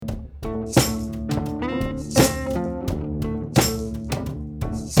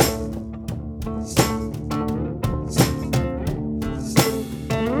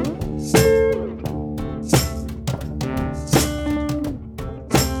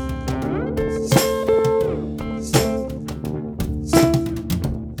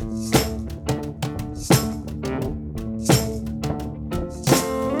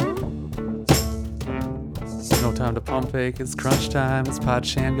time to pump fake. It's crunch time. It's pod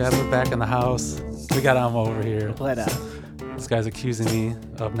Shammgod. We're back in the house. We got Amo over here. What up? This guy's accusing me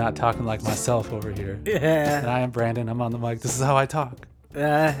of not talking like myself over here. Yeah. And I am Brandon. I'm on the mic. This is how I talk.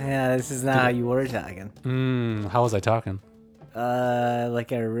 Yeah, this is not how you were talking. How was I talking?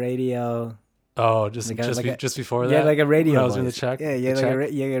 Like a radio. Oh, just before that? Yeah, like a radio when I voice. was doing the check? Yeah, yeah, the like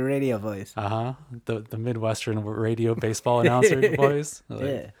check? a radio voice. Uh-huh. The Midwestern radio baseball announcer voice. Like,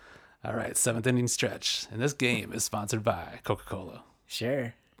 Yeah. All right, 7th inning stretch. And this game is sponsored by Coca-Cola.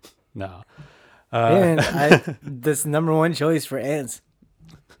 Sure. No. Man, this number one choice for ants.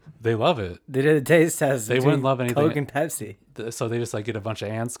 They love it. They did a taste test. They wouldn't love anything. Coke and Pepsi. So they just like get a bunch of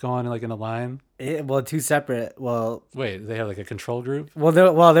ants going like in a line? Well, two separate. Well, wait, they have like a control group? Well,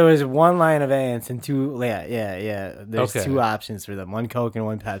 there was one line of ants and two. Yeah. There's two options for them: one Coke and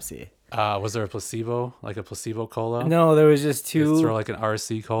one Pepsi. Was there a placebo, like a placebo cola? No, there was just two. Just throw like an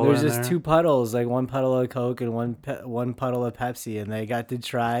RC cola. There was in just there? two puddles, like one puddle of Coke and one puddle of Pepsi, and they got to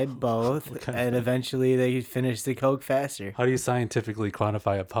try both, and eventually they finished the Coke faster. How do you scientifically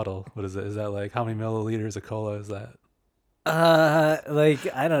quantify a puddle? What is it? Is that like how many milliliters of cola is that?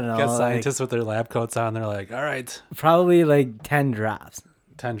 Like I don't know. Got scientists with their lab coats on. They're like, all right, probably like 10 drops.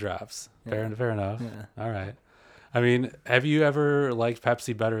 10 drops. Fair enough. Yeah. All right. I mean, have you ever liked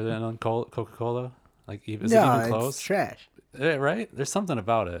Pepsi better than Coca-Cola? Like, is it even close? It's trash. Yeah, right? There's something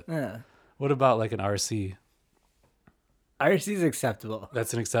about it. Yeah. What about like an RC? RC is acceptable.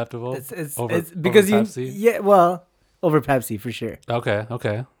 That's acceptable. It's because over Pepsi? Yeah, well, over Pepsi for sure. Okay.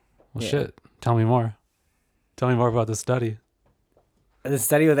 Well, shit. Tell me more. Tell me more about the study. The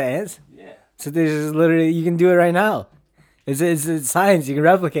study with the ants? Yeah. So there's literally, you can do it right now. It's science. You can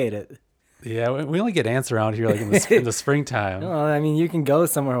replicate it. Yeah, we only get ants around here like in the springtime. Well, I mean, you can go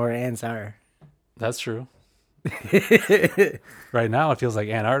somewhere where ants are. That's true. Right now, it feels like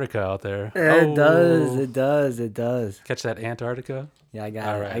Antarctica out there. It does. Catch that Antarctica? Yeah, I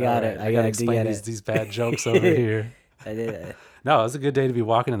got it. Right, I got it. I gotta explain these bad jokes over here. I did. No, it was a good day to be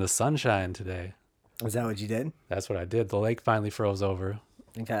walking in the sunshine today. Was that what you did? That's what I did. The lake finally froze over.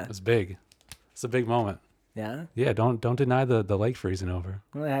 Okay. It was big. It's a big moment. Yeah? Yeah, don't deny the lake freezing over.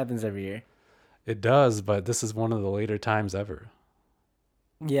 Well, it happens every year. It does, but this is one of the later times ever.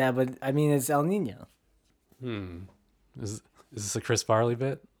 Yeah, but I mean, it's El Nino. Is this a Chris Farley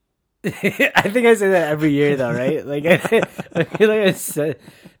bit? I think I say that every year, though, right? Like, I feel like I said,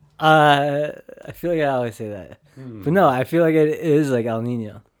 I feel like I always say that. But no, I feel like it is like El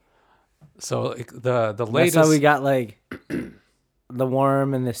Nino. So like, the latest. That's how we got like the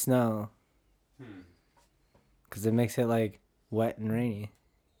warm and the snow. Because it makes it like wet and rainy.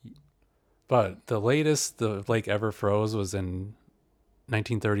 But the latest the lake ever froze was in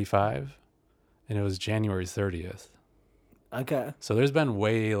 1935, and it was January 30th. Okay. So there's been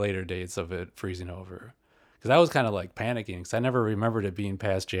way later dates of it freezing over. Because I was kind of like panicking because I never remembered it being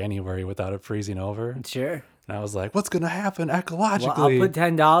past January without it freezing over. Sure. And I was like, what's going to happen ecologically? Well, I'll put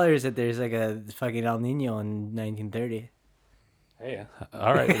 $10 that there's like a fucking El Nino in 1930. Hey,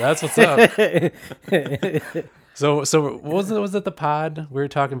 all right, that's what's up. So what was it the pod? We were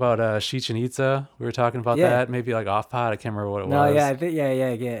talking about Chichen Itza. We were talking about that, maybe like off pod. I can't remember what it was. No, yeah, I think,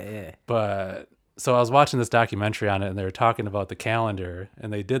 yeah. But so I was watching this documentary on it, and they were talking about the calendar,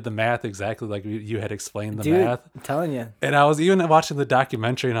 and they did the math exactly like you had explained the math. I'm telling you. And I was even watching the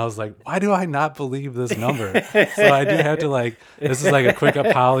documentary, and I was like, why do I not believe this number? So I do have to like, this is like a quick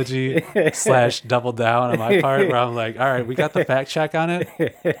apology / double down on my part, where I'm like, all right, we got the fact check on it,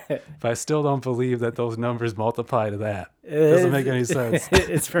 but I still don't believe that those numbers multiply to that. It doesn't make any sense.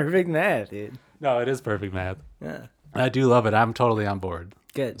 It's perfect math, dude. No, it is perfect math. Yeah. I do love it. I'm totally on board.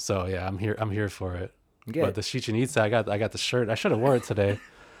 Good. So yeah, I'm here for it. Good. But the Chichen Itza, I got the shirt. I should have wore it today.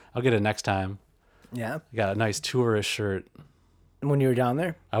 I'll get it next time. Yeah. I got a nice tourist shirt. When you were down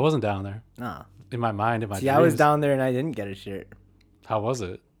there? I wasn't down there. No. In my mind, in my See, dreams. I was down there and I didn't get a shirt. How was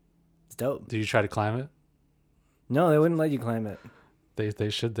it? It's dope. Did you try to climb it? No, they wouldn't let you climb it. They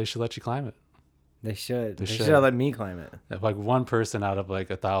should let you climb it. They should. They should. should have let me climb it. Like one person out of like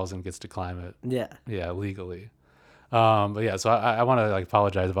 1,000 gets to climb it. Yeah. Yeah, legally. But yeah, so I want to like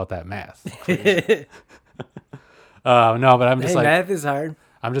apologize about that math. No, but I'm just like, math is hard.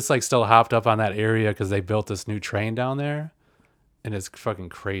 I'm just like still hopped up on that area because they built this new train down there, and it's fucking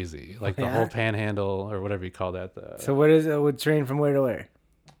crazy. Like the whole panhandle or whatever you call that. So what is it? Would train from where to where?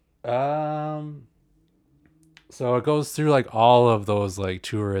 So it goes through like all of those like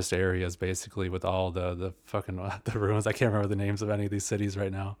tourist areas basically with all the fucking the ruins. I can't remember the names of any of these cities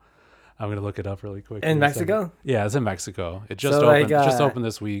right now. I'm gonna look it up really quick. In Mexico? Yeah, it's in Mexico. It just So, opened. like, Just opened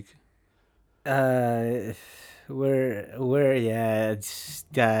this week. Where? Yeah, it's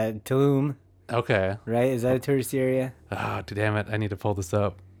Tulum. Okay. right? Is that a tourist area? Ah, damn it! I need to pull this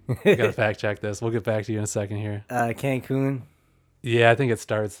up. I gotta fact check this. We'll get back to you in a second here. Cancun. Yeah, I think it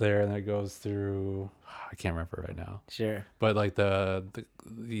starts there and then it goes through. I can't remember right now. Sure. But like the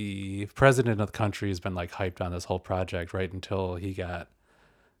president of the country has been like hyped on this whole project right until he got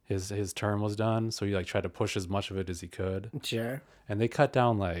his term was done. So he like tried to push as much of it as he could. Sure. And they cut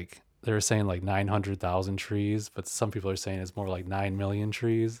down like they were saying like 900,000 trees, but some people are saying it's more like 9 million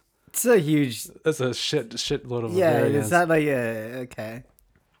trees. It's a huge. That's a shitload of Yeah, variance. it's not like okay.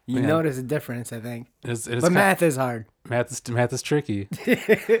 You Man. notice a difference, I think. It's But math is hard. Math is tricky.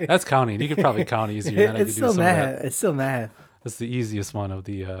 That's counting. You could probably count easier than I could It's do still some of math. that. It's still math That's the easiest one of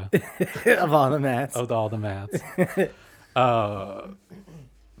the of all the maths. of all the maths.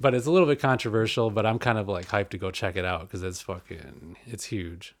 But it's a little bit controversial, but I'm kind of like hyped to go check it out because it's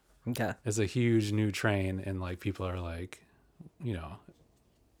huge. Okay. It's a huge new train, and like people are like,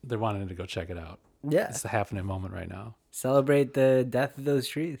 they're wanting to go check it out. Yeah. It's the happening moment right now. Celebrate the death of those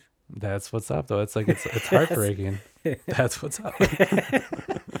trees. That's what's up, though. It's like it's heartbreaking. That's what's up.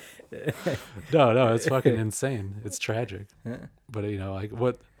 No, it's fucking insane. It's tragic. Yeah. But like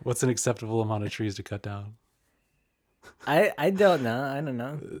what's an acceptable amount of trees to cut down? I don't know. I don't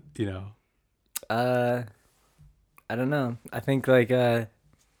know. I don't know. I think like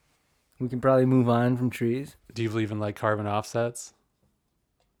we can probably move on from trees. Do you believe in like carbon offsets?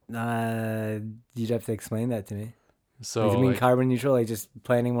 You'd have to explain that to me. So you mean like, carbon neutral, like just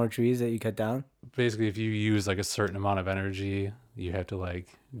planting more trees that you cut down? basically, if you use like a certain amount of energy, you have to like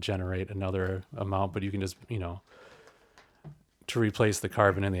generate another amount, but you can just to replace the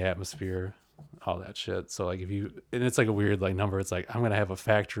carbon in the atmosphere, all that shit. So like and it's like a weird like number. It's like I'm gonna have a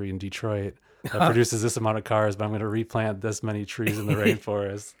factory in Detroit that produces this amount of cars, but I'm gonna replant this many trees in the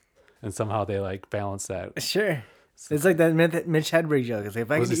rainforest, and somehow they like balance that. Sure. It's like that Mitch Hedberg joke. It's like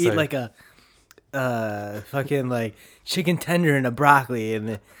if I could eat like a fucking like chicken tender and a broccoli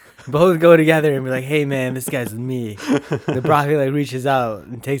and both go together and be like, hey man, this guy's with me. The broccoli like reaches out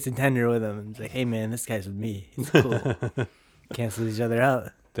and takes the tender with him and it's like, hey man, this guy's with me. It's cool. Cancel each other out.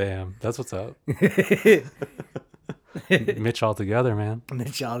 Damn, that's what's up. Mitch all together, man.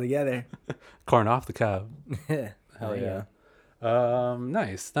 Mitch all together. Corn off the cob. Hell yeah.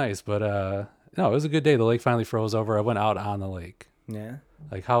 Nice. But no, it was a good day. The lake finally froze over. I went out on the lake. Yeah.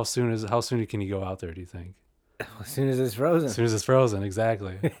 Like how soon can you go out there, do you think? As soon as it's frozen. As soon as it's frozen,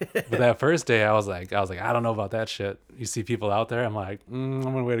 exactly. But that first day I was like, I don't know about that shit. You see people out there, I'm like, I'm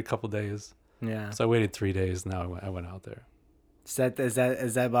gonna wait a couple days. Yeah. So I waited 3 days, now I went out there. Is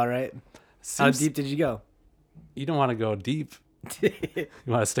that about right? How deep did you go? You don't want to go deep. You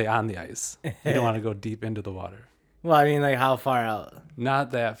want to stay on the ice. You don't want to go deep into the water. Well, I mean, like how far out?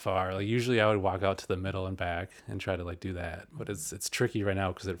 Not that far. Like usually I would walk out to the middle and back and try to like do that, but it's tricky right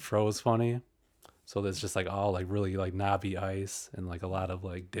now because it froze funny. So there's just like all like really like knobby ice and like a lot of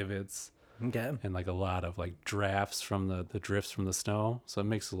like divots. Okay. And like a lot of like drafts from the drifts from the snow. So it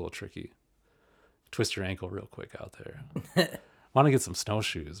makes it a little tricky. Twist your ankle real quick out there. Want to get some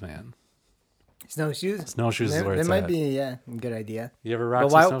snowshoes, man. Snowshoes? Snowshoes is where it's at. That might at. be, a good idea. You ever rock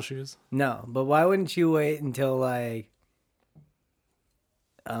some snowshoes? No, but why wouldn't you wait until like,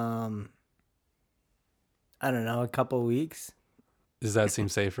 I don't know, a couple weeks? Does that seem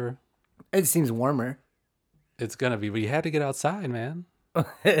safer? It seems warmer. It's gonna be, but you had to get outside, man.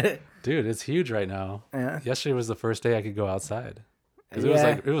 Dude, it's huge right now. Yeah. Yesterday was the first day I could go outside. Because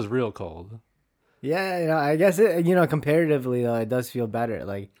it was real cold. Yeah, I guess comparatively though, it does feel better.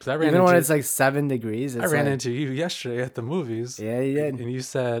 Like even when it's like 7 degrees. I ran into you yesterday at the movies. Yeah, you did. And you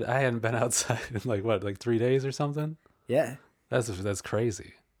said I hadn't been outside in like 3 days or something. Yeah. That's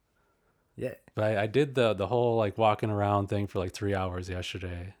crazy. Yeah. But I did the whole like walking around thing for like 3 hours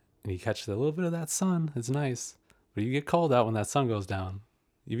yesterday, and you catch a little bit of that sun. It's nice, but you get cold out when that sun goes down.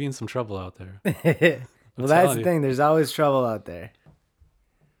 You be in some trouble out there. Well, that's the thing. There's always trouble out there.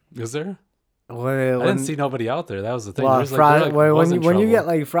 Is there? I didn't see nobody out there. That was the thing. Well, when you get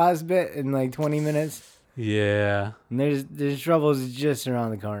like frostbite in like 20 minutes, yeah, and there's troubles just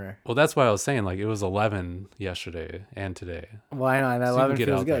around the corner. Well, that's why I was saying like it was 11 yesterday and today. Well, I know that 11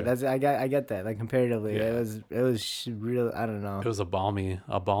 feels good. There. I get that. Like comparatively, yeah. it was real. I don't know. It was a balmy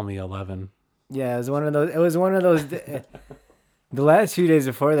 11. Yeah, it was one of those. It was one of those. The last few days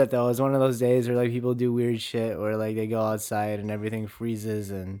before that, though, was one of those days where like people do weird shit, where like they go outside and everything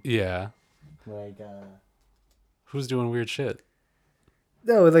freezes and yeah. Like, who's doing weird shit?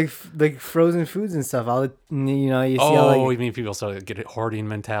 No, like frozen foods and stuff. You see. Oh, you mean people start getting hoarding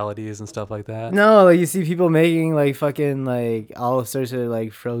mentalities and stuff like that? No, like you see people making like fucking like all sorts of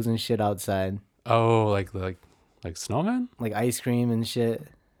like frozen shit outside. Oh, like snowmen? Like ice cream and shit.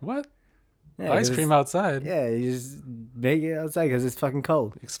 What? Yeah, Ice cream outside? Yeah, you just make it outside because it's fucking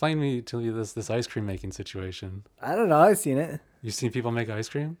cold. Explain me to you this ice cream making situation. I don't know. I've seen it. You seen people make ice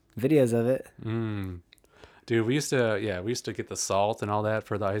cream? Videos of it. Dude, we used to get the salt and all that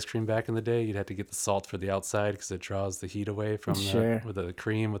for the ice cream back in the day. You'd have to get the salt for the outside because it draws the heat away from with the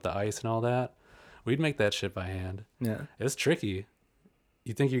cream, with the ice and all that. We'd make that shit by hand. Yeah. It's tricky.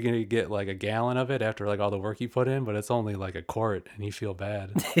 You think you're going to get like a gallon of it after like all the work you put in, but it's only like a quart and you feel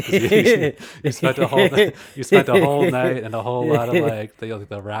bad. You spent the whole night and a whole lot of like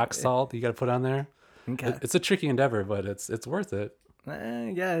the rock salt you got to put on there. Okay. It's a tricky endeavor, but it's worth it.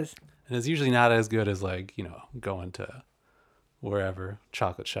 I guess. And it's usually not as good as like, going to wherever,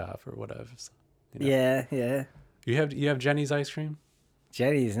 chocolate shop or whatever. Yeah. You have Jenny's ice cream?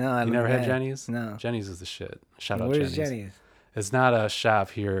 Jenny's? No, I You never had Jenny's? No. Jenny's is the shit. Shout out Where's Jenny's. Jenny's? It's not a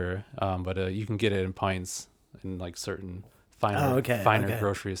shop here, but you can get it in pints in like certain finer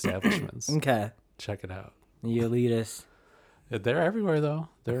grocery establishments. Okay. Check it out. You elitist. They're everywhere though.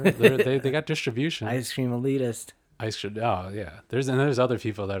 They got distribution. Ice cream elitist. Oh yeah. There's other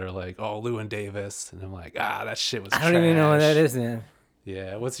people that are like, oh, Lou and Davis, and I'm like, that shit was. I don't even know what that is, man.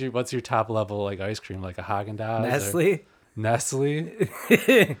 Yeah. What's your top level like ice cream, like a Haagen-Dazs? Nestle.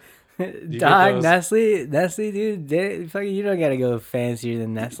 Dog, Nestle, dude. You don't gotta go fancier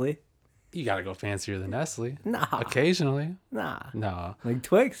than Nestle. You gotta go fancier than Nestle. Nah. Occasionally. Nah. No. Like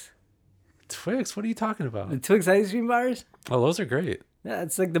Twix. Twix? What are you talking about? The Twix ice cream bars? Oh, those are great. Yeah,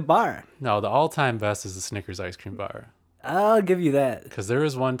 it's like the bar. No, the all-time best is the Snickers ice cream bar. I'll give you that. Because there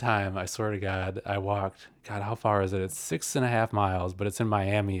was one time, I swear to God, I walked, how far is it? It's 6.5 miles, but it's in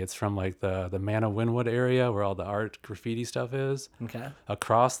Miami. It's from like the Manna Wynwood area where all the art graffiti stuff is. Okay.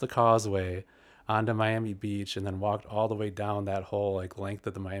 Across the causeway onto Miami Beach, and then walked all the way down that whole like length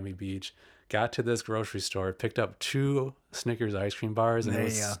of the Miami Beach. Got to this grocery store, picked up 2 Snickers ice cream bars, and it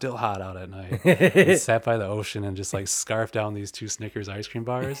was still hot out at night. And sat by the ocean and just like scarfed down these 2 Snickers ice cream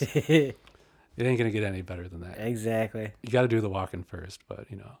bars. It ain't gonna get any better than that. Exactly. You got to do the walking first, but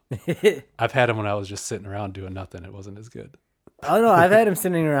I've had them when I was just sitting around doing nothing. It wasn't as good. Oh no, I've had them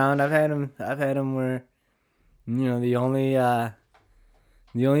sitting around. I've had them where,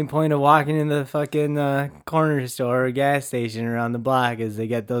 the only point of walking in the fucking corner store or gas station around the block is they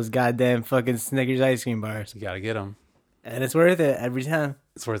get those goddamn fucking Snickers ice cream bars. You got to get them. And it's worth it every time.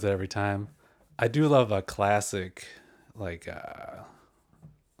 It's worth it every time. I do love a classic, like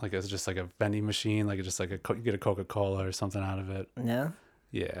it's just like a vending machine, like it's just like you get a Coca-Cola or something out of it. Yeah.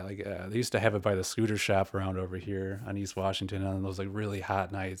 Yeah, like they used to have it by the scooter shop around over here on East Washington. On those like really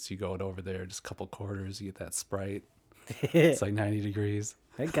hot nights, you go over there, just a couple quarters, you get that Sprite. It's like 90 degrees.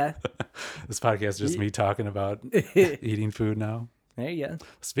 Okay. This podcast is just me talking about eating food now. There you go.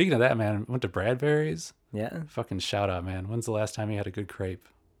 Speaking of that, man, went to Bradbury's. Yeah. Fucking shout out, man. When's the last time you had a good crepe?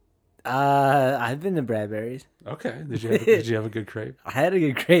 I've been to Bradbury's. Okay. Did you have a good crepe? I had a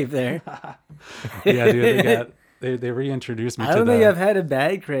good crepe there. Yeah, dude. They reintroduced me to I don't think I've had a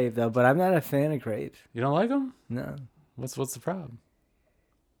bad crepe though, but I'm not a fan of crepes. You don't like them? No. What's the problem?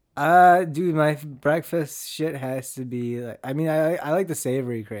 Dude, my breakfast shit has to be like. I mean, I like the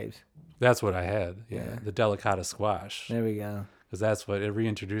savory crepes. That's what I had. Yeah. The delicata squash. There we go. Because that's what it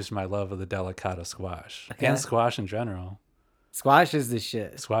reintroduced my love of the delicata squash and squash in general. Squash is the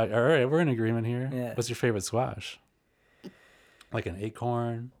shit. Squash. All right, we're in agreement here. Yeah. What's your favorite squash? Like an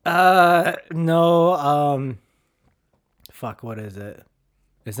acorn? No. Fuck. What is it?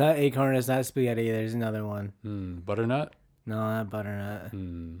 It's not acorn. It's not spaghetti. There's another one. Butternut? No, not butternut.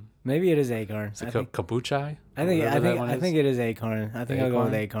 Maybe it is acorn. Is it kabuchai? I think it is acorn. I think I'll go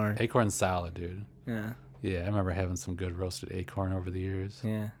with acorn. Acorn's solid, dude. Yeah. Yeah, I remember having some good roasted acorn over the years.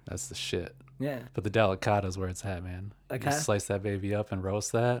 Yeah. That's the shit. Yeah. But the delicata is where it's at, man. Okay. You slice that baby up and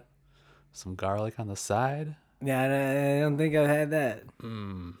roast that. Some garlic on the side. Yeah, I don't think I've had that.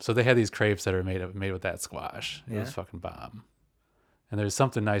 So they had these crepes that are made with that squash. It was fucking bomb. And there's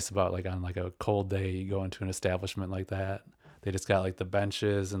something nice about like on like a cold day, you go into an establishment like that. They just got like the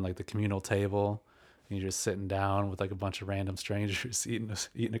benches and like the communal table, and you're just sitting down with like a bunch of random strangers eating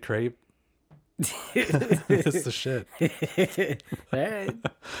a crepe. It's the shit.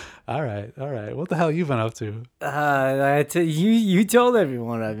 All right. What the hell you been up to? You told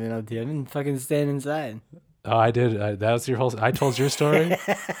everyone I've been up to. I've been fucking staying inside. Oh, I did. That was your whole. I told your story.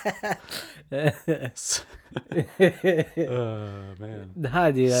 Oh man.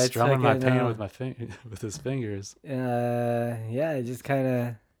 Nah, dude. Strumming my pain with his fingers. Yeah, just kind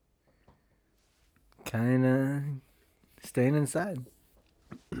of staying inside.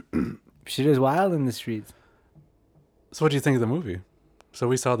 Shit is wild in the streets. So, what do you think of the movie? So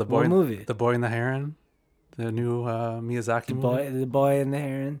we saw the boy. What movie? The Boy and the Heron, the new Miyazaki movie. The Boy and the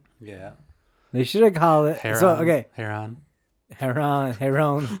Heron. Yeah. They should have called it. Heron. So okay, Heron. Heron.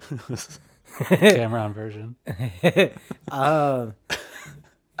 Cameron version.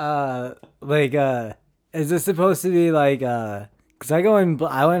 Like is this supposed to be like because I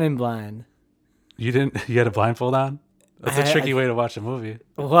went in blind. You didn't? You had a blindfold on? That's a tricky way to watch a movie.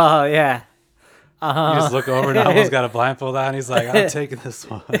 Well, yeah. You just look over and almost got a blindfold on. He's like, I'm taking this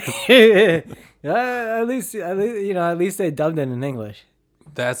one. At least at least they dubbed it in English.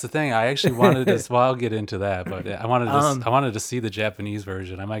 That's the thing. I actually wanted to. Well, I'll get into that, but I wanted to see the Japanese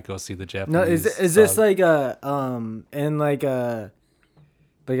version. I might go see the Japanese. No, is this like a in like a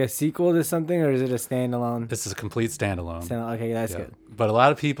sequel to something, or is it a standalone? This is a complete standalone. Okay, that's good. But a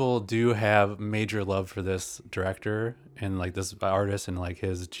lot of people do have major love for this director and like this artist and like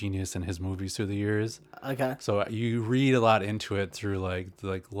his genius in his movies through the years. Okay. So you read a lot into it through like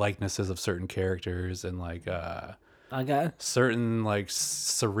likenesses of certain characters and like certain like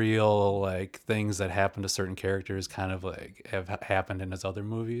surreal like things that happen to certain characters kind of like have happened in his other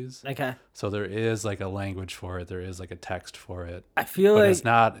movies. Okay. So there is like a language for it. There is like a text for it. I feel but like it's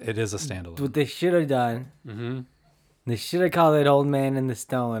not. It is a standalone. What they should have done. Mm-hmm. They should have called it Old Man in the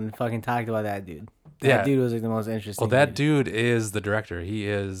Stone and fucking talked about that dude. That dude was like the most interesting. Well, that dude is the director. He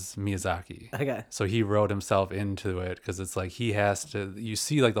is Miyazaki. Okay. So he wrote himself into it because it's like he has to. You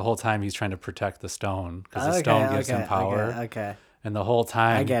see, like the whole time he's trying to protect the stone because the stone gives him power. Okay. And the whole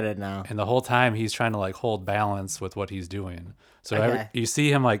time, I get it now. And the whole time he's trying to like hold balance with what he's doing. So you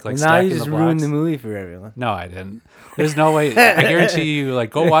see him like now stacking you just the blocks. ruined the movie for everyone. No, I didn't. There's no way. I guarantee you,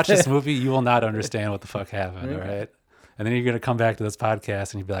 like go watch this movie, you will not understand what the fuck happened. All right. And then you're going to come back to this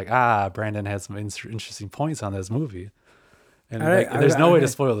podcast and you'd be like, Brandon had some interesting points on this movie. And there's no way to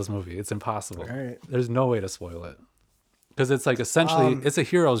spoil this movie. It's impossible. There's no way to spoil it. Because it's like essentially, it's a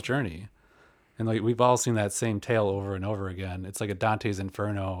hero's journey. And like we've all seen that same tale over and over again. It's like a Dante's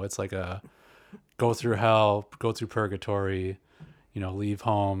Inferno. It's like a go through hell, go through purgatory, leave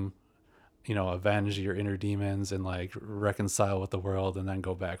home, avenge your inner demons and like reconcile with the world and then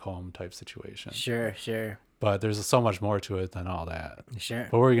go back home type situation. Sure. But there's so much more to it than all that. Sure.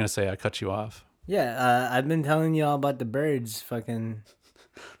 What were you going to say? I cut you off. Yeah, I've been telling you all about the birds, fucking...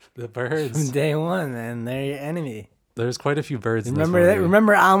 The birds. From day one, and they're your enemy. There's quite a few birds Remember in this that? movie.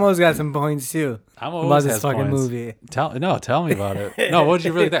 Remember Amo's got some points, too. Amo always about has this fucking points. movie. Tell me about it. No, what did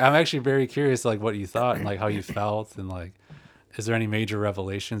you really think? I'm actually very curious, like, what you thought and, like, how you felt and, like, is there any major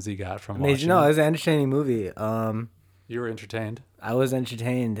revelations you got from watching No, it was an entertaining movie. You were entertained? I was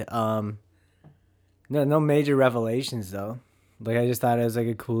entertained. No major revelations though. Like I just thought it was like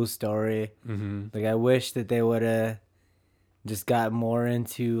a cool story. Mm-hmm. Like I wish that they would have just got more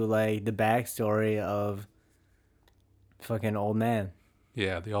into like the backstory of fucking old man.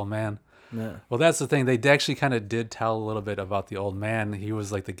 Yeah, the old man. Yeah. Well, that's the thing. They actually kind of did tell a little bit about the old man. He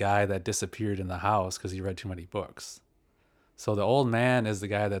was like the guy that disappeared in the house because he read too many books. So the old man is the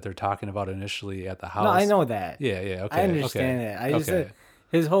guy that they're talking about initially at the house. No, I know that. Yeah, okay. I understand it. I just said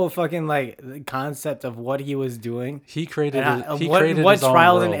his whole fucking like concept of what he was doing. He created what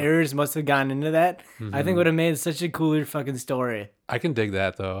trials and errors must have gone into that. Mm-hmm. I think would have made such a cooler fucking story. I can dig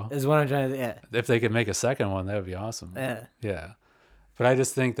that though. Is what I'm trying to. Yeah. If they could make a second one, that would be awesome. Yeah. Yeah. But I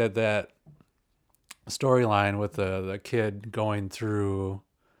just think that storyline with the kid going through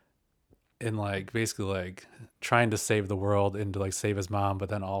and like basically like trying to save the world and to like save his mom, but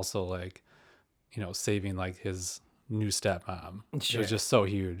then also like, saving like his new stepmom. Sure. It was just so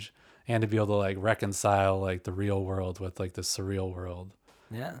huge. And to be able to like reconcile like the real world with like the surreal world.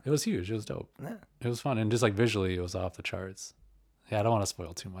 Yeah. It was huge. It was dope. Yeah. It was fun. And just like visually it was off the charts. Yeah, I don't want to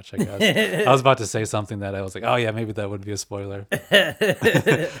spoil too much, I guess. I was about to say something that I was like, oh yeah, maybe that would be a spoiler. I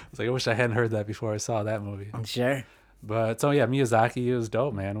was like, I wish I hadn't heard that before I saw that movie. Sure. But so yeah, Miyazaki was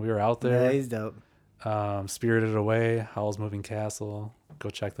dope, man. We were out there. Yeah, he's dope. Spirited Away, Howl's Moving Castle. Go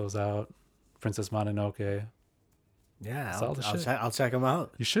check those out. Princess Mononoke. Yeah, I'll check them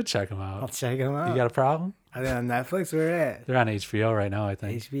out. You should check them out. I'll check them out. You got a problem? Are they on Netflix? Where at? They're on HBO right now, I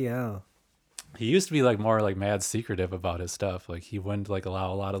think. HBO. He used to be like more like mad secretive about his stuff. Like he wouldn't like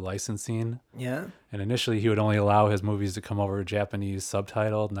allow a lot of licensing. Yeah. And initially he would only allow his movies to come over Japanese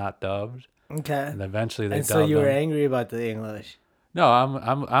subtitled, not dubbed. Okay. And eventually they dubbed them. So you were angry about the English? No,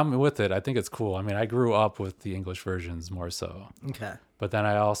 I'm with it. I think it's cool. I mean, I grew up with the English versions more so. Okay. But then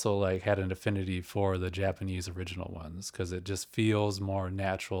I also like had an affinity for the Japanese original ones because it just feels more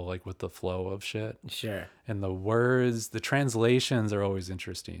natural, like with the flow of shit. Sure. And the words, the translations are always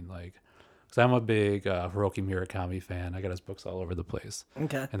interesting. Like, because I'm a big Haruki Murakami fan. I got his books all over the place.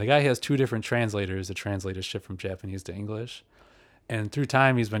 Okay. And the guy has 2 different translators that translate his shit from Japanese to English. And through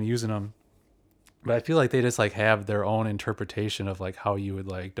time, he's been using them. But I feel like they just like have their own interpretation of like how you would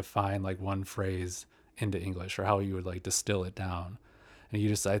like define like one phrase into English, or how you would like distill it down. And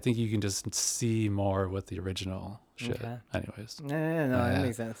I think you can just see more with the original shit. Okay. Anyways. No, that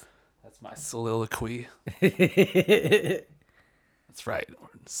makes sense. That's my soliloquy. That's right.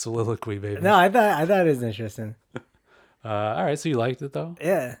 Soliloquy, baby. No, I thought it was interesting. All right, so you liked it though?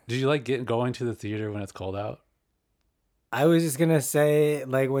 Yeah. Did you like going to the theater when it's cold out? I was just gonna say,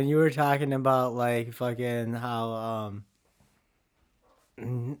 like, when you were talking about like fucking how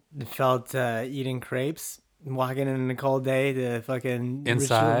it felt eating crepes, walking in a cold day to fucking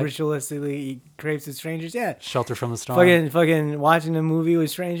inside ritualistically eat crepes with strangers. Yeah. Shelter from the storm. Fucking watching a movie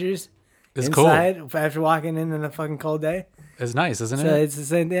with strangers. It's inside cool. After walking in a fucking cold day. It's nice, isn't it? So it's the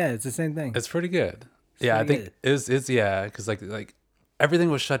same. Yeah, it's the same thing. It's pretty good. I think it's because like everything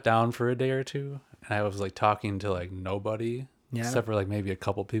was shut down for a day or two, and I was like talking to like nobody, except for like maybe a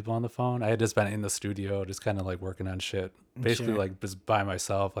couple people on the phone. I had just been in the studio, just kind of like working on shit, basically like just by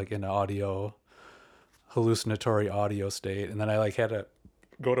myself, like in an hallucinatory audio state, and then I like had to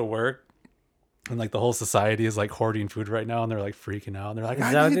go to work. And like the whole society is like hoarding food right now, and they're like freaking out. And they're like,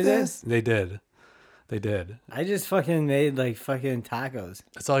 "I need this." They did. I just fucking made like fucking tacos.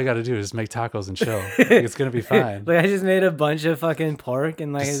 That's all you got to do is make tacos and chill. Like, it's gonna be fine. Like I just made a bunch of fucking pork,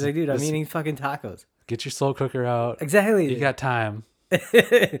 and like I was like, dude, I'm eating fucking tacos. Get your slow cooker out. Exactly. You got time. What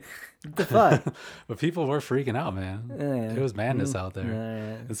the fuck? But people were freaking out, man. Yeah. It was madness out there.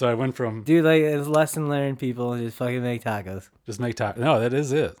 Yeah. And so I went from dude, like it's lesson learned. People just fucking make tacos. Just make tacos. No, that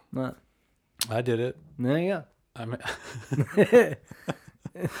is it. What? I did it. There you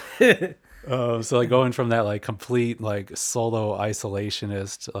go. So like going from that like complete like solo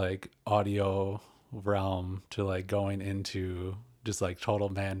isolationist like audio realm to like going into just like total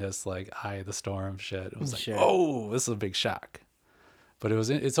madness, like Eye of the Storm shit. It was like, oh, this is a big shock. But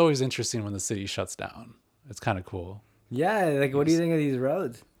it's always interesting when the city shuts down. It's kind of cool. Yeah, like what do you think of these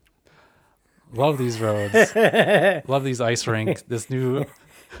roads? Love these roads. Love these ice rinks. This new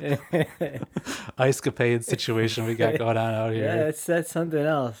ice capade situation we got going on out here. Yeah, that's something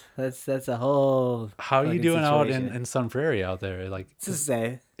else. That's a whole. How are you doing situation. Out in Sun Prairie out there? Like it's the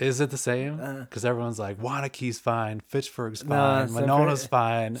same. Is it the same? Because everyone's like Wanakee's fine, Fitchburg's fine, Monona's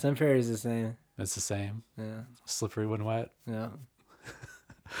fine. Sun Prairie's the same. It's the same. Yeah. Slippery when wet. Yeah.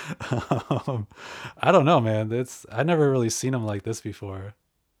 I don't know, man. I never really seen them like this before.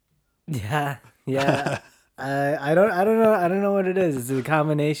 Yeah. I don't know what it is. It's a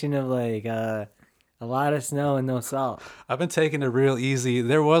combination of like a lot of snow and no salt. I've been taking it real easy.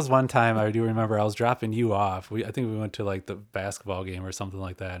 There was one time I do remember I was dropping you off. I think we went to like the basketball game or something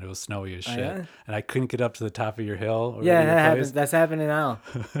like that, and it was snowy as shit. Yeah? And I couldn't get up to the top of your hill. Yeah, that happens. That's happening now.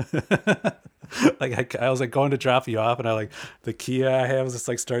 Like I was like going to drop you off, and I like the Kia I have just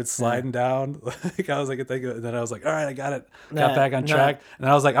like started sliding down. Like I was like thinking, and then I was like, all right, I got it. Got back on track, and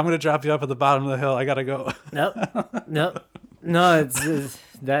I was like, I'm gonna drop you off at the bottom of the hill. I gotta go. Nope. No, it's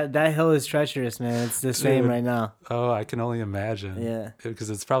that hill is treacherous, man. It's the same right now. Oh, I can only imagine. Yeah, because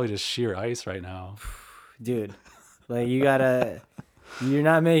it's probably just sheer ice right now, dude. Like you're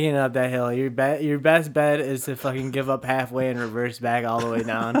not making it up that hill. Your best bet is to fucking give up halfway and reverse back all the way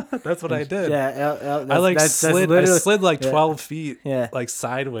down. That's what I did. Yeah, I slid like 12 feet, like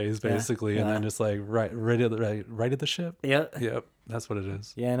sideways basically, and then just like right at the ship. Yep. That's what it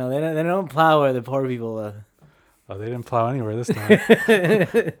is. Yeah, no, they don't plow where the poor people live. Oh, they didn't plow anywhere this time.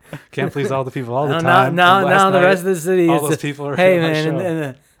 Can't please all the people all the time. Now the rest of the city. All those people are. Hey man,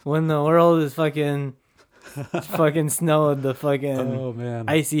 and when the world is fucking snowed, the fucking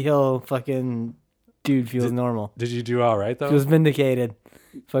icy hill fucking dude feels normal. Did you do all right though? Feels vindicated.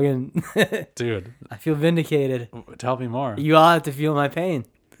 Fucking dude, I feel vindicated. Tell me more. You all have to feel my pain.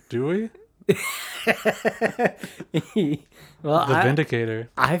 Do we? Well, the Vindicator.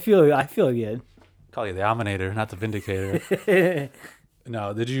 I feel good. Call you the Ominator, not the Vindicator.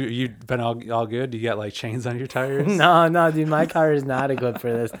 No, did you been all good? You got like chains on your tires? No, dude, my car is not equipped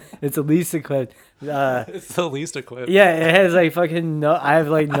for this. It's the least equipped. It's the least equipped. Yeah, it has like fucking no. I have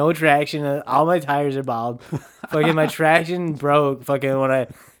like no traction. All my tires are bald. Fucking my traction broke. Fucking when I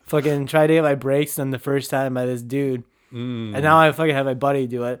fucking tried to get my brakes done the first time by this dude. And now I fucking have my buddy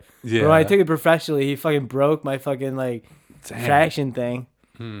do it. Yeah. But when I took it professionally, he fucking broke my fucking like traction thing.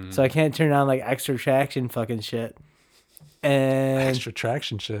 So I can't turn on like extra traction fucking shit. And extra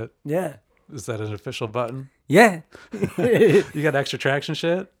traction shit. Yeah. Is that an official button? Yeah. You got extra traction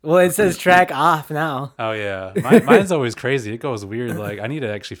shit? Well, it says track off now. Oh yeah. Mine's always crazy. It goes weird. Like I need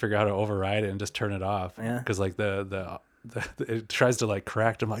to actually figure out how to override it and just turn it off. Yeah. Because like the it tries to like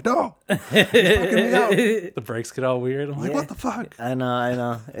correct. I'm like, no, he's fucking me out. The brakes get all weird. I'm like, what the fuck? I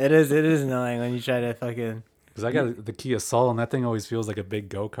know. It is annoying when you try to fucking. Because I got the Kia Soul, and that thing always feels like a big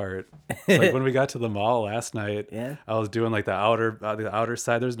go-kart. It's like when we got to the mall last night, I was doing like the outer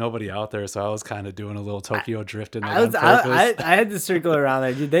side. There's nobody out there, so I was kind of doing a little Tokyo drifting like, on purpose. I had to circle around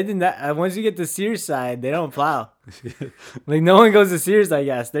there. Dude, they did not. Once you get to Sears side, they don't plow. Like no one goes to Sears, I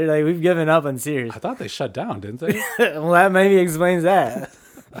guess. They're like, we've given up on Sears. I thought they shut down, didn't they? Well, that maybe explains that.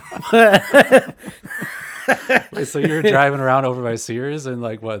 Wait, so you were driving around over by Sears and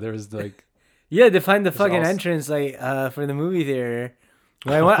like what? There was like. Yeah, to find the fucking entrance like for the movie theater.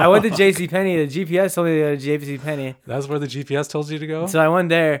 When I went to JCPenney. The GPS told me to go to JCPenney. That's where the GPS told you to go? So I went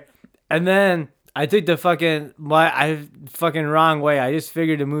there. And then I took the fucking wrong way. I just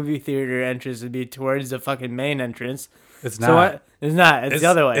figured the movie theater entrance would be towards the fucking main entrance. It's not. It's not. It's the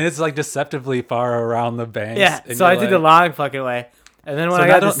other way. And it's like deceptively far around the banks. Yeah, so I took the long fucking way. And then when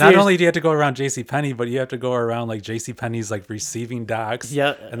not only do you have to go around JCPenney, but you have to go around like JCPenney's like receiving docks.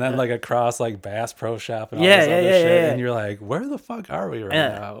 Yep. And then like across like Bass Pro Shop and all this other shit. Yeah. And you're like, where the fuck are we right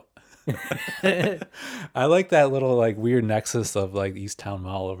now? I like that little like weird nexus of like East Town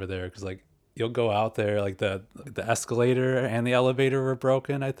Mall over there because like you'll go out there like the escalator and the elevator were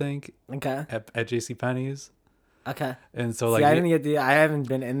broken, I think. Okay. At JCPenney's. Okay. And so I haven't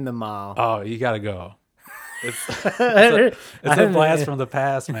been in the mall. Oh, you gotta go. It's a blast from the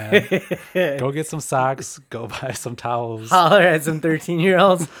past, man. Go get some socks. Go buy some towels. Holler at some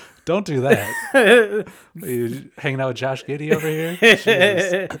 13-year-olds. Don't do that. Are you hanging out with Josh Giddey over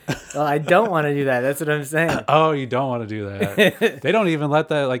here? Well, I don't want to do that. That's what I'm saying. Oh, you don't want to do that. They don't even let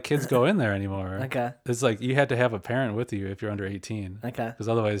the like kids go in there anymore. Okay. It's like you had to have a parent with you if you're under 18. Okay. Because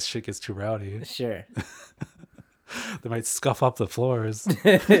otherwise shit gets too rowdy. Sure. They might scuff up the floors.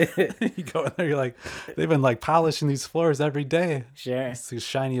 You go in there, you're like, they've been like polishing these floors every day. Sure. It's the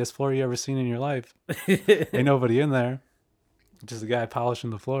shiniest floor you ever seen in your life. Ain't nobody in there. Just a guy polishing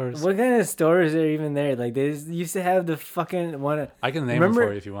the floors. What kind of stores are even there? Like they used to have the fucking one. I can name them for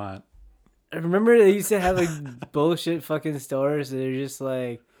you if you want. Remember they used to have like bullshit fucking stores that are just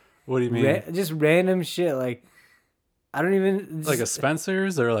like. What do you mean? Just random shit like. I don't even like a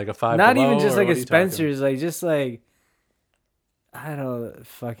Spencer's or like a Five Not Below, even just like a Spencer's, like just like I don't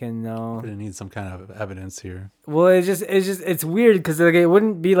fucking know. We're gonna need some kind of evidence here. Well, it's weird because like it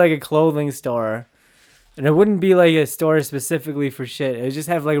wouldn't be like a clothing store, and it wouldn't be like a store specifically for shit. It would just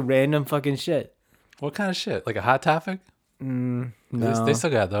have like random fucking shit. What kind of shit? Like a Hot Topic? No, they still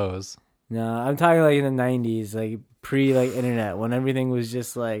got those. No, I'm talking like in the 90s, like pre like internet when everything was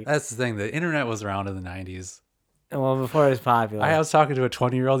just like. That's the thing. The internet was around in the 90s. Well, before it was popular. I was talking to a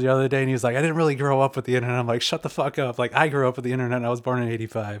 20-year-old the other day, and he was like, I didn't really grow up with the internet. I'm like, shut the fuck up. Like, I grew up with the internet, and I was born in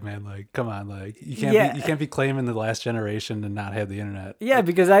 85, man. Like, come on. Like, you can't be claiming the last generation to not have the internet. Yeah, like,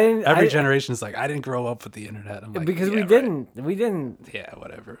 because I didn't. Every generation is like, I didn't grow up with the internet. I'm like, because we didn't. We didn't. Yeah,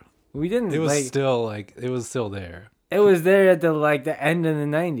 whatever. We didn't. It was it was still there. It was there at the end of the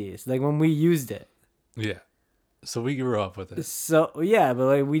 90s, like when we used it. Yeah. So we grew up with it. So yeah, but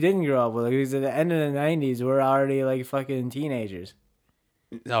like we didn't grow up with it because at the end of the 90s we're already like fucking teenagers.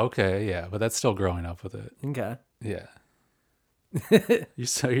 Okay, yeah, but that's still growing up with it. Okay. Yeah.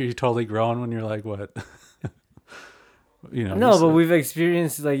 You're totally grown when you're like what? No, but we've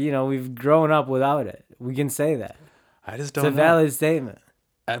experienced like we've grown up without it. We can say that. I just don't. It's a valid statement.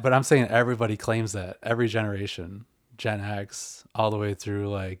 But I'm saying everybody claims that. Every generation. Gen X all the way through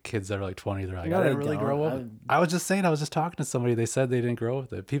like kids that are like 20, they're like, no, I didn't really grow up. I was just talking to somebody, they said they didn't grow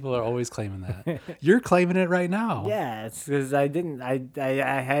up with it. People are always claiming that. You're claiming it right now. Yeah, it's because I didn't. I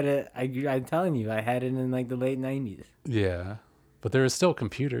had it. I'm telling you, I had it in like the late 90s. Yeah, but there are still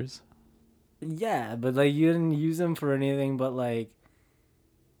computers. Yeah, but like you didn't use them for anything but like.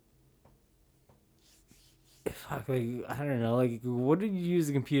 Fuck, like I don't know, like what did you use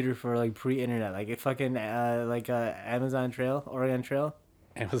the computer for, like pre-internet, like a fucking Amazon Trail, Oregon Trail,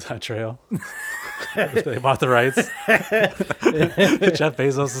 Amazon Trail. They bought the rights. Jeff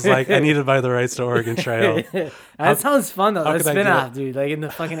Bezos is like, I need to buy the rights to Oregon Trail. That sounds fun though. That spinoff, dude, like in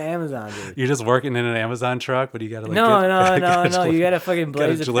the fucking Amazon, dude. You're just working in an Amazon truck, but you gotta like no. You gotta fucking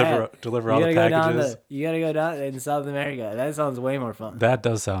blaze a deliver all the packages. You gotta go down in South America. That sounds way more fun. That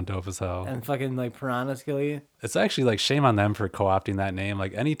does sound dope as hell. And fucking like piranhas kill you. It's actually like shame on them for co-opting that name.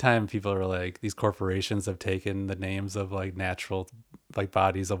 Like anytime people are like, these corporations have taken the names of like natural like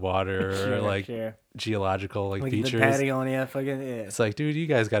bodies of water or like geological like features. The Patagonia fucking It's like, dude, you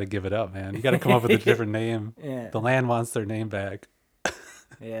guys got to give it up, man. You got to come up with a different name. Yeah. The land wants their name back.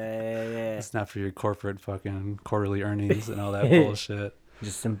 Yeah. It's not for your corporate fucking quarterly earnings and all that bullshit.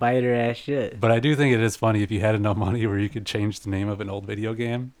 Just some biter ass shit. But I do think it is funny if you had enough money where you could change the name of an old video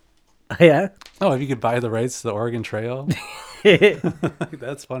game. Yeah. Oh, if you could buy the rights to the Oregon Trail.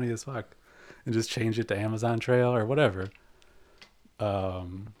 That's funny as fuck. And just change it to Amazon Trail or whatever. I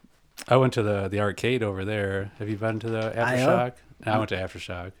went to the arcade over there. Have you been to the Aftershock? I went to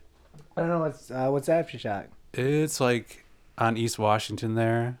Aftershock. I don't know what's Aftershock. It's like on East Washington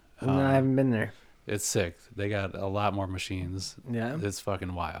there. No, I haven't been there. It's sick. They got a lot more machines. Yeah. It's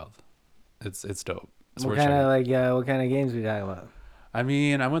fucking wild. It's dope. What kind of games we talking about? I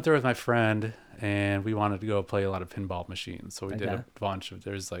mean, I went there with my friend and we wanted to go play a lot of pinball machines. So we did a bunch of,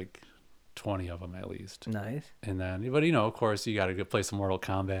 there's like 20 of them at least. Nice. And then, but you know, of course, you got to go play some Mortal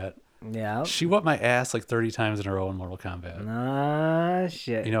Kombat. Yeah. She whooped my ass like 30 times in a row in Mortal Kombat. Ah,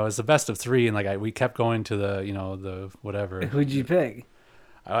 shit. You know, it's the best of 3, and like we kept going to the, you know, the whatever. Who'd you pick?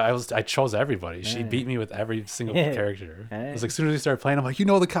 I chose everybody. She beat me with every single character. It was like, as soon as we started playing, I'm like, you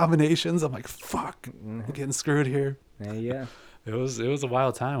know the combinations. I'm like, fuck, I'm getting screwed here. Yeah. It was a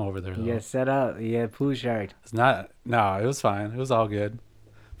wild time over there though. You got set up. You got poo shark. It's not. No, it was fine. It was all good.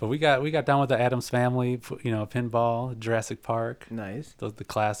 But we got down with the Addams Family, you know, pinball, Jurassic Park. Nice. The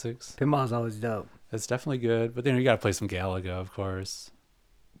classics. Pinball's always dope. It's definitely good. But then you got to play some Galaga, of course.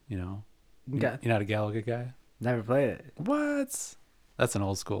 You know. Yeah. You're not a Galaga guy? Never played it. What? That's an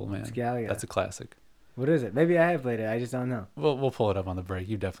old school, man. It's Galaga. That's a classic. What is it? Maybe I have played it. I just don't know. We'll pull it up on the break.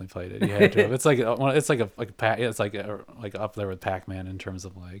 You definitely played it. You had to. It's like up there with Pac-Man in terms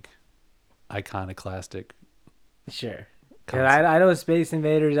of like iconoclastic. Sure. Cause I know Space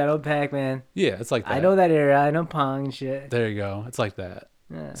Invaders. I know Pac-Man. Yeah, it's like that. I know that era. I know Pong and shit. There you go. It's like that.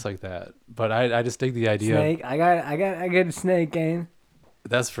 Yeah. It's like that. But I just dig the idea. Snake. I got a Snake game.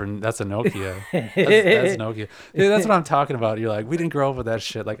 That's a Nokia. That's Nokia. Dude, that's what I'm talking about. You're like, we didn't grow up with that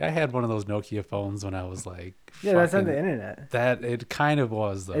shit. Like, I had one of those Nokia phones when I was like, yeah, that's on the internet. That it kind of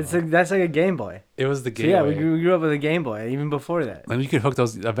was though. That's like a Game Boy. It was the Game Boy. Yeah, we grew up with a Game Boy even before that. And you could hook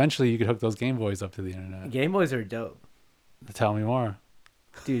those. Eventually, you could hook those Game Boys up to the internet. Game Boys are dope. Tell me more.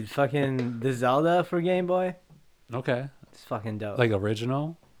 Dude, fucking the Zelda for Game Boy. Okay. It's fucking dope. Like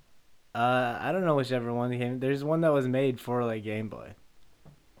original? I don't know whichever one came. There's one that was made for like Game Boy.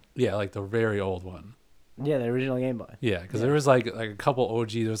 Yeah, like the very old one. Yeah, the original Game Boy. Yeah, because there was like a couple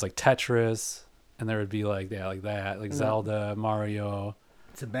OG. There was like Tetris, and there would be like that, like Zelda, Mario.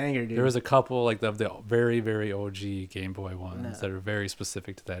 It's a banger, dude. There was a couple like the very very OG Game Boy ones that are very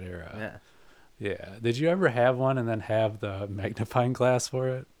specific to that era. Yeah. Yeah. Did you ever have one and then have the magnifying glass for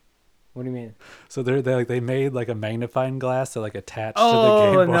it? What do you mean? So they made like a magnifying glass that like attached to the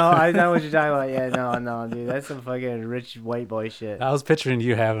Game Boy. Oh no, I know what you're talking about. Yeah, no, dude, that's some fucking rich white boy shit. I was picturing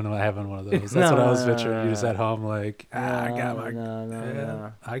you having one of those. That's what I was picturing. You just at home like, I got my.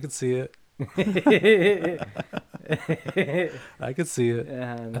 No. I could see it. I could see it.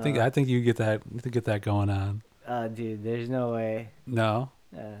 No. I think you get that. You get that going on. Dude, there's no way. No.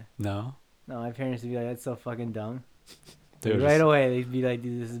 No, my parents would be like, "That's so fucking dumb." Dude, right away, they'd be like,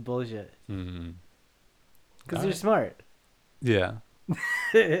 "Dude, this is bullshit." Mm-hmm. Because they're smart. Yeah.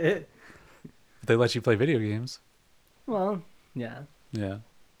 They let you play video games. Well, yeah. Yeah.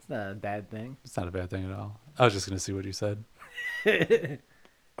 It's not a bad thing. It's not a bad thing at all. I was just gonna see what you said.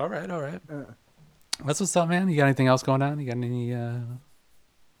 All right. That's what's up, man. You got anything else going on? You got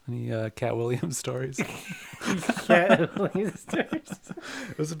any Katt Williams stories? Katt Williams stories.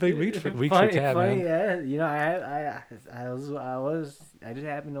 It was a big week for Katt, man. Yeah, you know, I just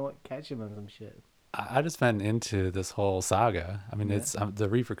happened to catch him on some shit. I just been into this whole saga. I mean, it's the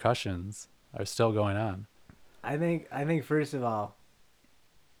repercussions are still going on. I think first of all,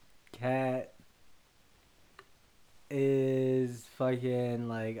 Katt is fucking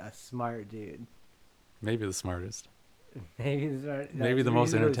like a smart dude. Maybe the smartest. Maybe the smart. No, maybe the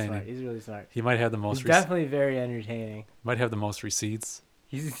most entertaining. Really he's really smart. He might have the most. He's definitely very entertaining. Might have the most receipts.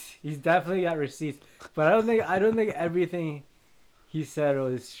 He's definitely got receipts, but I don't think everything he said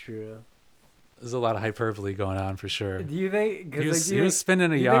was true. There's a lot of hyperbole going on for sure. Do you think? He was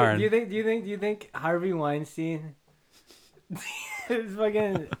spinning a yarn. Do you think Harvey Weinstein is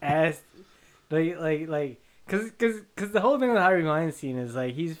fucking ass? Like, cause the whole thing with Harvey Weinstein is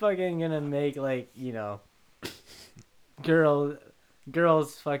like he's fucking gonna make like, you know,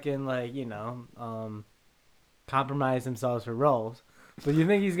 girls fucking like, you know, compromise themselves for roles. But you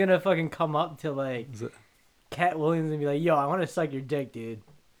think he's gonna fucking come up to like Katt Williams and be like, "Yo, I want to suck your dick, dude."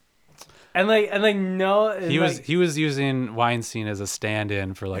 And no, he was using Weinstein as a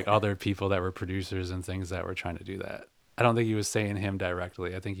stand-in for like other people that were producers and things that were trying to do that. I don't think he was saying him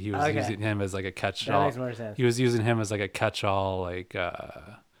directly. I think he was using him as like a catch-all. That makes more sense. He was using him as like a catch-all, like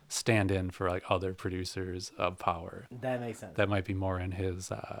stand in for like other producers of power. That makes sense. That might be more in his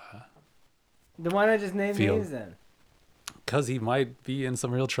Then why not just name field. names then? Because he might be in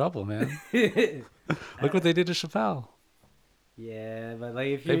some real trouble, man. Look what they did to Chappelle. Yeah, but like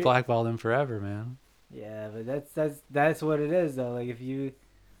if they you blackballed him forever, man. Yeah, but that's what it is though. Like if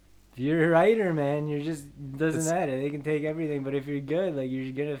you're a writer, man, you're just doesn't matter. They can take everything, but if you're good, like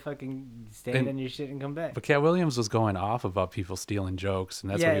you're gonna fucking stand on your shit and come back. But Katt Williams was going off about people stealing jokes,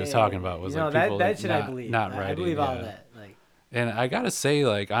 and that's what he was talking about. Was like people that shit not, I believe. not writing. I believe all that. Like, and I gotta say,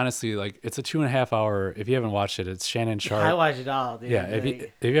 like honestly, like it's a 2.5 hour. If you haven't watched it, it's Shannon Sharp. I watch it all, dude. Yeah, if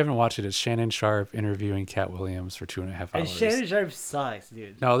you haven't watched it, it's Shannon Sharp interviewing Katt Williams for 2.5 hours. And Shannon Sharp sucks,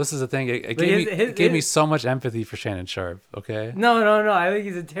 dude. No, this is the thing. It gave me so much empathy for Shannon Sharp. Okay. No. I think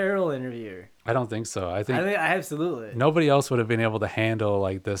he's a terrible interviewer. I don't think so. I think absolutely nobody else would have been able to handle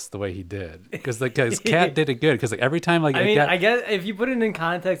like this the way he did, because Katt did it good. Because like every time, like I guess if you put it in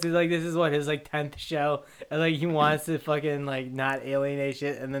context, it's like this is what his like 10th show, and like he wants to fucking like not alienate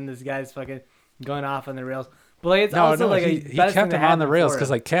shit, and then this guy's fucking going off on the rails. But like it's he kept him on the rails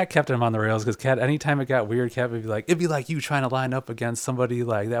because like Katt kept him on the rails because Katt, anytime it got weird, Katt would be like, it'd be like you trying to line up against somebody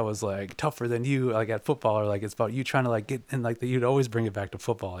like that was like tougher than you, like at football, or like it's about you trying to like get in, like you'd always bring it back to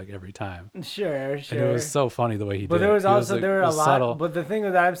football like every time. Sure. And it was so funny the way he did. But there was also like, there were a lot. subtle. But the thing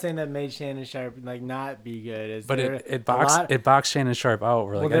that I'm saying that made Shannon Sharp like not be good is it boxed Shannon Sharp out.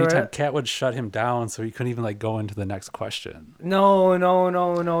 Where like anytime Katt would shut him down, so he couldn't even like go into the next question. No.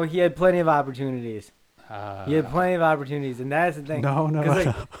 He had plenty of opportunities. He had plenty of opportunities, and that's the thing. No.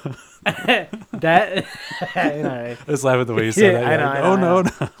 Like, that. I just laugh at the way you said that. I know.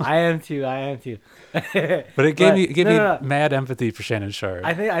 I am too. But it gave me mad empathy for Shannon Sharp.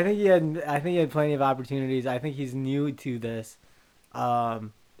 I think he had plenty of opportunities. I think he's new to this,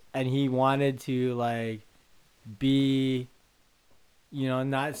 and he wanted to like be,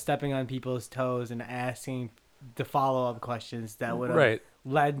 not stepping on people's toes and asking the follow-up questions that would have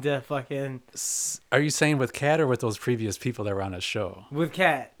led to fucking... Are you saying with Katt or with those previous people that were on his show? With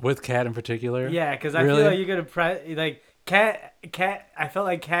Katt. With Katt in particular? Yeah, because I feel like you could have... like, Katt... I felt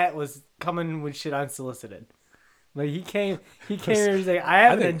like Katt was coming with shit unsolicited. Like, he came here and was like, I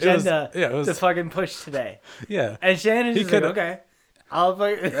have an agenda to fucking push today. Yeah. And Shannon's just like, okay.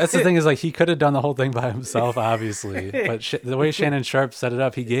 That's the thing is like he could have done the whole thing by himself, obviously, but the way Shannon Sharp set it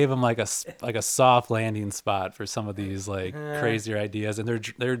up, he gave him like a soft landing spot for some of these like crazier ideas, and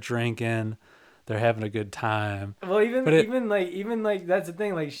they're drinking, they're having a good time. Well, even like that's the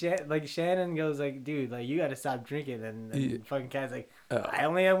thing. Like Shannon goes like, dude, like you got to stop drinking, and fucking Katt's like, I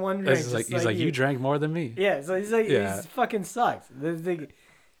only have one drink. He's like, you drank more than me. Yeah, so he's like, he fucking sucks.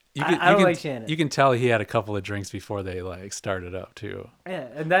 I don't like Shannon. You can tell he had a couple of drinks before they like started up too. Yeah,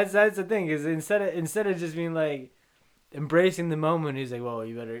 and that's the thing is instead of just being like embracing the moment, he's like, "Well,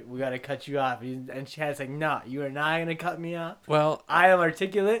 we gotta cut you off," and Chad's like, "No, you are not gonna cut me off. Well, I am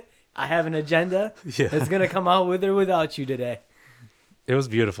articulate. I have an agenda that's gonna come out with or without you today." It was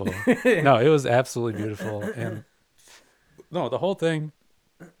beautiful. No, it was absolutely beautiful, and no, the whole thing.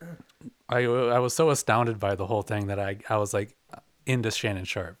 I was so astounded by the whole thing that I was like into Shannon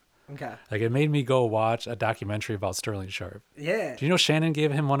Sharp. Okay. Like it made me go watch a documentary about Sterling Sharp. Yeah. Do you know Shannon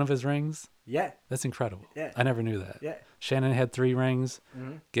gave him one of his rings? Yeah. That's incredible. Yeah. I never knew that. Yeah. Shannon had 3 rings,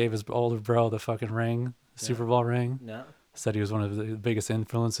 gave his older bro the fucking ring, Super Bowl ring. No. Said he was one of the biggest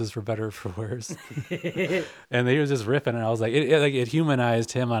influences for better or for worse. And he was just ripping, and I was like, it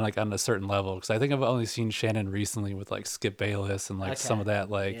humanized him on a certain level, because I think I've only seen Shannon recently with like Skip Bayless and like some of that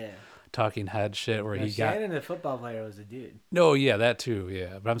talking head shit where Shannon, the football player, was a dude. No, yeah, that too,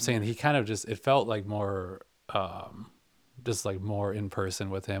 yeah. But I'm saying he kind of it felt like more, just like more in person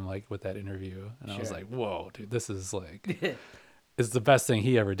with him, like with that interview. And I was like, whoa, dude, this is like, it's the best thing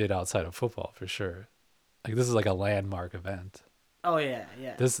he ever did outside of football for sure. Like this is like a landmark event. Oh yeah.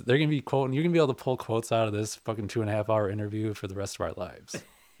 They're gonna be quoting. You're gonna be able to pull quotes out of this fucking 2.5 hour interview for the rest of our lives.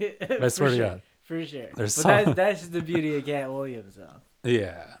 I swear to God. For sure. That's the beauty of Katt Williams, though.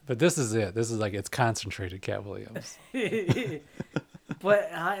 Yeah, but this is it. This is like it's concentrated Katt Williams. But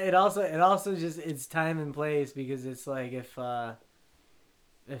it also just it's time and place, because it's like if there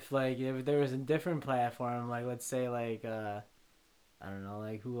was a different platform, like let's say like I don't know,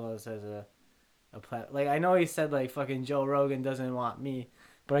 like who else has a like I know he said like fucking Joe Rogan doesn't want me,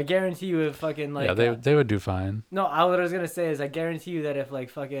 but I guarantee you if fucking like they would do fine. No, what I was gonna say is I guarantee you that if like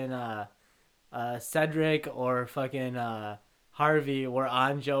fucking Cedric or fucking Harvey were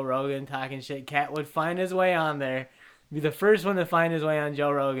on Joe Rogan talking shit, Katt would find his way on there, be the first one to find his way on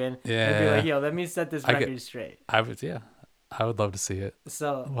Joe Rogan, and be like, yo, let me set this record straight. I would love to see it.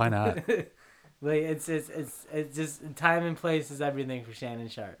 So why not? Like it's just time and place is everything for Shannon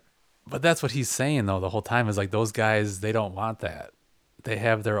Sharp. But that's what he's saying though the whole time is like those guys, they don't want that. They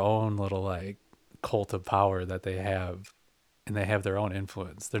have their own little like cult of power that they have, and they have their own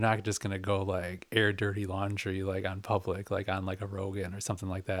influence. They're not just gonna go like air dirty laundry like on public, like on like a Rogan or something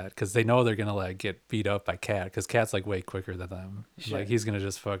like that, because they know they're gonna like get beat up by Katt, because Katt's like way quicker than them. Sure. Like he's gonna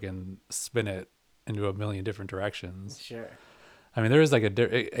just fucking spin it into a million different directions. Sure. I mean, there is like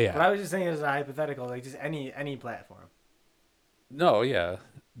yeah. But I was just saying as a hypothetical, like just any platform. No, yeah.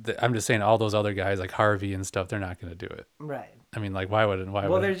 I'm just saying all those other guys like Harvey and stuff, they're not gonna do it. Right. I mean, like why would?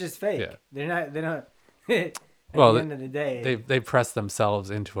 Well, they're just fake. Yeah. They're not. They don't. At well, the end of the day, they press themselves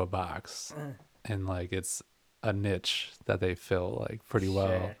into a box, and like it's a niche that they fill like pretty well,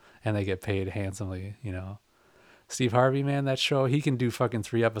 sure. And they get paid handsomely. You know, Steve Harvey, man, that show, he can do fucking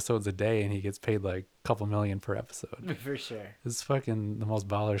 3 episodes a day, and he gets paid like a couple million per episode. For sure. It's fucking the most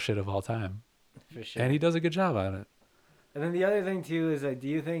baller shit of all time. For sure. And he does a good job on it. And then the other thing too is like, do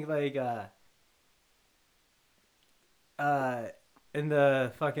you think like in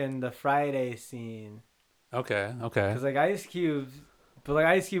the Friday scene? Okay. Because like Ice Cube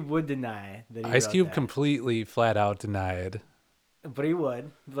would deny that. Ice Cube completely flat out denied. But he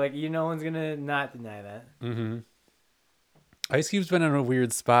would. Like, no one's gonna not deny that. Mm-hmm. Ice Cube's been in a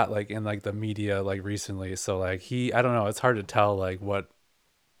weird spot, like in like the media, like recently. So like I don't know. It's hard to tell like what.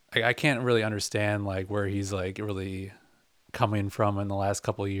 I can't really understand like where he's like really coming from in the last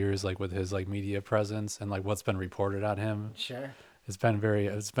couple of years, like with his like media presence and like what's been reported on him. Sure. It's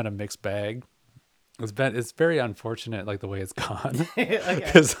been a mixed bag. It's very unfortunate like the way it's gone.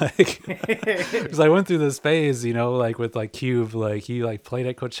 Because because I went through this phase, you know, like with like Cube, like he like played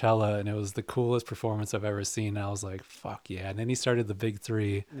at Coachella and it was the coolest performance I've ever seen. And I was like, fuck yeah. And then he started the big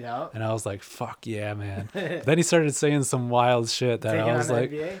 3. Yeah. And I was like, fuck yeah, man. Then he started saying some wild shit that I was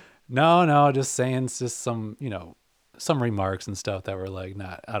like, no, just saying just some, you know, some remarks and stuff that were like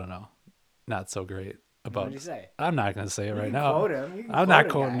not so great. About, what did you say? I'm not going to say it right now. Quote him. I'm not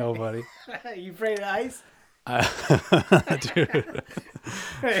quoting nobody. You afraid of ice? Dude.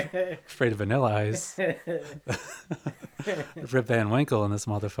 Afraid of Vanilla Ice. Rip Van Winkle in this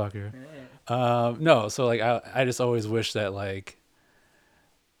motherfucker. No, so like I just always wish that like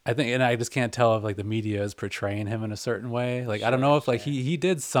I think, and I just can't tell if like the media is portraying him in a certain way. Like, sure, I don't know if like he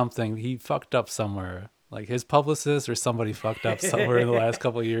did something, he fucked up somewhere. Like his publicist or somebody fucked up somewhere in the last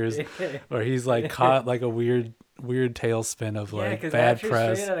couple of years, where he's like caught like a weird tailspin of like bad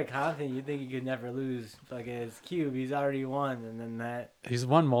press. Straight out of Compton, you'd think he could never lose. Like it's Cube, he's already won, and then that he's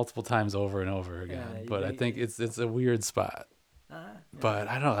won multiple times over and over again. Yeah, but I think it's a weird spot. But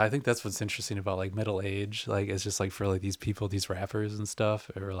I don't know. I think that's what's interesting about like middle age. Like it's just like for like these people, these rappers and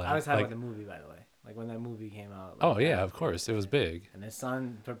stuff. Or like I was talking about the movie, by the way. Like when that movie came out. Like, oh yeah, of course, it was big. And his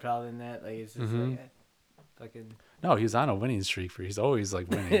son propelled in that. Like it's just like. Fucking... No, he's on a winning streak he's always like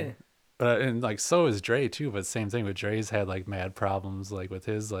winning. But and like so is Dre too, but same thing with Dre's had like mad problems like with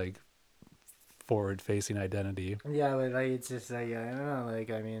his like forward facing identity. Yeah, but like it's just like I don't know, like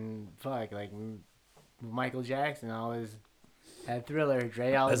I mean fuck, like Michael Jackson always had Thriller,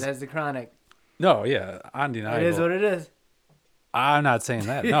 Dre always has the Chronic. No, yeah, undeniable. It is what it is. I'm not saying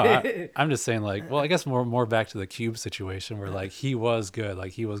that. No, I'm just saying like, well, I guess more back to the Cube situation where like he was good,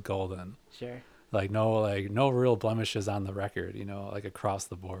 like he was golden. Sure. Like no real blemishes on the record, you know, like across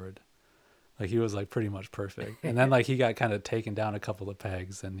the board. Like he was like pretty much perfect. And then like he got kind of taken down a couple of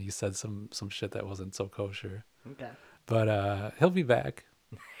pegs and he said some shit that wasn't so kosher. Okay. But he'll be back.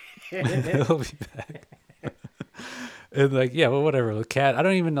 He'll be back. And like, yeah, well, whatever. With Katt, I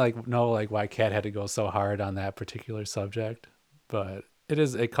don't even like know like why Katt had to go so hard on that particular subject. But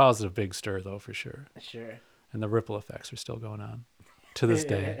it caused a big stir though, for sure. Sure. And the ripple effects are still going on. To this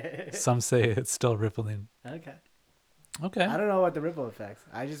day. Some say it's still rippling. Okay. I don't know what the ripple effects.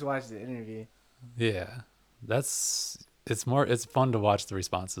 I just watched the interview. Yeah. It's fun to watch the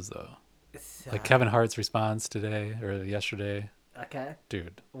responses though. Like Kevin Hart's response today or yesterday. Okay.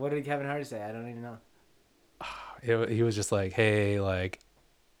 Dude. What did Kevin Hart say? I don't even know. He was just like, hey, like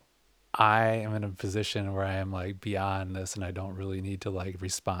I am in a position where I am like beyond this and I don't really need to like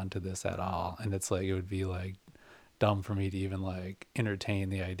respond to this at all. And it's like, it would be like dumb for me to even like entertain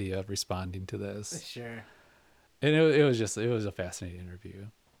the idea of responding to this. Sure. And it was a fascinating interview.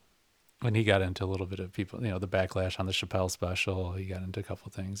 When he got into a little bit of people, you know, the backlash on the Chappelle special, he got into a couple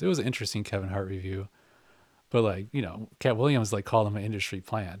of things. It was an interesting Kevin Hart review. But like, you know, Katt Williams like called him an industry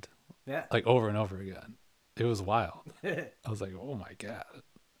plant. Yeah. Like over and over again. It was wild. I was like, oh my God.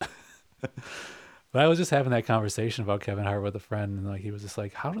 But I was just having that conversation about Kevin Hart with a friend, and like he was just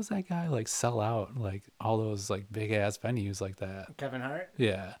like, "How does that guy like sell out like all those like big ass venues like that?" Kevin Hart?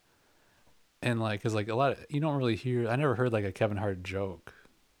 Yeah. And like, cause like a lot of, you don't really hear, I never heard like a Kevin Hart joke,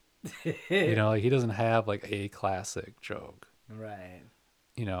 you know, like he doesn't have like a classic joke, Right.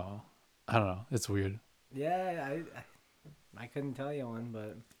 you know, I don't know. It's weird. Yeah, I couldn't tell you one,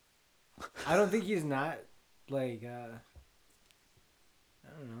 but I don't think he's not like I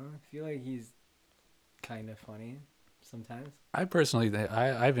don't know. I feel like he's kind of funny sometimes. I personally,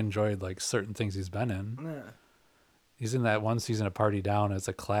 I've enjoyed like certain things he's been in. Yeah. He's in that one season of Party Down. It's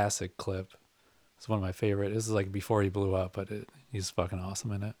a classic clip. It's one of my favorite. This is like before he blew up, but he's fucking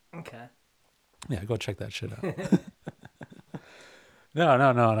awesome in it. Okay. Yeah, go check that shit out. No.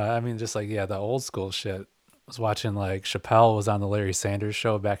 I mean, just like, yeah, the old school shit. I was watching like Chappelle was on the Larry Sanders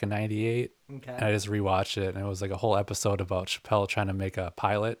show back in '98. Okay. And I just rewatched it, and it was like a whole episode about Chappelle trying to make a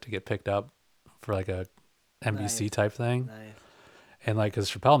pilot to get picked up for like a NBC type thing. Nice. And like, because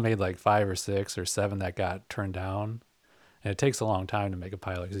Chappelle made like 5 or 6 or 7 that got turned down. And it takes a long time to make a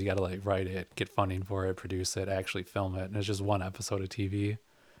pilot because you got to like write it, get funding for it, produce it, actually film it. And it's just one episode of TV.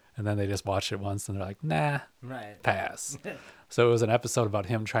 And then they just watch it once and they're like, nah, right, pass. So it was an episode about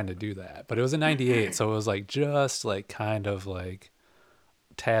him trying to do that. But it was in '98. So it was like just like kind of like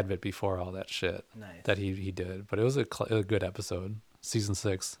tad bit before all that shit that he did. But it was a good episode. Season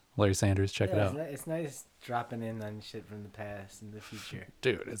 6, Larry Sanders, check it out. It's nice dropping in on shit from the past and the future.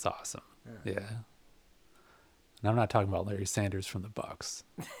 Dude, it's awesome. Yeah. And I'm not talking about Larry Sanders from the Bucks.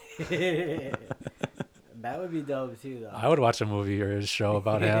 That would be dope too, though. I would watch a movie or a show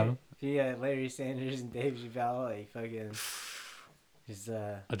about him. Yeah, Larry Sanders and Dave Chappelle, like fucking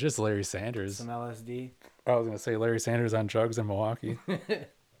just Larry Sanders. Some LSD. I was gonna say Larry Sanders on drugs in Milwaukee.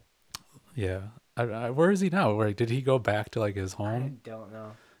 Yeah. Where is he now? Where did he go back to like his home? I don't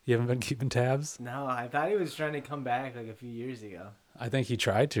know. You haven't been keeping tabs? No, I thought he was trying to come back like a few years ago. I think he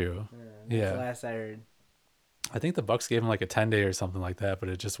tried to. That's the last I heard. I think the Bucks gave him like a 10-day or something like that, but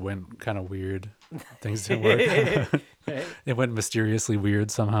it just went kind of weird. Things didn't work. Right? It went mysteriously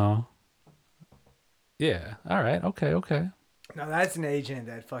weird somehow. Yeah. All right. Okay. No, that's an agent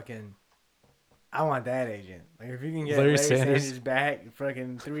that fucking. I want that agent. Like if you can get Larry Larry Sanders. Sanders back,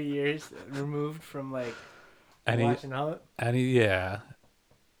 fucking 3 years removed from like and watching out. Yeah.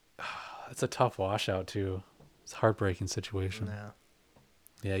 It's a tough washout too. It's a heartbreaking situation. No.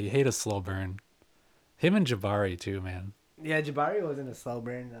 Yeah, you hate a slow burn. Him and Jabari too, man. Yeah, Jabari wasn't a slow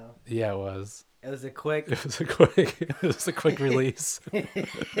burn though. Yeah, it was. It was a quick. It was a quick release. Yeah,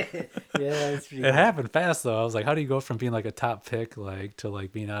 that's pretty. It happened fast though. I was like, how do you go from being like a top pick like to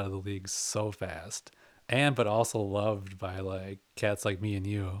like being out of the league so fast, but also loved by like cats like me and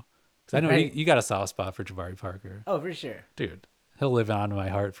you? Because I know you got a soft spot for Jabari Parker. Oh, for sure, dude. He'll live on in my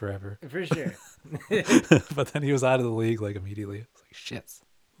heart forever. For sure. But then he was out of the league like immediately. I was like, shit.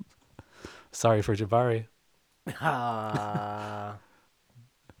 Sorry for Jabari.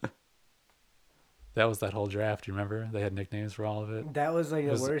 That was that whole draft. You remember? They had nicknames for all of it. That was like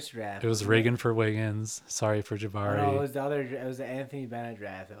the worst draft. It was Reagan for Wiggins. Sorry for Jabari. No, it was the other. It was the Anthony Bennett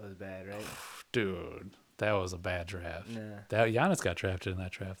draft. That was bad, right? Dude, that was a bad draft. Yeah. Giannis got drafted in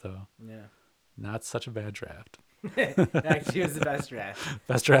that draft though. Yeah. Not such a bad draft. Actually, it was the best draft.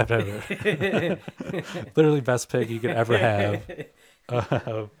 Best draft ever. Literally best pick you could ever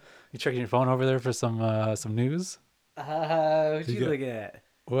have. You checking your phone over there for some news? What you looking at?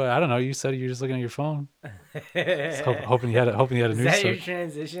 Well, I don't know. You said you're just looking at your phone. Hoping you had a news. Is that your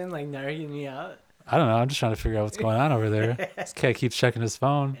transition, like narking me out? I don't know. I'm just trying to figure out what's going on over there. This cat keeps checking his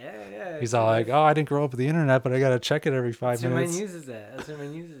phone. Yeah. He's all like, "Oh, I didn't grow up with the internet, but I gotta check it every 5 minutes." That's where my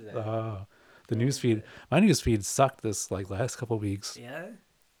news is at. Oh, the news feed. My news feed sucked this like last couple of weeks. Yeah.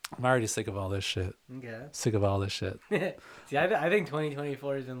 I'm already sick of all this shit. Okay. Sick of all this shit. See, I think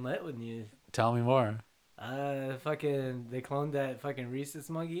 2024 has been lit with news. Tell me more. Fucking, they cloned that fucking Reese's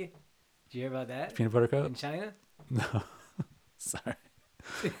monkey. Did you hear about that? Peanut butter cup? In China? No. Sorry.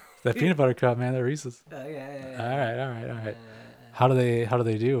 That peanut butter cup, man. That Reese's. Yeah. All right. How do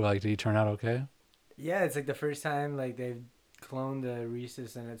they do? Like, did he turn out okay? Yeah, it's like the first time like they've cloned a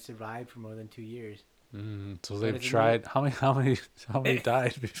Reese's and it survived for more than 2 years. So they've tried. How many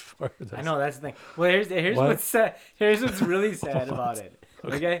died before this? I know, that's the thing. Well, here's what's sad. Here's what's really sad about it.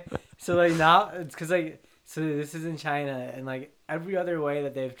 Okay, so like now it's because like so this is in China and like every other way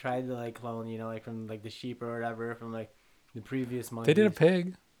that they've tried to like clone, you know, like from like the sheep or whatever from like the previous monkeys. They did a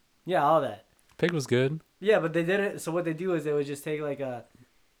pig. Yeah, all that. Pig was good. Yeah, but they didn't. So what they do is they would just take like a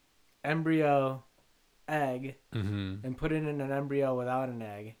embryo egg and put it in an embryo without an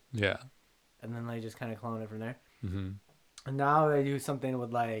egg. Yeah. And then they just kind of clone it from there. Mm-hmm. And now they do something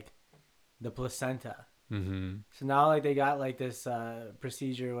with like the placenta. Mm-hmm. So now like they got like this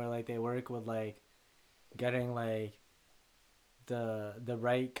procedure where like they work with like getting like the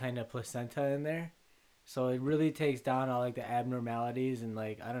right kind of placenta in there. So it really takes down all like the abnormalities and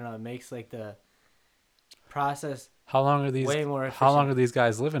like I don't know, it makes like the process How long are these? way more How long efficient. are these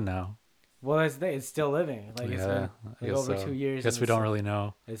guys living now? Well, it's still living. Like it's Yeah, been I like guess over so. 2 years, I guess and we don't really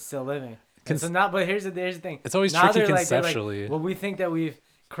know. it's still living. And so Cons- now, but here's the thing. it's always Now tricky they're like, conceptually. well, we think that we've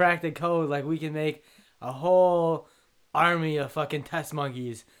cracked the code. Like we can make a whole army of fucking test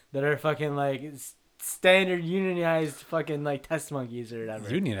monkeys that are fucking like standard unionized fucking like test monkeys or whatever.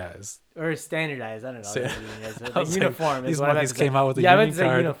 Unionized. Or standardized, I don't know. So, The uniform these is what I meant monkeys to say. came out with a Yeah, I meant union to say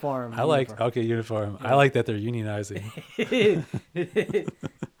card. uniform. I like uniform. Yeah. I like that they're unionizing.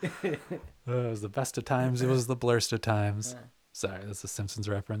 It was the best of times. It was the blurst of times. Yeah. Sorry, that's a Simpsons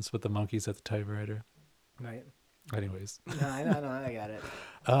reference with the monkeys at the typewriter. Right. Anyways. No, I know, I got it.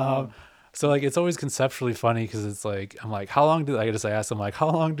 So like it's always conceptually funny because it's like I'm like, how long do I just ask them like how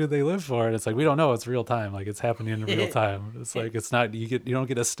long do they live for? And it's like we don't know. It's real time. Like it's happening in real time. It's like it's not you don't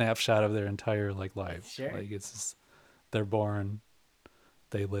get a snapshot of their entire like life. Sure. Like it's just, they're born,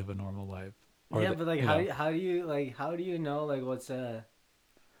 they live a normal life. Or but like how do you know like what's a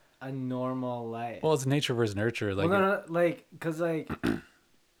normal life? Well, it's nature versus nurture. Like no, like because like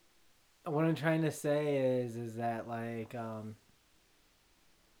what I'm trying to say is that like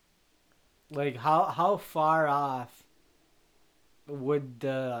how far off would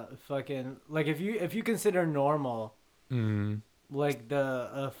the fucking like if you consider normal like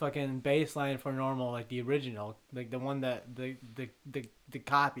the fucking baseline for normal like the original like the one that the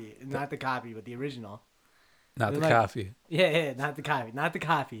copy not the copy but the original not the like, coffee. Yeah, not the copy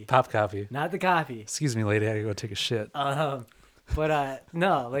Pop coffee. not the copy. Excuse me, lady, I gotta go take a shit. But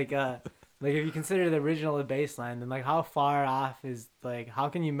no, like if you consider the original the baseline, then like how far off is like how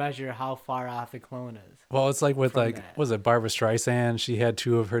can you measure how far off the clone is? Well, it's like with like that. was it Barbara Streisand? She had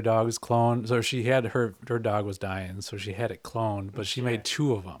 2 of her dogs cloned, so she had her dog was dying, so she had it cloned, but she made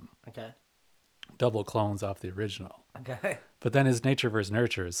 2 of them. Okay. Double clones off the original. Okay. But then it's nature versus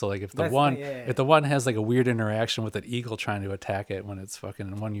nurture. So like if the That's if the one has like a weird interaction with an eagle trying to attack it when it's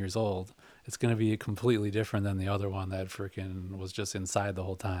fucking 1 year old, it's gonna be completely different than the other one that freaking was just inside the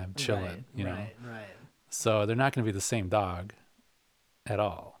whole time chilling. Right. So they're not gonna be the same dog at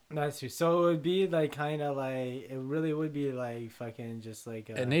all. That's true. So it would be like kind of like it really would be like fucking just like.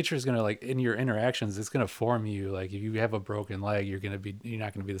 And nature is gonna like in your interactions, it's gonna form you. Like if you have a broken leg, you're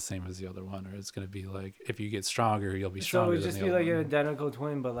not gonna be the same as the other one, or it's gonna be like if you get stronger, you'll be stronger. So it would just be like an identical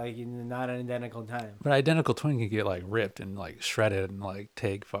twin, but like not an identical time. But identical twin can get like ripped and like shredded and like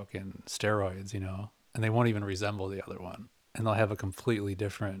take fucking steroids, and they won't even resemble the other one. And they'll have a completely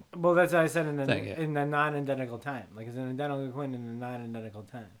different. Well, that's what I said in the non-identical time. Like it's an identical twin in a non-identical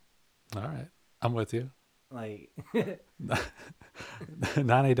time. All right, I'm with you. Like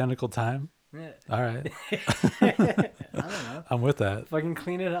non-identical time. Yeah. All right. I don't know. I'm with that. Fucking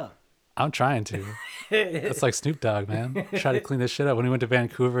clean it up. I'm trying to. That's like Snoop Dogg, man. Try to clean this shit up. When he went to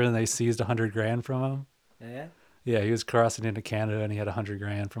Vancouver and they seized $100,000 from him. Yeah. Yeah, he was crossing into Canada and he had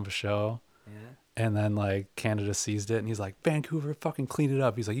 $100,000 from a show. Yeah. And then like Canada seized it and he's like, Vancouver, fucking clean it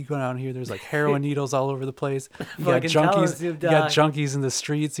up. He's like, you go down here, there's like heroin needles all over the place. You got junkies in the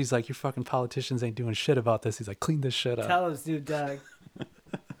streets. He's like, your fucking politicians ain't doing shit about this. He's like, clean this shit up. Tell him, Snoop Dogg.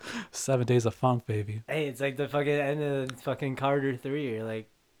 7 days of funk, baby. Hey, it's like the fucking end of fucking Carter 3. Or like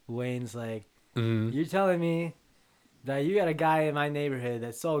Wayne's like, you're telling me that you got a guy in my neighborhood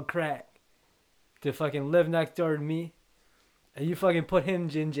that sold crack to fucking live next door to me? And you fucking put him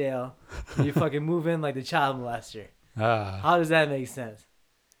in jail. And you fucking move in like the child molester. How does that make sense?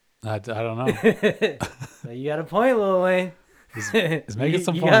 I don't know. So you got a point, Lil Wayne. He's making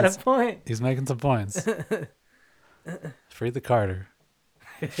some points. You got a point. He's making some points. Free the Carter.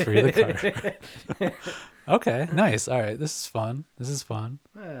 Free the Carter. Okay, nice. All right, this is fun.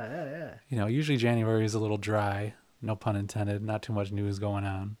 Yeah. Usually January is a little dry. No pun intended. Not too much news going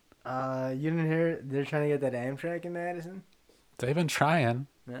on. You didn't hear they're trying to get that Amtrak in Madison? They've been trying.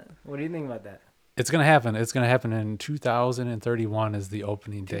 Yeah. What do you think about that? It's gonna happen. It's gonna happen in 2031 is the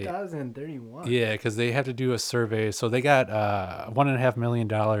opening date. 2031. Yeah, because they have to do a survey. So they got $1.5 million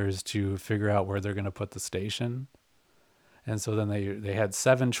to figure out where they're gonna put the station. And so then they had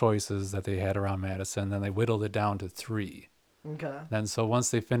 7 choices that they had around Madison. Then they whittled it down to 3. Okay. Then so once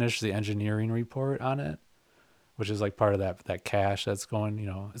they finish the engineering report on it, which is like part of that cash that's going,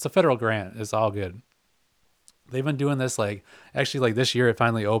 it's a federal grant. It's all good. They've been doing this actually this year it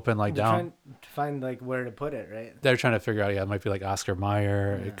finally opened down. Trying to find where to put it, right? They're trying to figure out, it might be like Oscar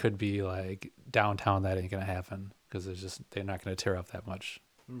Mayer. Yeah. It could be like downtown. That ain't going to happen because they're not going to tear up that much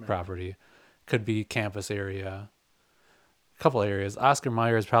property. Could be campus area. A couple areas. Oscar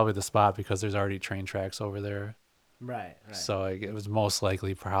Mayer is probably the spot because there's already train tracks over there. Right. So like, it was most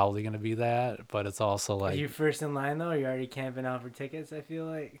likely probably going to be that, but it's also like. Are you first in line though? Or are you already camping out for tickets? I feel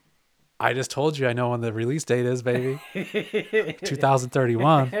like. I just told you I know when the release date is, baby.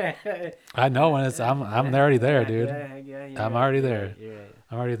 2031. I know when it's. I'm already there, dude. I'm already there. You're right.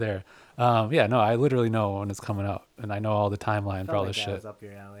 I'm already there. Yeah, no, I literally know when it's coming out, and I know all the timeline for all this shit. Was up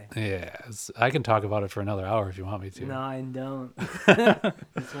your alley. Yeah, I can talk about it for another hour if you want me to. No, I don't.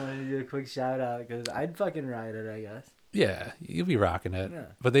 Just wanted to do a quick shout out because I'd fucking ride it, I guess. Yeah, you'll be rocking it. Yeah.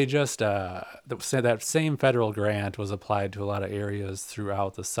 But they just that same federal grant was applied to a lot of areas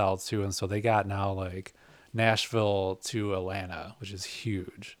throughout the South too, and so they got now like Nashville to Atlanta, which is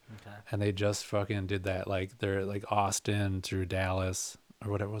huge. Okay. And they just fucking did that, like they're like Austin through Dallas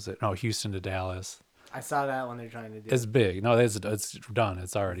or whatever was it? No, Houston to Dallas. I saw that when they're trying to do. It's big. No, it's done.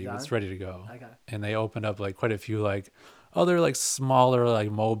 It's already It's ready to go. Okay. And they opened up like quite a few like other like smaller like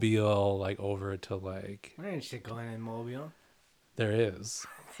Mobile like over to like. There ain't shit going in Mobile. There is.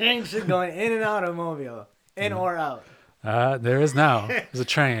 There ain't shit going in and out of Mobile, in or out. There is now. There's a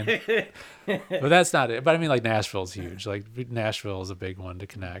train. But that's not it. But I mean, like, Nashville's huge. Like, Nashville is a big one to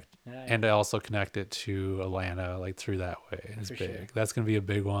connect. Yeah. And to also connect it to Atlanta, like, through that way is big. Sure. That's going to be a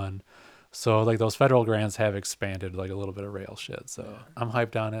big one. So, like, those federal grants have expanded, like, a little bit of rail shit. So, I'm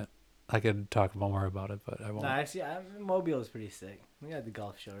hyped on it. I could talk more about it, but I won't. No, actually, Mobile is pretty sick. We got the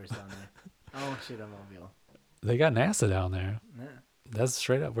Gulf Shores down there. I won't shit on Mobile. They got NASA down there. Yeah. That's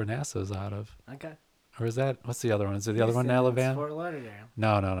straight up where NASA's out of. Okay. Or is that, what's the other one? Is it the other one in Alabama? Fort Lauderdale.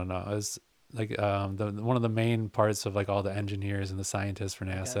 No. It's like one of the main parts of like all the engineers and the scientists for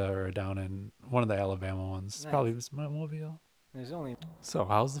NASA are down in one of the Alabama ones. It's probably Mobile. There's only. So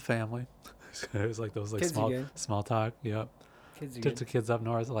how's the family? It was like those like small talk. Yep. Kids are Took the kids up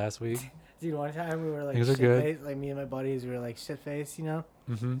north last week. Dude, one time we were like things are good. Like me and my buddies, we were like shit faced, you know.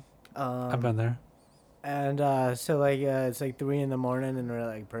 Mm-hmm. I've been there. And so like it's like 3 a.m. and we're at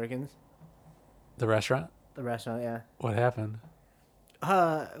like Perkins. The restaurant? The restaurant, yeah. What happened?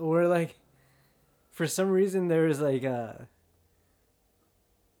 We're like, for some reason there was like a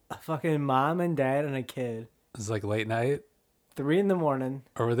fucking mom and dad and a kid. It's like late night? 3 a.m.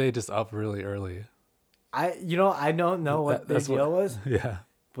 Or were they just up really early? I don't know what their deal was. Yeah.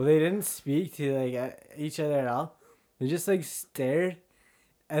 But they didn't speak to like each other at all. They just like stared.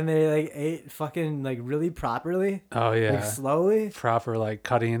 And they like ate fucking like really properly. Oh yeah, like slowly. Proper like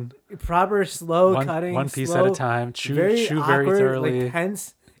cutting. Proper slow cutting. One piece slow, at a time. Chew awkward, very thoroughly. Like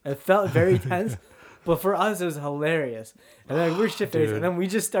tense. It felt very tense, but for us it was hilarious. And like we're shit faced, and then we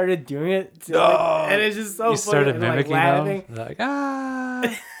just started doing it. And it's just so funny. You started mimicking them. Like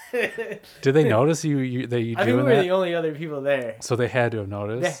Did they notice you doing that? I think we were the only other people there. So they had to have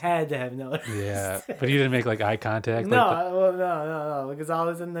noticed. They had to have noticed. Yeah, but you didn't make like eye contact. No. Because all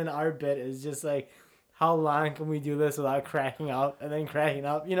of a sudden, then our bit is just like, how long can we do this without cracking up and then cracking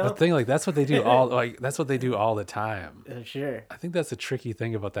up? You know. The thing, like that's what they do all the time. Sure. I think that's a tricky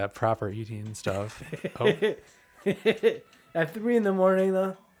thing about that proper eating stuff. At 3 a.m.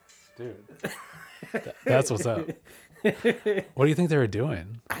 though. Dude. That's what's up. What do you think they were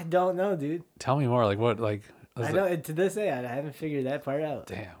doing? I don't know, dude. Tell me more. Like what? Like I know. To this day, I haven't figured that part out.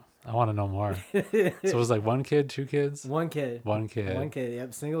 Damn, I want to know more. So it was like 1 kid, 2 kids. 1 kid. 1 kid. 1 kid.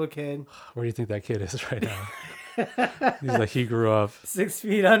 Yep, single kid. Where do you think that kid is right now? He's like he grew up 6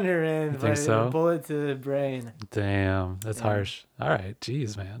 feet under and think so? A bullet to the brain. Damn, that's harsh. All right,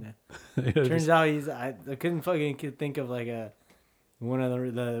 jeez, man. Yeah. Turns out I couldn't fucking think of like one of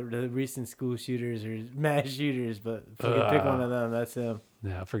the recent school shooters or mass shooters, but fucking pick one of them. That's him.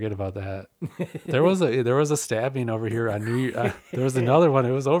 Yeah, forget about that. There was a stabbing over here on New Year. There was another one.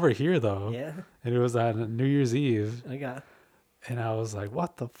 It was over here though. Yeah. And it was on New Year's Eve. Okay. And I was like,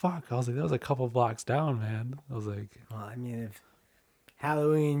 "What the fuck?" I was like, "That was a couple blocks down, man." I was like, "Well, I mean, if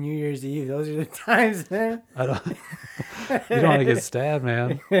Halloween, New Year's Eve, those are the times, man." I don't. You don't want to get stabbed,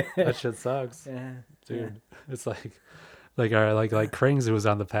 man. That shit sucks. Yeah, dude. Yeah. It's like Krings, who was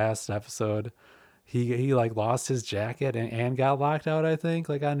on the past episode, he like lost his jacket and got locked out, I think,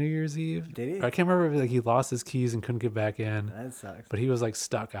 like on New Year's Eve. Did he? I can't remember if like he lost his keys and couldn't get back in. That sucks. But he was like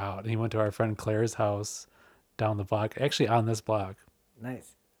stuck out, and he went to our friend Claire's house down the block, actually on this block.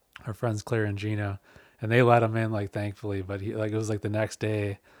 Nice. Our friends Claire and Gina, and they let him in, like, thankfully. But he like it was like the next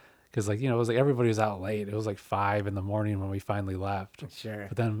day, because like, you know, it was like everybody was out late. It was like 5 a.m. when we finally left. Sure.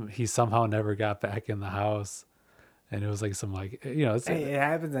 But then he somehow never got back in the house. And it was like some like, you know, it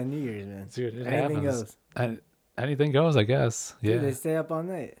happens on New Year's, man. Dude, anything happens. And anything goes, I guess. Yeah. Dude, they stay up all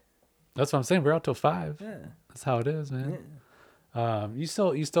night. That's what I'm saying. We're out till 5. Yeah. That's how it is, man. Yeah. You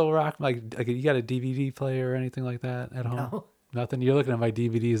still rock like you got a DVD player or anything like that at home? Nothing. You're looking at my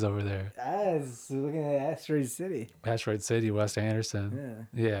DVDs over there. I was looking at Asteroid City. Asteroid City, Wes Anderson.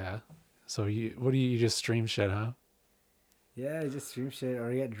 Yeah. So you just stream shit, huh? Yeah, I just stream shit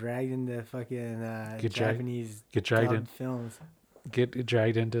or get dragged into fucking Japanese films. Get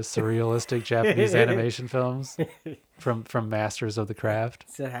dragged into surrealistic Japanese animation films from masters of the craft.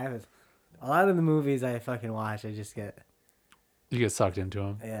 So it happens. A lot of the movies I fucking watch, you get sucked into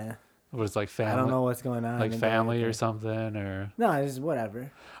them. Yeah. It was like family. I don't know what's going on. Like family or something, or no, it's just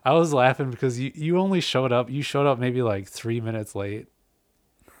whatever. I was laughing because you only showed up. You showed up maybe like 3 minutes late.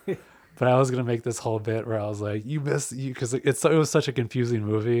 But I was gonna make this whole bit where I was like, "You missed you," because it was such a confusing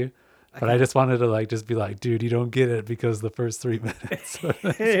movie. But I just wanted to like just be like, "Dude, you don't get it because the first 3 minutes."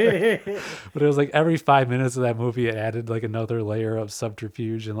 But it was like every 5 minutes of that movie, it added like another layer of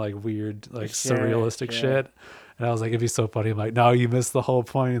subterfuge and like weird, like surrealistic shit. And I was like, "It'd be so funny." I'm like, "No, you missed the whole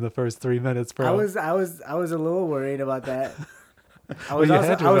point in the first 3 minutes, bro." I was a little worried about that. I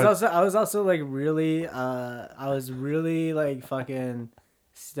was also like really like fucking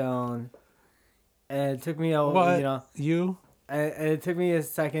stoned, and it took me and it took me a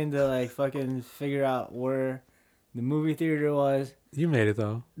second to like fucking figure out where the movie theater was. You made it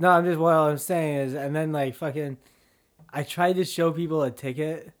though. No, what I'm saying is, and then like fucking, I tried to show people a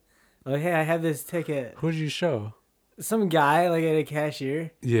ticket, like, hey, I have this ticket. Who did you show? Some guy like at a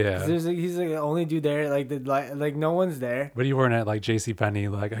cashier. Yeah. He's like the only dude there. Like no one's there. But you weren't at like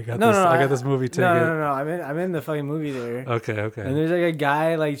JCPenney. Like I got this movie ticket. No. I'm in the fucking movie theater. Okay. And there's like a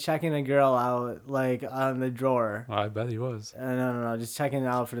guy like checking a girl out like on the drawer. Well, I bet he was. No, just checking it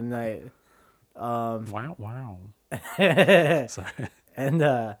out for the night. Wow. Sorry.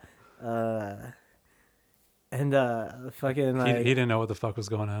 And fucking like he didn't know what the fuck was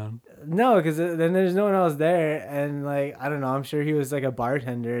going on. No, because then there's no one else there, and like I don't know. I'm sure he was like a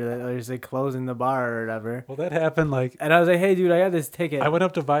bartender that was like closing the bar or whatever. Well, that happened like. And I was like, hey, dude, I got this ticket. I went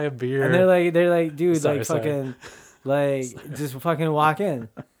up to buy a beer, and they're like, dude, fucking, like just fucking walk in.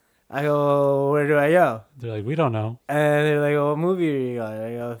 I go, where do I go? They're like, we don't know. And they're like, what movie are you going?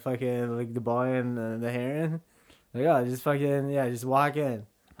 I go, fucking like The Boy and the Heron. Like, oh, just fucking just walk in.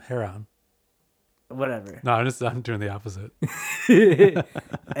 Heron. Whatever. No, I'm doing the opposite. and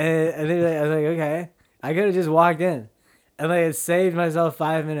I was like, okay. I could have just walked in, and like it saved myself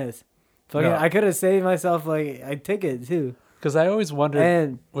 5 minutes. Fucking, I could have saved myself like a ticket too. Because I always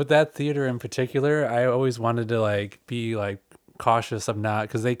wondered with that theater in particular, I always wanted to like be like cautious of not,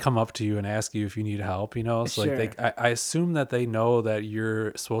 because they come up to you and ask you if you need help, so sure. like I assume that they know that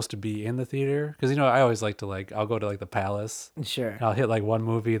you're supposed to be in the theater, because I always like to like I'll go to like the Palace, sure, I'll hit like one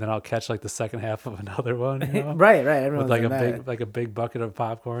movie, then I'll catch like the second half of another one, right everyone's with like a big bucket of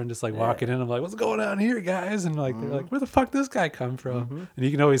popcorn, just like walking in. I'm like, what's going on here, guys? And like they're like, where the fuck this guy come from? And you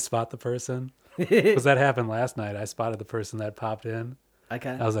can always spot the person, because that happened last night. I spotted the person that popped in.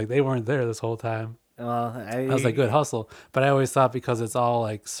 Okay, I was like, they weren't there this whole time. Well, I was like, good hustle. But I always thought because it's all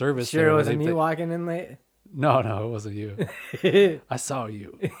like service. Sure, it wasn't me walking in late? No, it wasn't you. I saw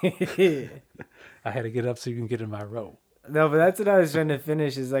you. I had to get up so you can get in my row. No, but that's what I was trying to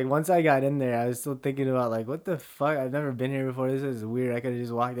finish. Is like once I got in there, I was still thinking about like, what the fuck? I've never been here before. This is weird. I could have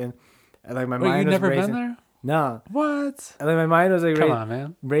just walked in, and like my mind was racing. Been there? No. What? And like my mind was like, come on,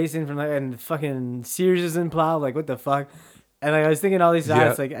 man, racing from like, and fucking Sears is in plow. Like, what the fuck? And like I was thinking all these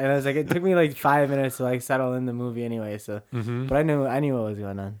thoughts, like, and I was like, it took me like 5 minutes to like settle in the movie anyway. So, but I knew what was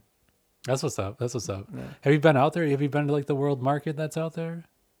going on. That's what's up. Yeah. Have you been out there? Have you been to like the World Market that's out there?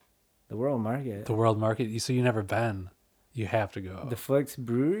 The World Market. The World Market. So you never been? You have to go. The Flicks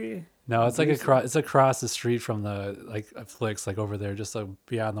Brewery. No, it's like it's across the street from the like Flicks, like over there, just like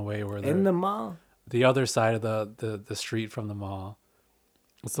beyond the way where in the mall. The other side of the street from the mall.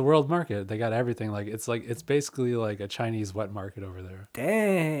 It's the World Market. They got everything. It's basically like a Chinese wet market over there.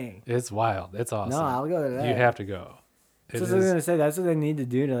 Dang. It's wild. It's awesome. No, I'll go to that. You have to go. That's what I was gonna say. That's what they need to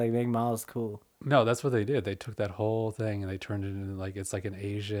do to like make malls cool. No, that's what they did. They took that whole thing and they turned it into like it's like an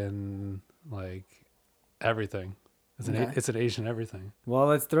Asian like everything. It's an Asian everything. Well,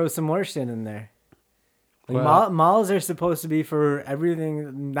 let's throw some more shit in there. Like malls are supposed to be for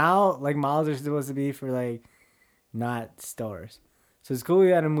everything now. Like malls are supposed to be for like not stores. So it's cool we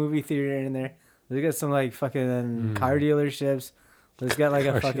got a movie theater in there. Let's get some like fucking car dealerships. Let's get like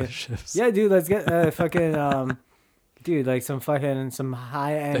a fucking yeah, dude. Let's get fucking dude, like some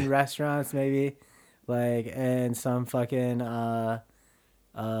high end restaurants maybe, like, and some fucking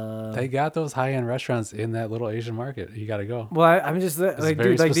they got those high end restaurants in that little Asian market. You got to go. Well, I'm just like,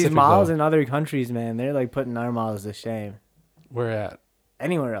 dude, like these malls in other countries, man, they're like putting our malls to shame. Where at?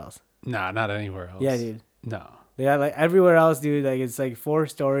 Anywhere else? Nah, not anywhere else. Yeah, dude. No. They got like everywhere else, dude. Like it's like 4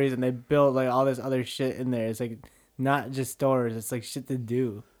 stories, and they built like all this other shit in there. It's like not just stores. It's like shit to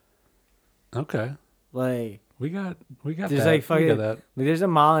do. Okay. Like we got there's that. like fucking We got that. like there's a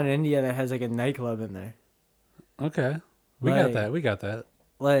mall in India that has like a nightclub in there. Okay. We got that. We got that.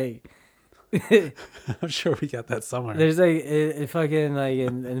 Like I'm sure we got that somewhere. there's like it fucking like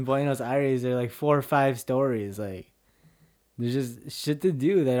in Buenos Aires there are like 4 or 5 stories. Like there's just shit to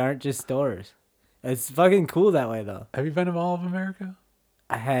do that aren't just stores. It's fucking cool that way though. Have you been to Mall of America?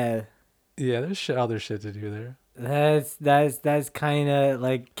 I have. Yeah, there's other shit to do there. That's kind of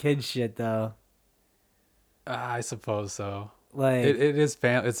like kid shit though. I suppose so. Like it is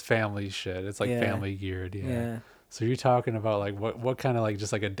it's family shit. It's like Yeah. family geared. Yeah. yeah. So you're talking about like what kind of like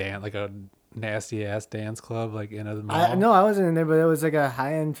just like a dance, like a nasty ass dance club like in a mall? No, I wasn't in there, but it was like a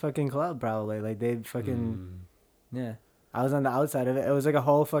high end fucking club probably. Like they'd fucking yeah. I was on the outside of it. It was like a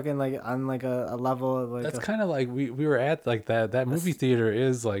whole fucking like on like a level of like. That's kind of like we were at like that movie theater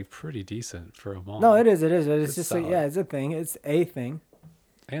is like pretty decent for a mall. No, it is. But it's just solid. like it's a thing. It's a thing.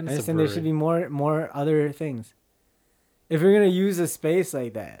 And I it's just think there should be more other things. If you're gonna use a space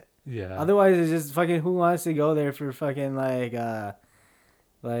like that, yeah. otherwise it's just fucking who wants to go there for fucking like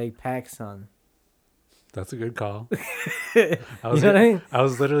PacSun. That's a good call. You know what I mean? I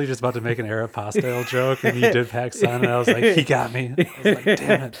was literally just about to make an Aeropostale joke, and you did PacSun, and I was like, he got me. I was like,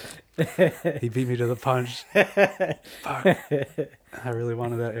 damn it. He beat me to the punch. Fuck. I really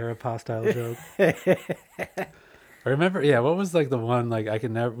wanted that Aeropostale joke. I remember, what was like the one, like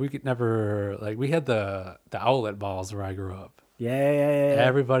we could never, like we had the outlet malls where I grew up. Yeah.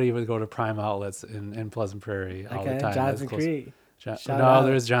 Everybody would go to Prime Outlets in Pleasant Prairie all the time. Johnson Creek.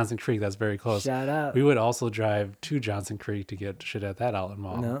 There's Johnson Creek. That's very close. Shout out. We would also drive to Johnson Creek to get shit at that outlet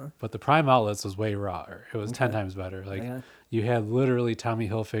mall. No. But the Prime Outlets was way rawer. It was 10 times better. Like you had literally Tommy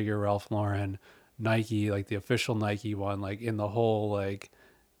Hilfiger, Ralph Lauren, Nike, like the official Nike one, like in the whole like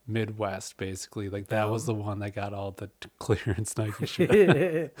Midwest basically. Like that was the one that got all the clearance Nike shit.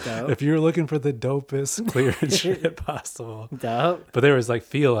 If you were looking for the dopest clearance shit possible. Dope. But there was like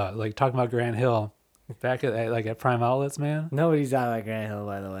Fila, like talking about Grant Hill. Back at Prime Outlets, man. Nobody's out like Grant Hill,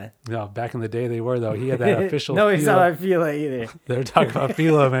 by the way. No, back in the day they were though. He had that official. Nobody's out like Fila either. They were talking about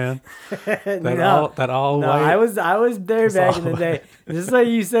Fila, man. That all white. I was there back in the day. Just like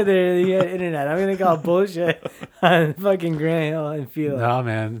you said, there you had internet. I'm gonna call bullshit on fucking Grant Hill and Fila. No,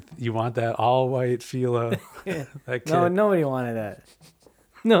 man, you want that all white Fila? No, nobody wanted that.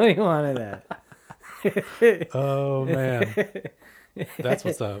 Nobody wanted that. Oh man. That's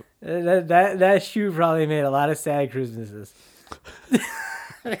what's up. That shoe probably made a lot of sad Christmases.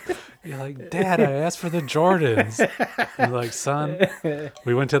 You're like, Dad, I asked for the Jordans. You're like, son,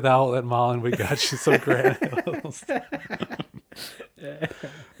 we went to the outlet mall and we got you some Grant Hills.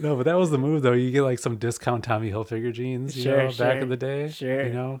 No, but that was the move though. You get like some discount Tommy Hilfiger jeans, back in the day. Sure.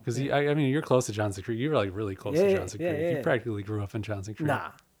 You know, because I mean, you're close to Johnson Creek. You were like really close to Johnson Creek. Yeah. You practically grew up in Johnson Creek. Nah.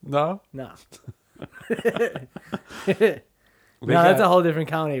 No? No. That's a whole different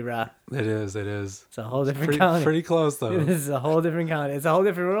county, bro. It is. It's a whole different county. Pretty close, though. This is a whole different county. It's a whole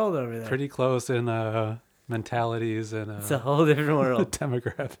different world over there. Pretty close in mentalities and it's a whole different world.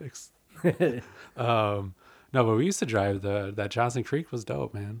 Demographics. No, but we used to drive that Johnson Creek was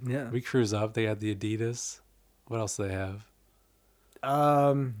dope, man. Yeah. We cruise up. They had the Adidas. What else do they have?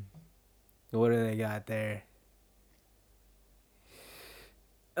 What do they got there?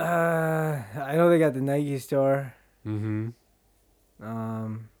 I know they got the Nike store. Mm-hmm.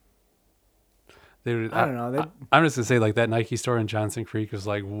 I don't know. I'm just gonna say like that Nike store in Johnson Creek was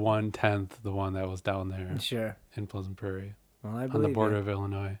like 1/10 the one that was down there. Sure. In Pleasant Prairie. Well, I believe on the border of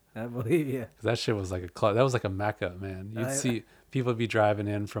Illinois. I believe you. That shit was like that was like a mecca, man. You'd see people be driving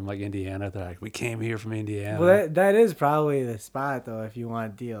in from like Indiana. They're like, we came here from Indiana. Well, that is probably the spot though if you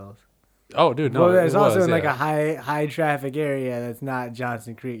want deals. Oh, dude, no. Well, it's also in like a high traffic area that's not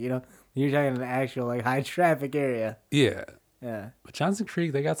Johnson Creek. You know, you're talking an actual like high traffic area. Yeah. Yeah. But Johnson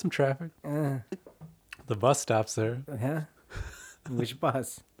Creek, they got some traffic. The bus stops there. Yeah. Which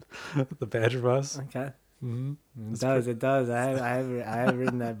bus? The Badger bus. Okay. Mm-hmm. It does. I have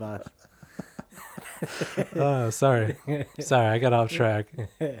ridden that bus. Oh, sorry. I got off track.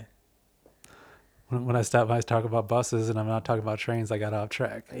 When I stop, I talk about buses, and I'm not talking about trains. I got off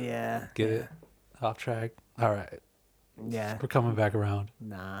track. Yeah. Get it? Off track. All right. Yeah. We're coming back around.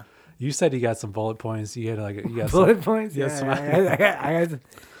 Nah. You said you got some bullet points. You got bullet points. Yes.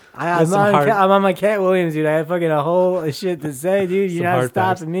 I'm on my Katt Williams, dude. I have fucking a whole shit to say, dude. You're not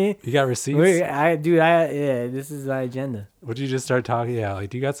stopping me. You got receipts? This is my agenda. Would you just start talking? Yeah,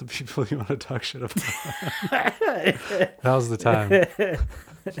 like, do you got some people you want to talk shit about? Now's the time.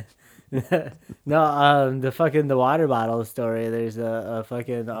 No, the water bottle story. There's a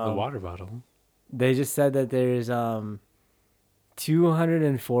fucking the water bottle. they just said that there's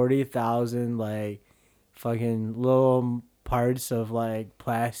 240,000 like fucking little parts of like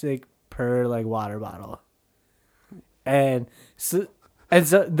plastic per like water bottle. And so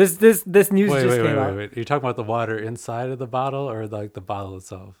this news just came out. Wait. You're talking about the water inside of the bottle or like the bottle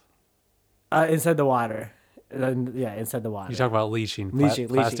itself? Inside the water. Yeah, inside the water. You talk about leaching,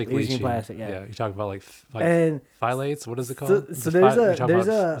 plastic leaching. Plastic, yeah. You talk about like and phthalates. What is it called? So there's a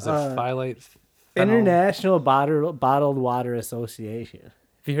is it phthalate? International Bottled Water Association.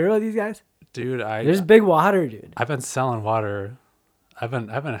 Have you heard of these guys? Dude, there's big water, dude. I've been selling water. I've been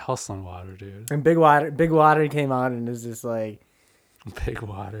hustling water, dude. And big water came out and is just like big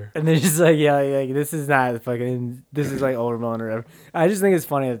water. And they're just like, yeah, like this is not fucking. This is like Overblown or whatever. I just think it's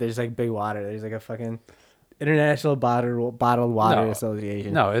funny that there's like big water. There's like a fucking International Bottled Water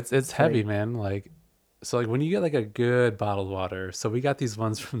Association. No, it's heavy, man. Like. So like when you get like a good bottled water, so we got these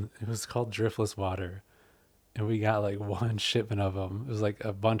ones it was called driftless water, and we got like one shipment of them. It was like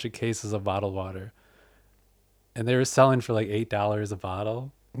a bunch of cases of bottled water, and they were selling for like $8 a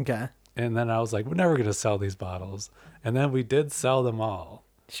bottle. Okay. And then I was like, we're never gonna sell these bottles, and then we did sell them all.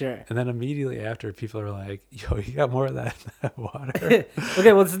 Sure. And then immediately after, people are like, "Yo, you got more of that water?"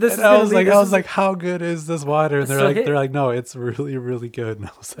 Okay, well, so this and I was like, "How good is this water?" And they're like, "No, it's really, really good." And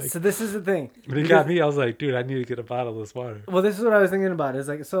I was like, "So this is the thing." But it got me. I was like, "Dude, I need to get a bottle of this water." Well, this is what I was thinking about. It's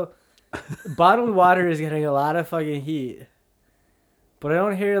like, so bottled water is getting a lot of fucking heat, but I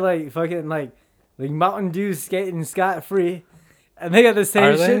don't hear like fucking like Mountain Dew skating scot free, and they got the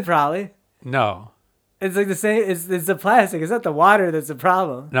same shit probably. No. It's like the same. It's the plastic. It's not the water that's the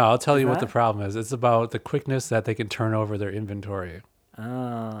problem. No, I'll tell you what the problem is. It's about the quickness that they can turn over their inventory.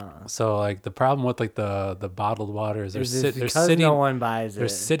 Oh. So like the problem with like the bottled water is they're sitting. No one buys it. They're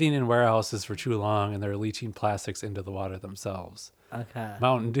sitting in warehouses for too long, and they're leaching plastics into the water themselves. Okay.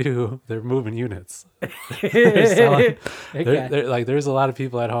 Mountain Dew, they're moving units. They're selling, they're like there's a lot of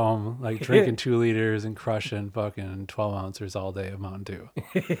people at home like drinking 2 liters and crushing fucking 12 ounces all day of Mountain Dew.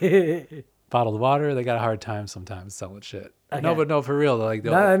 Bottled water, they got a hard time sometimes selling shit. Okay. No, for real. Like,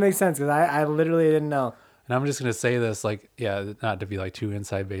 no, that makes sense because I literally didn't know. And I'm just gonna say this, like, yeah, not to be like too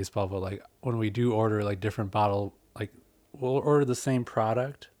inside baseball, but like when we do order like different bottle, like we'll order the same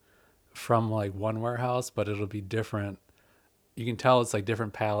product from like one warehouse, but it'll be different. You can tell it's like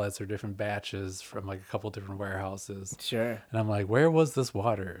different pallets or different batches from like a couple different warehouses. Sure. And I'm like, where was this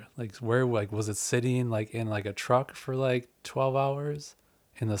water? Like, where like was it sitting like in like a truck for like 12 hours?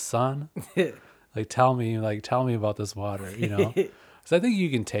 In the sun? Like tell me about this water, you know? So I think you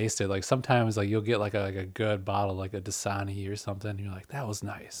can taste it. Like sometimes like you'll get like a good bottle, like a Dasani or something, and you're like, that was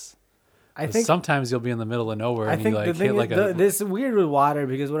nice. I think sometimes you'll be in the middle of nowhere and you like hit like this is weird with water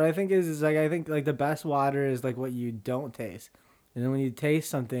because what I think is like I think like the best water is like what you don't taste. And then when you taste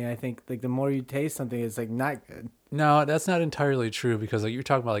something, I think like the more you taste something, it's like not good. No, that's not entirely true because like you're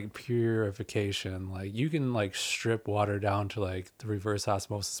talking about like purification. Like you can like strip water down to like the reverse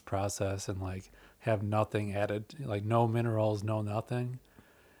osmosis process and like have nothing added, like no minerals, no nothing.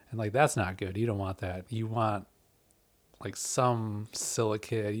 And like that's not good. You don't want that. You want like some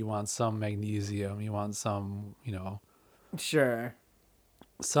silicate, you want some magnesium, you want some, you know. Sure.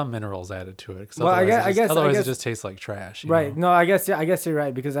 Some minerals added to it. Well, I guess it just tastes like trash. Right. Know? No, I guess you're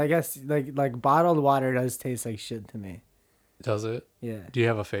right because I guess like bottled water does taste like shit to me. Does it? Yeah. Do you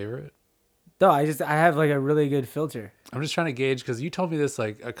have a favorite? No, I have like a really good filter. I'm just trying to gauge because you told me this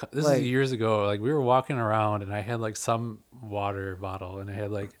this is years ago. Like we were walking around and I had like some water bottle and it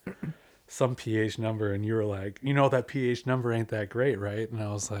had like some pH number and you were like, you know that pH number ain't that great, right? And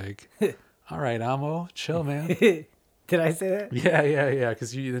I was like, all right, Amo, chill, man. Did I say that? Yeah.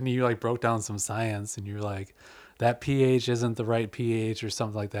 Because you like broke down some science and you're like, that pH isn't the right pH or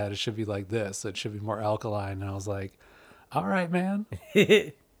something like that. It should be like this. It should be more alkaline. And I was like, all right, man.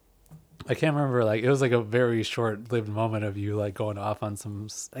 I can't remember. Like it was like a very short-lived moment of you like going off on some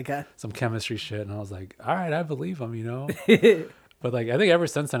chemistry shit. And I was like, all right, I believe him, you know. But like I think ever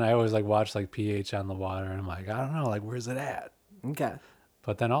since then I always like watch like pH on the water and I'm like, I don't know, like where's it at? Okay.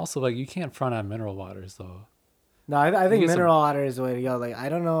 But then also like you can't front on mineral waters though. No, I think mineral water is the way to go. Like I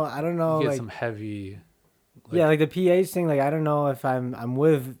don't know. You get like some heavy. Like the pH thing. Like I don't know if I'm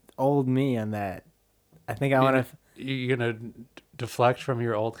with old me on that. I think I want to. You're gonna deflect from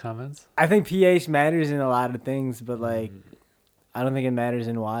your old comments. I think pH matters in a lot of things, but like I don't think it matters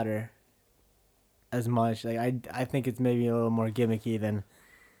in water as much. Like I think it's maybe a little more gimmicky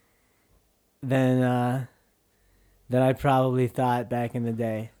than I probably thought back in the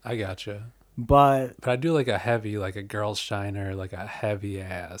day. I gotcha. But I do like a heavy, like a Girl Shiner, like a heavy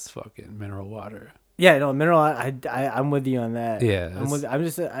ass fucking mineral water. Yeah, no, mineral. I'm with you on that. Yeah, I'm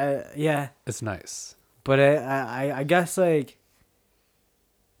just. Yeah. It's nice. But I guess like.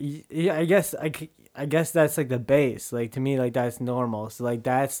 Yeah, I guess that's like the base. Like to me, like that's normal. So like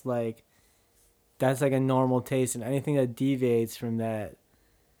that's like a normal taste, and anything that deviates from that,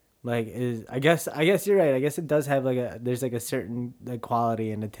 like is I guess you're right. I guess it does have like there's like a certain like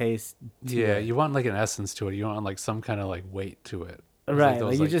quality and a taste to Yeah, it. you want like an essence to it. You want like some kind of like weight to it. It's like Right, like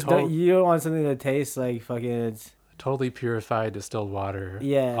those you like just don't you don't want something that tastes like fucking it's totally purified distilled water. All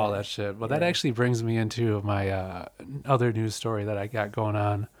yeah that shit. Well, that yeah. actually brings me into my other news story that I got going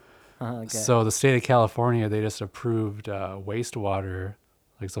on. Okay. So the state of California, they just approved wastewater,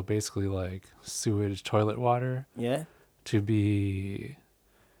 like so basically like sewage toilet water, Yeah. to be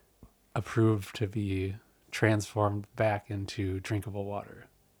approved to be transformed back into drinkable water.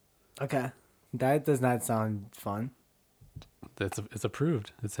 Okay. That does not sound fun. It's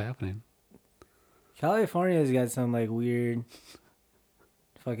approved. It's happening. California's got some like weird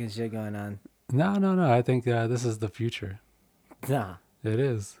fucking shit going on. No. I think this is the future. Nah. It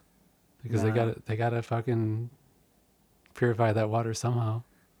is because Nah. they gotta fucking purify that water somehow.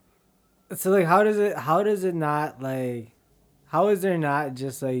 So like how does it not like how is there not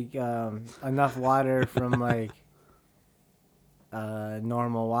just like enough water from like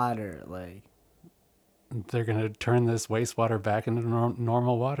normal water like They're gonna turn this wastewater back into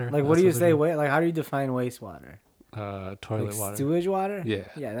normal water. what do That's you what they're say doing. like how do you define wastewater? Toilet Like water. sewage water? Yeah,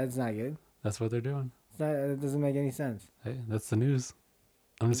 Yeah, that's not good. that's what they're doing. It doesn't make any sense. Hey, that's the news.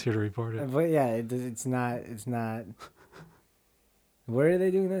 I'm just here to report it. But yeah, it's not. It's not. Where are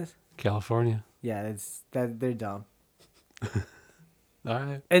they doing this? California. Yeah, it's that they're dumb. All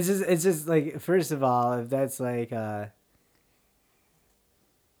right. It's just like first of all, if that's like man,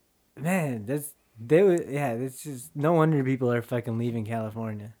 that's they would yeah. It's just no wonder people are fucking leaving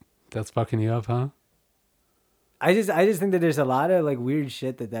California. That's fucking you up, huh? I just think that there's a lot of like weird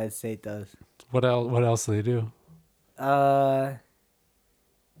shit that state does. What else? What else do they do? I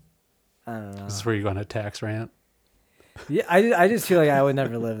don't know. This is where you go on a tax rant. Yeah, I just feel like I would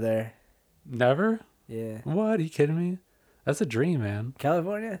never live there. Never? Yeah. What? Are you kidding me? That's a dream, man.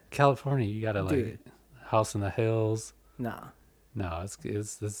 California? California, you gotta like Dude. house in the hills. No. No,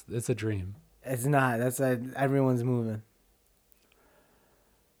 it's a dream. It's not. That's everyone's moving.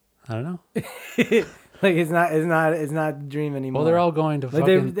 I don't know. Like it's not the dream anymore. Well, they're all going to Like,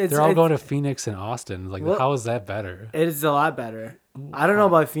 fucking. they're- They're all going to Phoenix and Austin. Like, Well, how is that better? It is a lot better. I don't know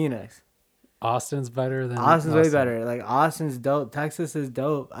about Phoenix. Austin's better than Austin's way Austin. better. Like Austin's dope. Texas is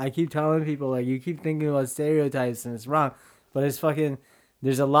dope. I keep telling people like you keep thinking about stereotypes and it's wrong, but it's fucking.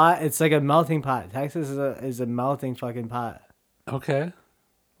 There's a lot. It's like a melting pot. Texas is a melting fucking pot. Okay.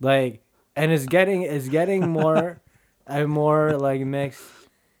 Like, and it's getting more and more like mixed.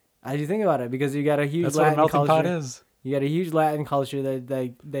 As you think about it, because you got a huge That's what a Latin melting culture. pot is. You got a huge Latin culture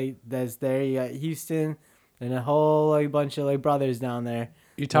that's there. You got Houston and a whole like bunch of like brothers down there.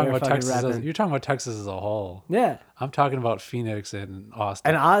 You're talking They're about fucking Texas. rapping. You're talking about Texas as a whole. Yeah, I'm talking about Phoenix and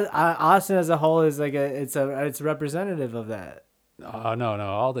Austin. and Austin as a whole is like it's representative of that. Oh no.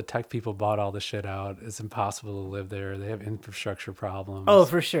 All the tech people bought all the shit out. It's impossible to live there. They have infrastructure problems. Oh,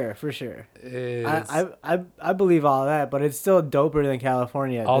 for sure. It's, I believe all that, but it's still doper than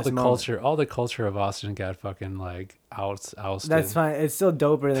California. At all this the moment. culture of Austin got fucking like ousted. That's fine. It's still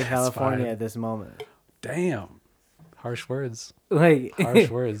doper than That's California fine. at this moment. Damn. Harsh words. Like Harsh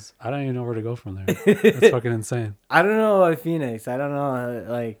words. I don't even know where to go from there. That's fucking insane. I don't know about Phoenix. I don't know.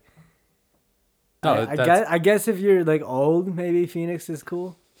 Like No, I guess if you're like old, maybe Phoenix is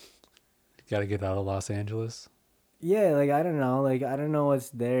cool. You gotta get out of Los Angeles. Yeah, like I don't know. Like I don't know what's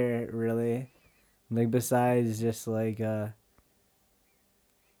there really. Like besides just like I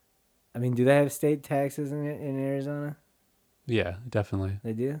mean, do they have state taxes in Arizona? Yeah, definitely.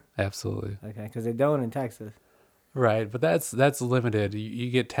 They do? Absolutely. Okay, cuz they don't in Texas. Right, but that's limited.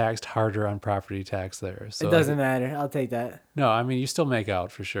 You get taxed harder on property tax there. So It doesn't matter. I'll take that. No, I mean you still make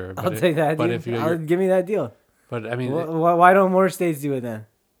out for sure. I'll take that. But Dude. if you're, give me that deal. but I mean, Why don't more states do it then?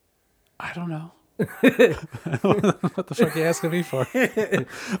 I don't know. What the fuck are you asking me for?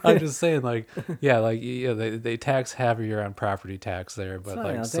 I'm just saying, like, yeah, they tax heavier on property tax there, but Fine,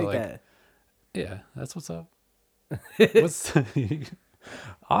 like, I'll so take like, that. yeah, that's what's up. What's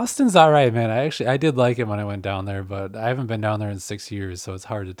Austin's all right, man. I did like it when I went down there, but I haven't been down there in 6 years, so it's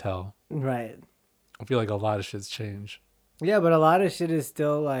hard to tell. Right. I feel like a lot of shit's changed. Yeah, but a lot of shit is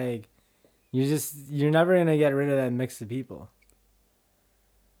still like you're never gonna get rid of that mix of people.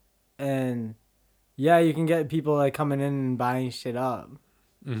 And yeah, you can get people like coming in and buying shit up.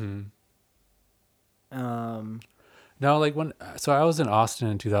 Mm-hmm. No, like so I was in Austin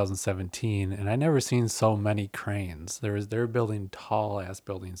in 2017, and I never seen so many cranes. They're building tall ass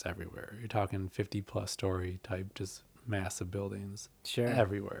buildings everywhere. You're talking 50+ story type, just massive buildings, Sure.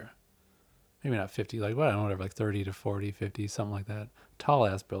 everywhere. Maybe not 50, like whatever, like 30 to 40, 50, something like that. Tall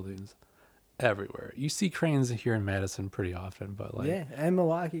ass buildings everywhere. You see cranes here in Madison pretty often, but like Yeah, and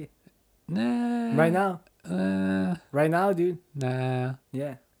Milwaukee. Nah. Right now. Right now, dude. Nah.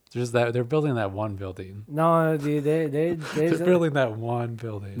 Yeah. There's that they're building that one building. No, dude, they're building that one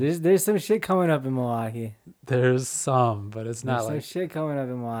building. There's some shit coming up in Milwaukee. There's some, but it's not There's some shit coming up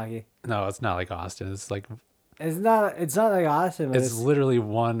in Milwaukee. No, it's not like Austin. It's like it's not like Austin. But it's literally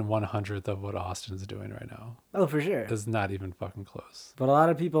 1/100th of what Austin's doing right now. Oh, for sure. It's not even fucking close. But a lot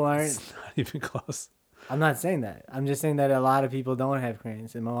of people aren't. It's not even close. I'm not saying that. I'm just saying that a lot of people don't have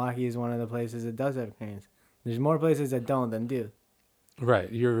cranes, and Milwaukee is one of the places that does have cranes. There's more places that don't than do.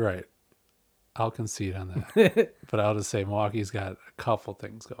 Right, you're right. I'll concede on that. But I'll just say Milwaukee's got a couple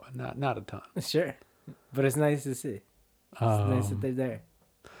things going, not a ton. Sure, but it's nice to see. It's nice that they're there.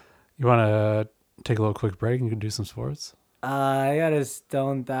 You want to take a little quick break and you can do some sports? I got a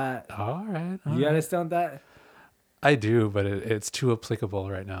stone thought. All right. You got a stone thought? I do, but it's too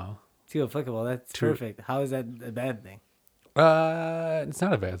applicable right now. Too applicable. That's perfect. How is that a bad thing? It's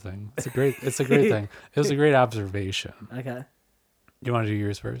not a bad thing. It's a great thing. It was a great observation. Okay. You want to do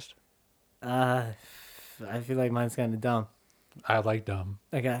yours first? I feel like mine's kind of dumb. I like dumb.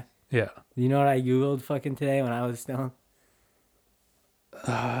 Okay. Yeah. You know what I Googled fucking today when I was stoned?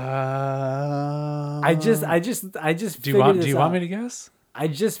 I just do you want me to guess? I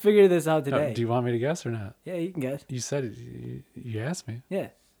just figured this out today. No, do you want me to guess or not? Yeah, you can guess. You said you asked me. Yeah.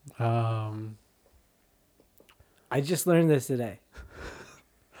 I just learned this today.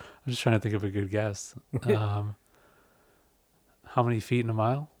 I'm just trying to think of a good guess. How many feet in a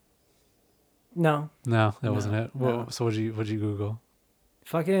mile? No, that wasn't it. No. So what'd you Google?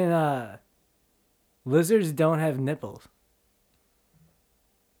 Fucking lizards don't have nipples.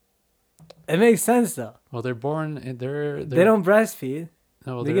 It makes sense though. Well, they're born. They don't breastfeed.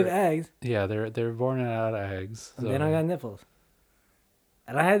 No, they give eggs. Yeah, they're born out of eggs. So. They don't got nipples.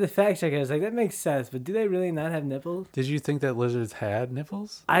 And I had to fact check it. I was like, that makes sense, but do they really not have nipples? Did you think that lizards had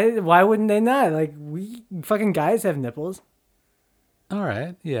nipples? Why wouldn't they not? Like, we fucking guys have nipples. All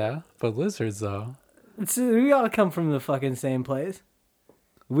right, yeah, but lizards though. We all come from the fucking same place.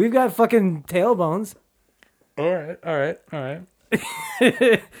 We've got fucking tailbones. All right.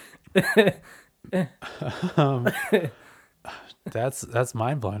 That's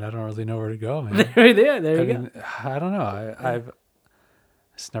mind blowing. I don't really know where to go, man. There you go. I don't know. I've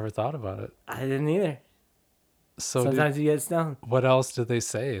just never thought about it. I didn't either. So sometimes you get stoned. What else did they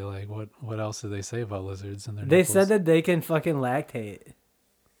say? Like what else did they say about lizards and their They nipples? said that they can fucking lactate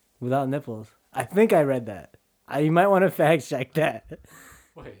without nipples. I think I read that. You might want to fact check that.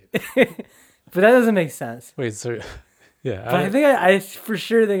 Wait. But that doesn't make sense. Wait, so yeah. But I think I for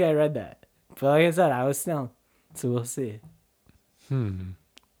sure think I read that. But like I said, I was stoned. So we'll see.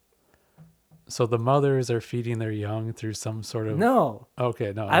 So the mothers are feeding their young through some sort of... No.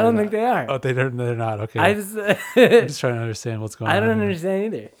 Okay, no. I don't think they are. Oh, they're not. Okay. I'm just trying to understand what's going on. I don't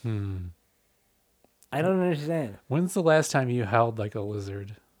understand either. I don't understand. When's the last time you held like a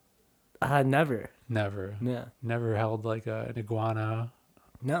lizard? Never. Never. Yeah. Never held like an iguana?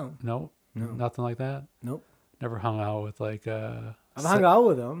 No. Nope. No. Nothing like that? Nope. Never hung out with like I've hung out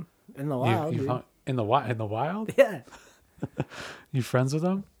with them in the wild. In the wild? Yeah. You friends with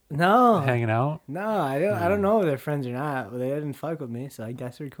them? No. Hanging out? No, I don't know if they're friends or not, but they didn't fuck with me, so I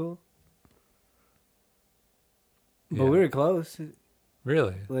guess we're cool. But we were close.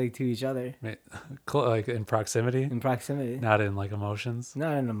 Really? Like to each other. Like in proximity? In proximity. Not in like emotions?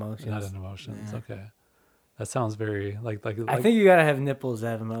 Not in emotions. Not in emotions. Yeah. Okay. That sounds very like I think you gotta have nipples to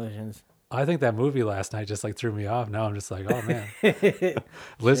have emotions. I think that movie last night just like threw me off. Now I'm just like, oh man.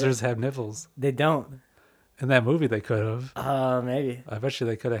 Lizards have nipples. They don't. In that movie they could have. Maybe. I bet you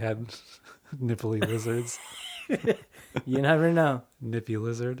they could have had nipply lizards. You never know. Nippy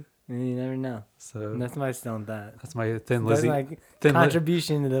lizard. You never know. So that's my stone thought. That's my Thin Lizzy. That's my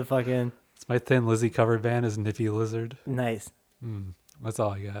contribution to the fucking... It's my Thin Lizzy cover band is Nippy Lizard. Nice. That's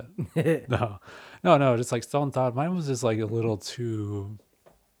all I got. No. Just like stone thought. Mine was just like a little too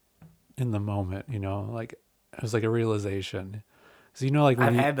in the moment, you know? Like it was like a realization. So you know, like when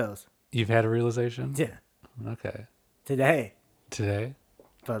I've had those. You've had a realization? Yeah. Okay. Today?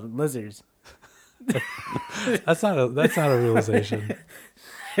 But lizards. That's not a realization.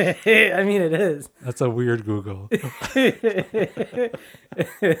 I mean, it is. That's a weird Google. It's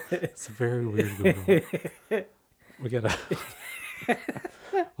a very weird Google. We gotta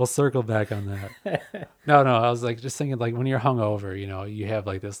we'll circle back on that. No, I was like just thinking like when you're hungover, you have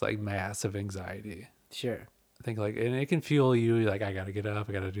like this like massive anxiety. Sure. I think like, and it can fuel you like I gotta get up,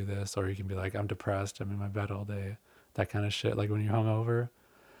 I gotta do this, or you can be like I'm depressed, I'm in my bed all day, that kind of shit. Like when you're hungover.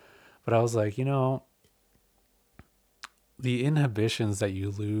 But I was like, the inhibitions that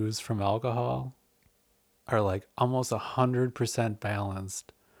you lose from alcohol are like almost 100%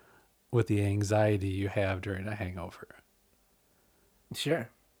 balanced with the anxiety you have during a hangover. Sure.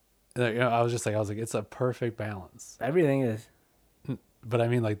 I was like, it's a perfect balance. Everything is. But I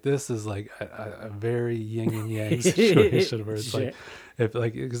mean, like, this is like a very yin and yang situation where it's Sure. like, if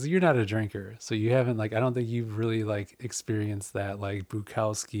like, because you're not a drinker, so you haven't like, I don't think you've really like experienced that like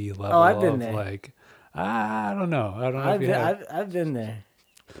Bukowski level I've been of there. like, I don't know if you have. I've been there.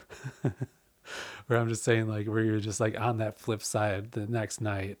 Where I'm just saying like, where you're just like on that flip side the next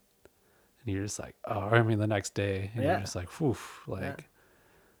night, and you're just like, the next day, and you're just like, whew,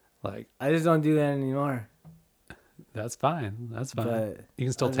 like I just don't do that anymore. That's fine. But you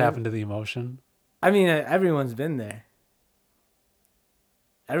can still tap into the emotion. I mean, everyone's been there.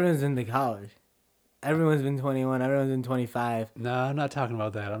 Everyone's been to college. Everyone's been 21. Everyone's been 25. No, I'm not talking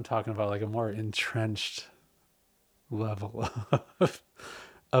about that. I'm talking about like a more entrenched level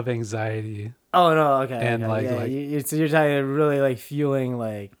of anxiety. Oh no, okay. And okay. So you're talking really like fueling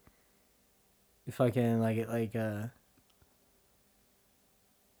like fucking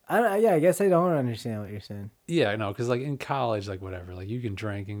I guess I don't understand what you're saying. Yeah, I know, because like in college, like whatever, like you can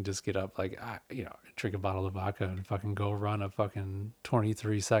drink and just get up, like drink a bottle of vodka and fucking go run a fucking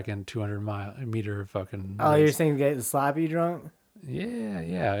 23-second 200-meter fucking. Oh, race. you're saying get sloppy drunk?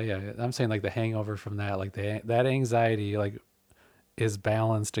 Yeah. I'm saying like the hangover from that, like that anxiety, like is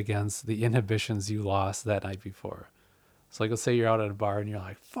balanced against the inhibitions you lost that night before. So like, let's say you're out at a bar and you're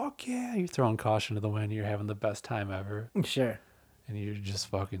like, fuck yeah, you're throwing caution to the wind, you're having the best time ever. Sure. And you're just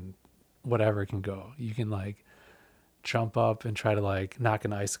fucking whatever can go. You can like jump up and try to like knock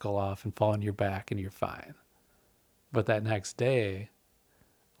an icicle off and fall on your back and you're fine. But that next day,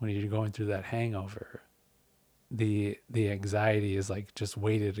 when you're going through that hangover, the anxiety is like just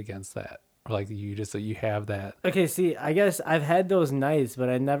weighted against that. Or like you have that. Okay, see, I guess I've had those nights, but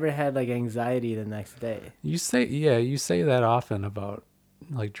I never had like anxiety the next day. You say that often about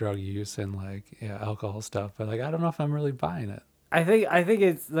like drug use and like alcohol stuff, but like I don't know if I'm really buying it. I think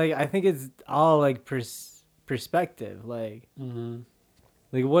it's all like perspective. Like,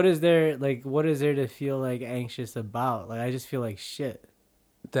 like what is there to feel like anxious about? Like I just feel like shit.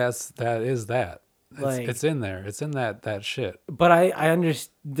 It's in there. It's in that shit. But I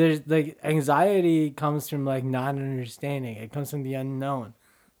understand. There's like anxiety comes from like non-understanding. It comes from the unknown.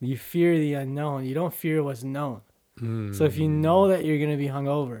 You fear the unknown. You don't fear what's known. So if you know that you're gonna be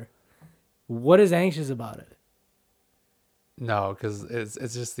hungover, what is anxious about it? No, because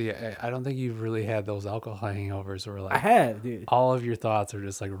it's just I don't think you've really had those alcohol hangovers where like I have, dude. All of your thoughts are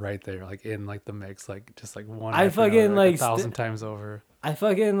just like right there, like in like the mix, like just like one. I fucking another, like 1,000 times over. I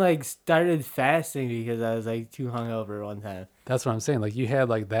fucking like started fasting because I was like too hungover one time. That's what I'm saying. Like you had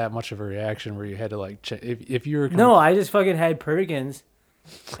like that much of a reaction where you had to like if you were no, I just fucking had Perkins,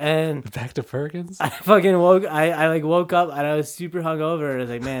 and back to Perkins. I fucking woke. I like woke up and I was super hungover. And I was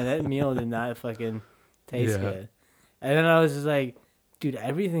like, man, that meal did not fucking taste good. And then I was just like, dude,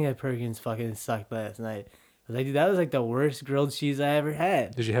 everything at Perkins fucking sucked last night. I was like, dude, that was like the worst grilled cheese I ever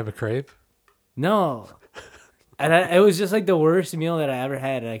had. Did you have a crepe? No. And it was just like the worst meal that I ever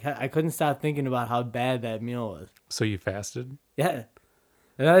had. And I couldn't stop thinking about how bad that meal was. So you fasted? Yeah.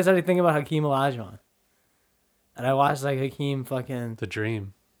 And then I started thinking about Hakeem Olajuwon. And I watched like Hakeem fucking... The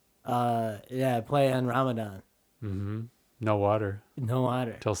Dream. Play on Ramadan. Mm-hmm. No water. No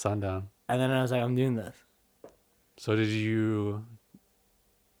water. Till sundown. And then I was like, I'm doing this. So did you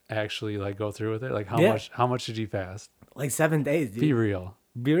actually like go through with it? Like how much did you fast? Like 7 days, dude. Be real.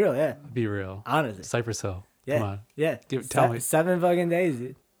 Be real, yeah. Be real. Honestly. Cypress Hill. Yeah. Come on. Yeah. Tell me. 7 fucking days,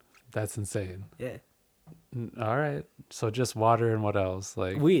 dude. That's insane. Yeah. All right. So just water and what else?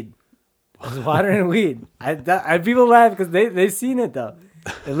 Like weed. It was water and weed. I people laugh because they've seen it though.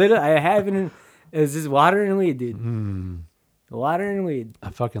 I haven't. It's just water and weed, dude. Water and weed. I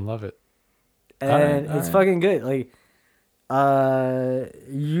fucking love it. And it's fucking good. Like,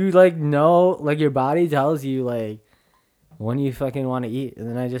 you like know, like your body tells you like when you fucking want to eat, and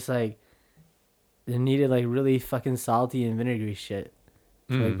then I just like needed like really fucking salty and vinegary shit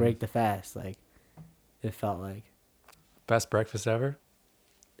to like break the fast. Like, it felt like best breakfast ever.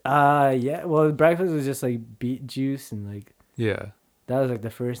 Yeah. Well, breakfast was just like beet juice and like that was like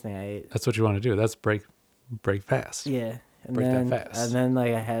the first thing I ate. That's what you want to do. That's break fast. Yeah, and break then, that fast. And then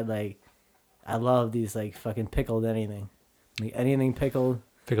like I had like. I love these like fucking pickled anything. Like anything pickled.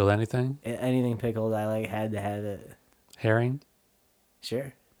 Pickled anything? Anything pickled, I like had to have it. Herring?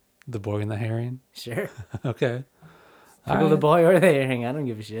 Sure. The boy and the herring? Sure. Okay. Pickle the boy or the herring. I don't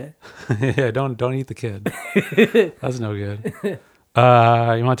give a shit. Yeah, don't eat the kid. That's no good.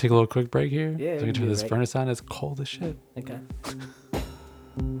 You want to take a little quick break here? Yeah. So we can turn this furnace on. It's cold as shit. Okay.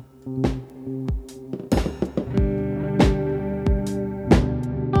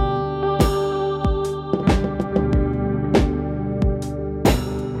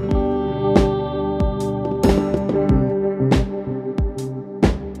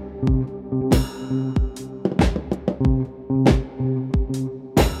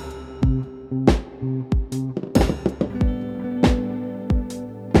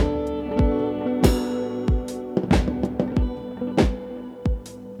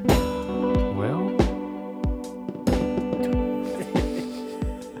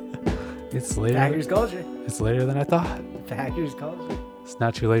 It's later. Packers culture. It's later than I thought. Packers culture. It's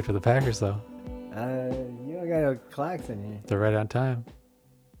not too late for the Packers, though. You don't got no clocks in here. They're right on time.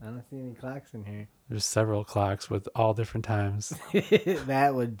 I don't see any clocks in here. There's several clocks with all different times.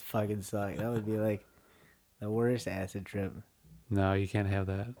 That would fucking suck. That would be like the worst acid trip. No, you can't have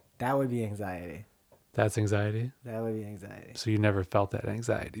that. That would be anxiety. That's anxiety? That would be anxiety. So you never felt that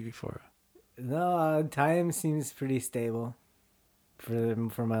anxiety before? No, time seems pretty stable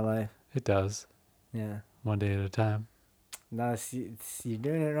for my life. It does. Yeah. One day at a time. No, you're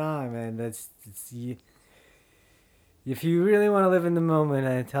doing it wrong, man. You. If you really want to live in the moment,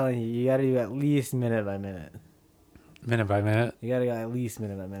 I'm telling you, you got to do at least minute by minute. Minute by minute? You got to go at least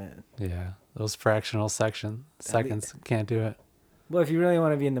minute by minute. Yeah. Those fractional seconds can't do it. Well, if you really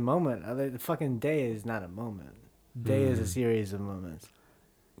want to be in the moment, the fucking day is not a moment. Day is a series of moments.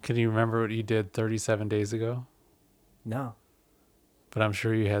 Can you remember what you did 37 days ago? No. But I'm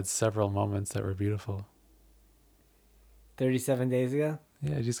sure you had several moments that were beautiful. 37 days ago?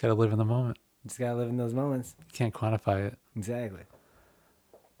 Yeah, you just got to live in the moment. Just got to live in those moments. You can't quantify it. Exactly.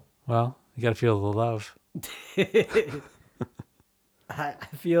 Well, you got to feel the love. I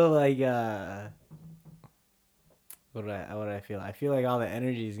feel like what do I feel? I feel like all the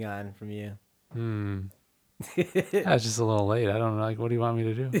energy's gone from you. That's just a little late. I don't know. Like, what do you want me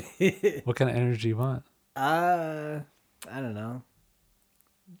to do? What kind of energy you want? I don't know.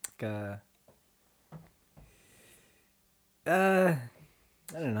 I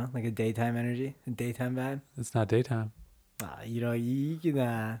don't know, like a daytime energy, a daytime vibe. It's not daytime. You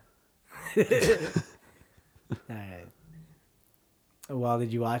can. All right. Well,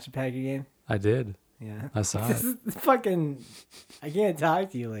 did you watch the Packer game? I did. Yeah. I saw it. Fucking. I can't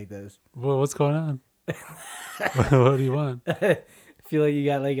talk to you like this. Well, what's going on? What do you want? I feel like you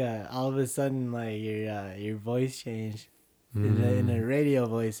got like all of a sudden like your voice changed in a radio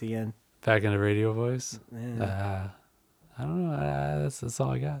voice again. Back in the radio voice. Yeah. I don't know. That's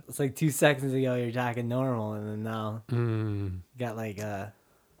all I got. It's like 2 seconds ago you're talking normal, and then now you got like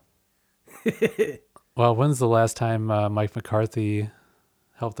Well, when's the last time Mike McCarthy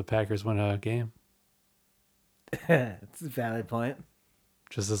helped the Packers win a game? It's a valid point.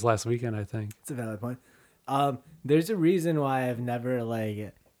 Just this last weekend, I think. It's a valid point. There's a reason why I've never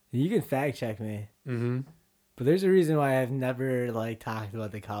like. You can fact check me. But there's a reason why I've never like talked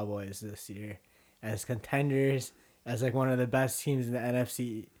about the Cowboys this year as contenders, as like one of the best teams in the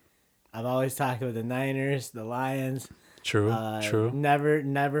NFC. I've always talked about the Niners, the Lions. True.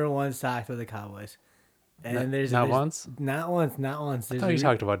 Never once talked about the Cowboys. And not once. Not once. I thought you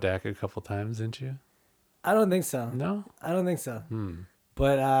talked about Dak a couple times, didn't you? I don't think so. No, I don't think so.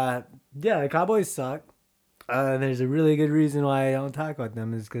 But yeah, the Cowboys suck. There's a really good reason why I don't talk about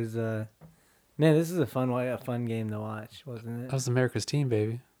them is because man, this is a fun game to watch, wasn't it? That was America's team,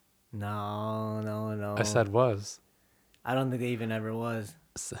 baby. No. I said was. I don't think they even ever was.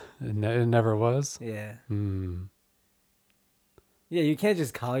 It never was? Yeah. Yeah, you can't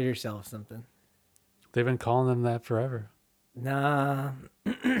just call yourself something. They've been calling them that forever. Nah,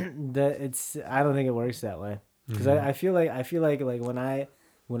 I don't think it works that way. Because I feel like when I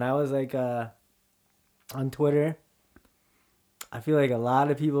was like on Twitter, I feel like a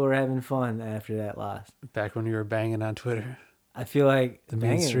lot of people were having fun after that loss. Back when you were banging on Twitter. I feel like the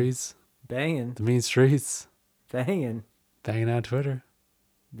mean streets. Banging. The mean streets. Banging. Banging on Twitter.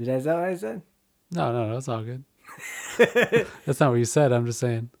 Is that what I said? No, that's all good. That's not what you said. I'm just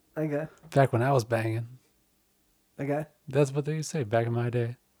saying. Okay. Back when I was banging. Okay. That's what they say back in my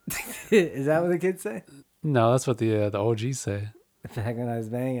day. Is that what the kids say? No, that's what the OGs say. Back when I was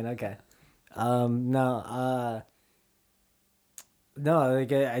banging. Okay. No,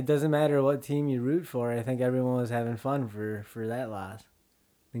 like it doesn't matter what team you root for. I think everyone was having fun for that loss.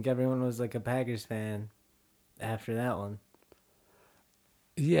 I think everyone was like a Packers fan after that one.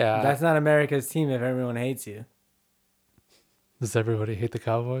 Yeah. That's not America's team if everyone hates you. Does everybody hate the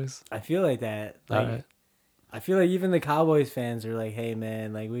Cowboys? I feel like that. All Like, right. I feel like even the Cowboys fans are like, "Hey,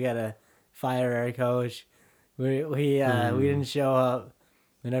 man, like we gotta fire our coach. We didn't show up,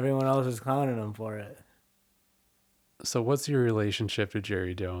 and everyone else is clowning him for it." So what's your relationship to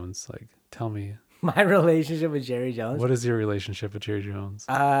Jerry Jones? Like, tell me, My relationship with Jerry Jones. what is your relationship with Jerry Jones?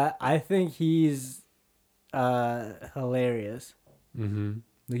 I think he's hilarious. Mm-hmm.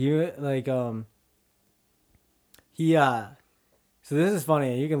 He so this is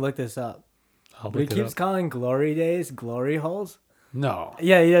funny. You can look this up. I'll But he look it keeps up. calling glory days glory holes. No.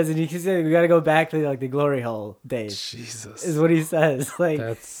 Yeah, he does, and he keeps saying we got to go back to like the glory hole days. Jesus. Is what he says, like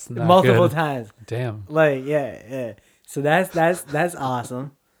That's not multiple good. times. Damn. Like yeah. So that's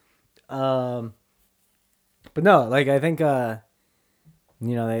awesome. But no, like I think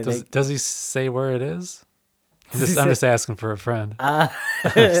Does he say where it is? I'm Does he I'm say- just asking for a friend.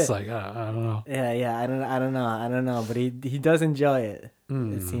 It's like I don't know. yeah. I don't know, but he does enjoy it.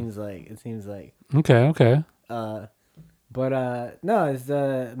 Hmm. It seems like. Okay. But no, it's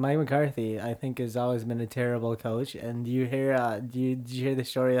Mike McCarthy. I think has always been a terrible coach. And do you hear? Did you hear the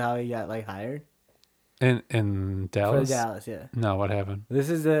story of how he got like hired In for Dallas? Dallas? Yeah. No, what happened? This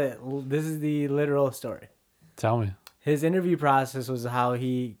is the literal story. Tell me. His interview process was how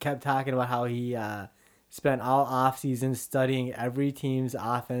he kept talking about how he spent all offseason studying every team's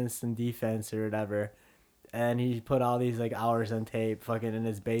offense and defense or whatever. And he put all these like hours on tape fucking in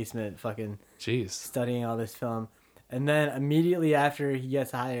his basement fucking Jeez. studying all this film. And then immediately after he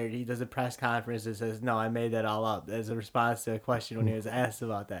gets hired, he does a press conference that says, "No, I made that all up," as a response to a question when he was asked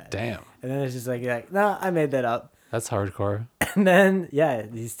about that. Damn. And then it's just like, "No, I made that up." That's hardcore. And then, yeah,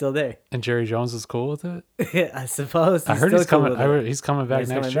 he's still there. And Jerry Jones is cool with it? I suppose. I heard still he's cool coming. with I it. heard he's coming back He's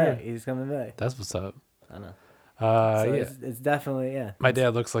next coming year. back. He's coming back. That's what's up. I know. So So yeah. it's definitely, yeah. My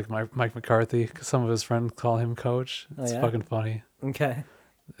dad looks like Mike McCarthy. 'Cause some of his friends call him coach. It's yeah? fucking funny. Okay.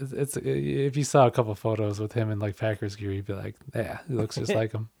 It's if you saw a couple photos with him in like Packers gear, you'd be like, yeah, he looks just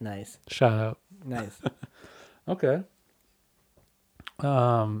like him. Nice. Shout out. Nice. Okay.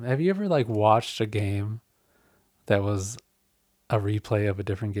 Have you ever like watched a game that was a replay of a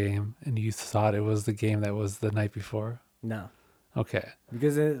different game and you thought it was the game that was the night before? No. Okay.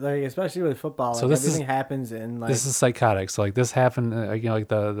 Because like especially with football, So like this is- everything happens in like This is psychotic. So like this happened, like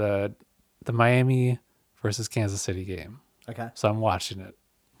the Miami versus Kansas City game. okay. So I'm watching it,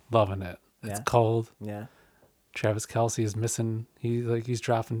 loving it. It's Yeah. cold. Yeah. Travis Kelce is missing. He's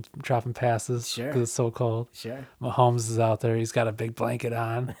dropping passes Sure. because it's so cold. Sure. Mahomes is out there. He's got a big blanket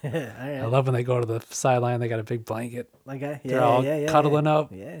on. All I right. love when they go to the sideline. They got a big blanket. Okay. Yeah. They're all yeah, cuddling up.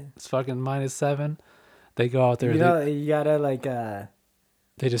 Yeah. It's fucking -7. They go out there. You know, you gotta like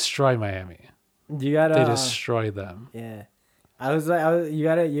They destroy Miami. you gotta They destroy them. yeah. You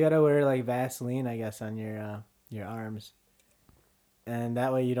gotta wear like Vaseline, I guess, on your arms, and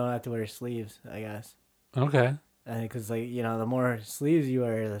that way you don't have to wear sleeves, I guess. Okay. Because like the more sleeves you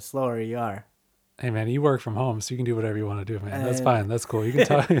wear, the slower you are. Hey man, you work from home, so you can do whatever you want to do, man. That's And- fine. That's cool. You can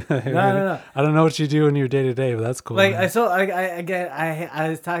talk. No. I don't know what you do in your day to day, but that's cool. Like man. I saw, I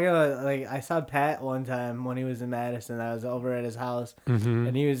was talking about like I saw Pat one time when he was in Madison. I was over at his house, Mhm.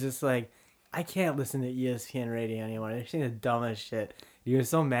 and he was just like, "I can't listen to ESPN radio anymore. They're saying the dumbest shit." He was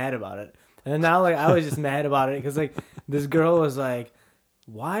so mad about it, and then now like I was just mad about it because like this girl was like,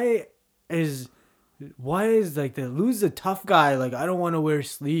 "Why is like they lose the tough guy? Like I don't want to wear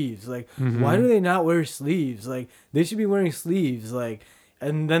sleeves. Like why do they not wear sleeves? Like they should be wearing sleeves. Like."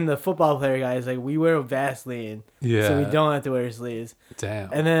 And then the football player guy is like, "We wear Vaseline, Yeah. so we don't have to wear sleeves."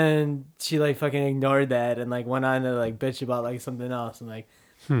 Damn. And then she like fucking ignored that and like went on to like bitch about like something else. And like,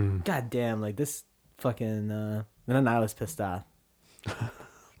 God damn, like this fucking. And then I was pissed off.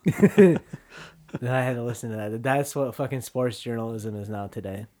 Then I had to listen to that. That's what fucking sports journalism is now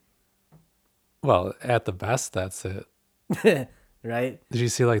today, Well, at the best, that's it. right? Did you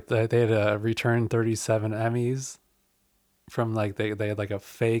see like they had to return 37 Emmys from like they had like a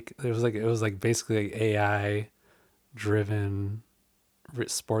fake. It was like basically like AI driven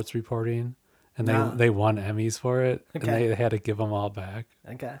sports reporting, and they won Emmys for it, and Okay. they had to give them all back.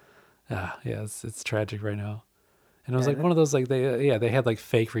 Okay. Yeah, it's tragic right now. And it was Yeah, like one of those like they had like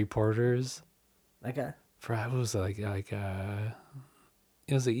fake reporters Okay. for it was like it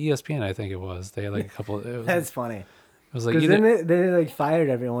was like ESPN, I think it was. They had like a couple. That's funny. It was like Because either, then they like fired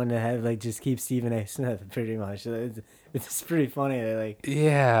everyone to have like just keep Stephen A. Smith pretty much. It's pretty funny. They like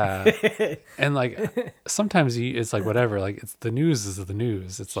yeah, and like sometimes it's like whatever. Like it's the news is the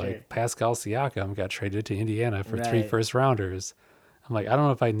news. It's Sure. like Pascal Siakam got traded to Indiana for 3 Right. first rounders. I'm like I don't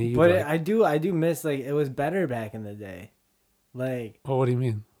know if I need. But like, I do miss like it was better back in the day. Like, Well, what do you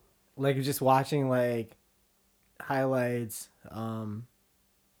mean? like just watching like highlights.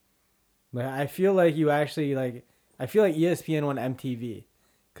 But I feel like you actually like. I feel like ESPN won MTV,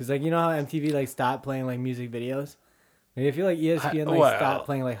 cause like you know how MTV like stopped playing like music videos. Like, I feel like ESPN like stopped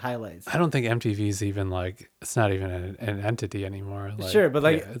playing like highlights. I don't think MTV's even like it's not even an entity anymore. Like, Sure, but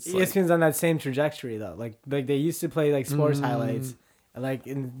like it's ESPN's on that same trajectory though. Like they used to play like sports highlights,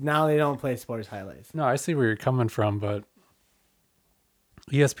 and now they don't play sports highlights. No, I see where you're coming from, but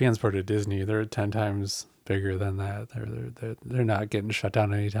ESPN's part of Disney. They're 10 times bigger than that. They're not getting shut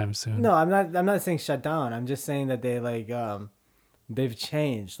down anytime soon. No, I'm not saying shut down. I'm just saying that they like they've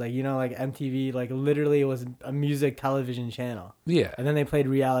changed. Like you know, like MTV like literally was a music television channel. Yeah. And then they played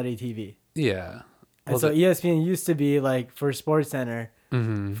reality TV. Yeah. And so ESPN used to be like for Sports Center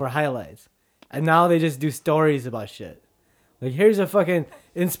for highlights. And now they just do stories about shit. Like here's a fucking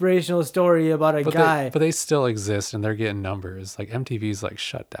inspirational story about a guy. But they still exist and they're getting numbers. Like MTV's like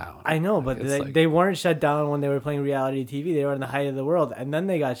shut down. I know, but they weren't shut down when they were playing reality TV. They were on the height of the world, and then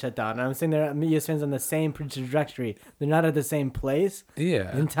they got shut down. And I'm saying ESPN's on the same trajectory. They're not at the same place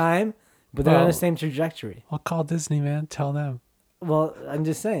in time, but they're on the same trajectory. Well, call Disney, man. Tell them. Well, I'm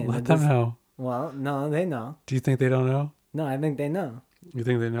just saying. Let them know. Well, no, they know. Do you think they don't know? No, I think they know. You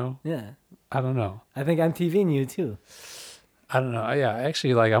think they know? Yeah. I don't know. I think MTV knew too. I don't know. Yeah,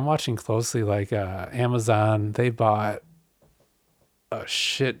 actually, like I'm watching closely. Like Amazon, they bought a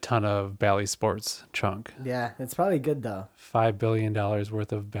shit ton of Bally Sports chunk. Yeah, it's probably good though. $5 billion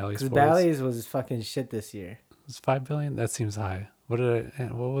worth of Bally Sports. Bally's was fucking shit this year. It's $5 billion. That seems high. What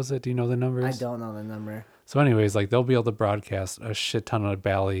was it? Do you know the numbers? I don't know the number. So, anyways, like they'll be able to broadcast a shit ton of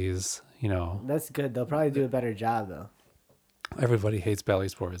Bally's. You know, that's good. They'll probably do a better job though. Everybody hates Bally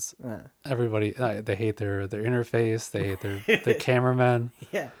Sports. Everybody, they hate their interface. They hate their cameramen.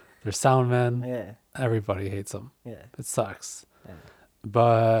 Yeah. Their soundmen. Yeah. Everybody hates them. Yeah. It sucks. Yeah.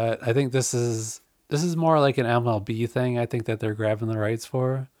 But I think this is more like an MLB thing. I think that they're grabbing the rights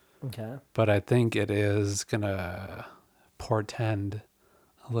for. Okay. But I think it is gonna portend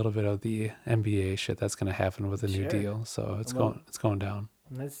a little bit of the NBA shit that's gonna happen with the new deal. So it's going down.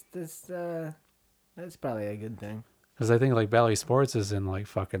 That's probably a good thing. Because I think like Bally Sports is in like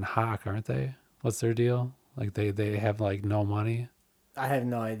fucking hock, aren't they? What's their deal? Like they have like no money. I have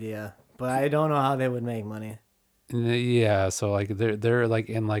no idea, but I don't know how they would make money. Yeah, so like they're like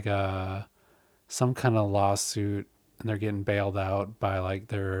in like some kind of lawsuit, and they're getting bailed out by like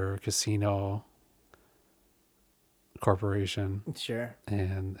their casino corporation. Sure.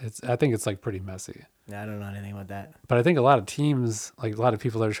 And I think it's like pretty messy. Yeah, I don't know anything about that. But I think a lot of teams, like a lot of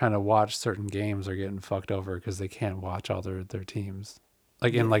people that are trying to watch certain games are getting fucked over because they can't watch all their teams.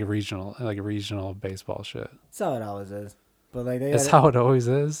 Like in like regional baseball shit. That's how it always is. But like that's how it always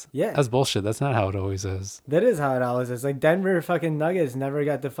is? Yeah. That's bullshit. That's not how it always is. That is how it always is. Like Denver fucking Nuggets never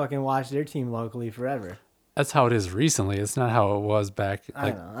got to fucking watch their team locally forever. That's how it is recently. It's not how it was back.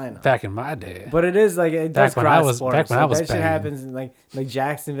 Like, I know. Back in my day. But it is like it does cross sports. Back when I was that shit happens. Like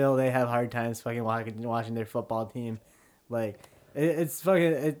Jacksonville, they have hard times fucking watching their football team. Like it's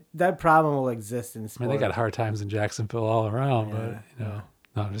fucking that problem will exist in sports. I mean, they got hard times in Jacksonville all around, yeah, but you know,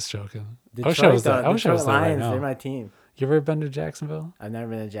 no, I'm just joking. Detroit, I wish I was there. Lions, right now. They're my team. You ever been to Jacksonville? I've never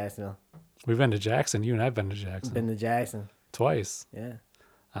been to Jacksonville. We've been to Jackson. You and I've been to Jackson. Been to Jackson twice. Yeah.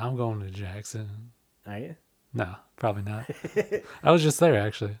 I'm going to Jackson. Are you? No, probably not. I was just there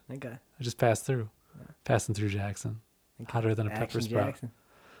actually. Okay. I just passed through. Passing through Jackson. Okay. Hotter than a pepper sprout. Jackson.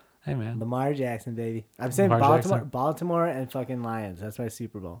 Hey man. Lamar Jackson, baby. I'm saying Baltimore and fucking Lions. That's my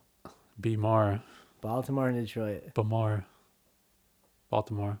Super Bowl. Be more. Baltimore and Detroit. But more.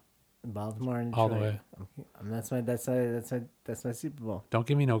 Baltimore and Detroit. All the way. That's my Super Bowl. Don't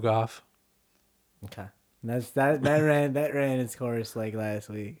give me no Goff. Okay. That ran its course like last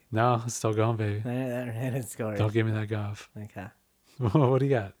week. No, it's still going, baby. That ran its course. Don't give me that Goff. Okay. What do you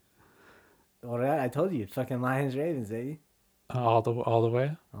got? What I told you, fucking Lions Ravens, baby. All the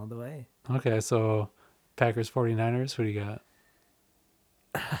way? All the way. Okay, so Packers 49ers, who do you got?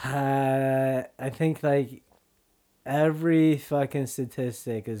 I think like every fucking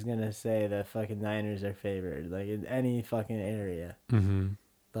statistic is gonna say that fucking Niners are favored, like in any fucking area. Mm-hmm.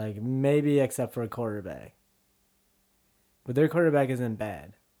 Like maybe except for a quarterback. But their quarterback isn't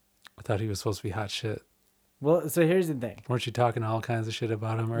bad. I thought he was supposed to be hot shit. Well, so here's the thing. Weren't you talking all kinds of shit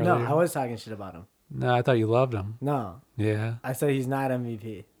about him earlier? No, I was talking shit about him. No, I thought you loved him. No. Yeah. I said he's not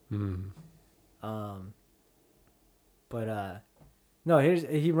MVP. But no,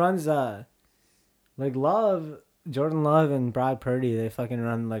 he runs like Jordan Love and Brock Purdy, they fucking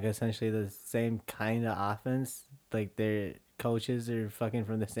run like essentially the same kind of offense. Like their coaches are fucking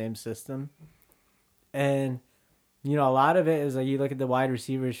from the same system. And You know, a lot of it is like you look at the wide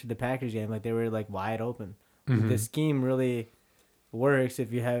receivers for the Packers game, like they were like wide open. Mm-hmm. The scheme really works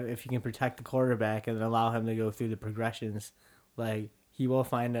if you can protect the quarterback and allow him to go through the progressions. Like he will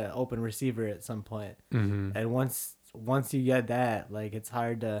find an open receiver at some point. Mm-hmm. And once you get that, like it's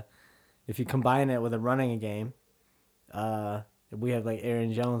hard to if you combine it with a running game. We have like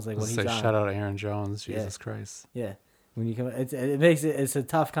Aaron Jones, like when Let's he's say on. shout out to Aaron Jones. Yeah. Jesus Christ. Yeah, when you come, it's a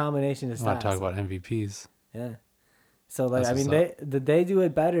tough combination to I stop. want to talk about MVPs. Yeah. So like That's I mean they do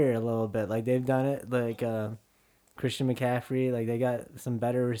it better a little bit. Like they've done it like Christian McCaffrey. Like they got some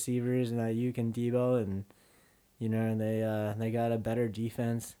better receivers and Ayuk and Debo and you know and they got a better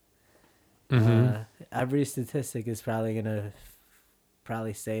defense. Mm-hmm. Every statistic is probably gonna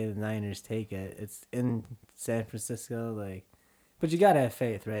say the Niners take it. It's in San Francisco, like, but you gotta have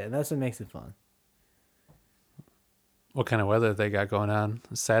faith, right? And that's what makes it fun. What kind of weather they got going on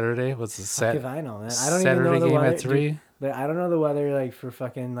Saturday? What's the Fuck if I know, man. I don't Saturday even know the game weather, at 3? dude, but I don't know the weather like for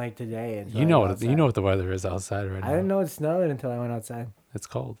fucking like today. You know what what the weather is outside right now. I didn't know it snowed until I went outside. It's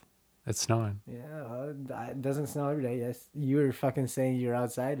cold. It's snowing. Yeah, well, it doesn't snow every day. Yes, you were fucking saying you're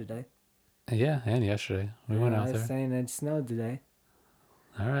outside today. Yeah, and yesterday we went out I was there. saying it snowed today.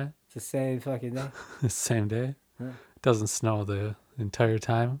 All right. It's the same fucking day. Same day. Yeah. It doesn't snow the entire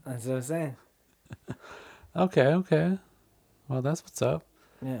time. That's what I'm saying. Okay. Well, that's what's up.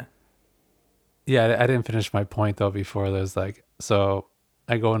 Yeah. Yeah, I didn't finish my point though before there's like, so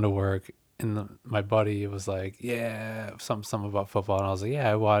I go into work and my buddy was like, yeah, something about football. And I was like,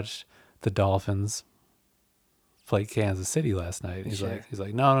 yeah, I watched the Dolphins play Kansas City last night. He's Sure.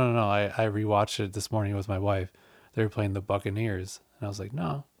 like, no. I rewatched it this morning with my wife. They were playing the Buccaneers. And I was like,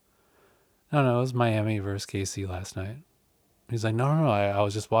 no, it was Miami versus KC last night. He's like, no. I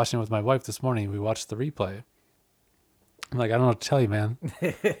was just watching it with my wife this morning. We watched the replay. I'm like, I don't know what to tell you, man.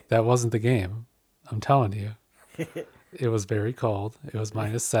 That wasn't the game. I'm telling you. It was very cold. It was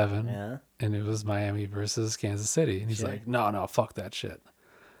 -7. Yeah. And it was Miami versus Kansas City. And he's like, no, fuck that shit.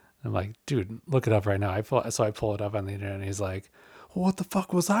 I'm like, dude, look it up right now. I pull it up on the internet and he's like, well, what the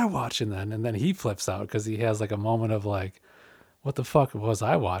fuck was I watching then? And then he flips out because he has like a moment of like, what the fuck was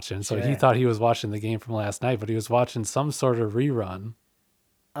I watching? So he thought he was watching the game from last night, but he was watching some sort of rerun.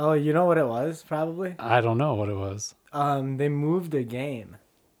 Oh, you know what it was? Probably. I don't know what it was. They moved the game.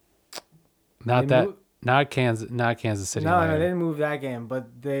 Not Kansas City. No, they didn't move that game,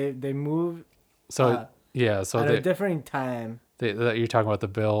 but they moved. So so at a different time. You're talking about the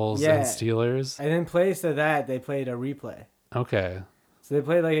Bills and Steelers, and in place of that, they played a replay. Okay. So they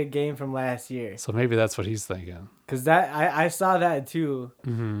played like a game from last year. So maybe that's what he's thinking. Cause I saw that too,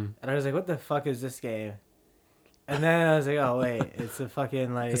 mm-hmm. and I was like, "What the fuck is this game?" And then I was like, "Oh wait, it's a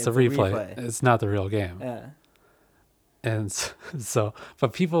fucking like it's a replay. It's not the real game." Yeah. And so,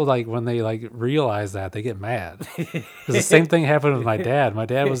 but people like when they like realize that they get mad. Because the same thing happened with my dad. My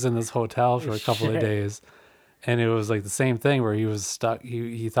dad was in this hotel for a couple of days, and it was like the same thing where he was stuck.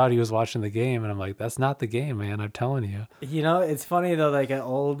 He thought he was watching the game, and I'm like, that's not the game, man. I'm telling you. You know, it's funny though. Like an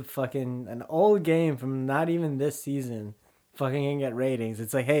old game from not even this season. Fucking can get ratings.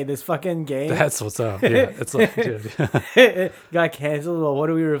 It's like, hey, this fucking game. That's what's up. Yeah, it's like, dude. Got canceled. Well, what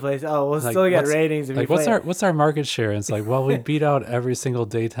do we replace? Oh, we'll still get ratings. If like, what's our market share? And it's like, well, we beat out every single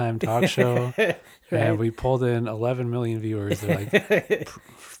daytime talk show, right. And we pulled in 11 million viewers. They're like,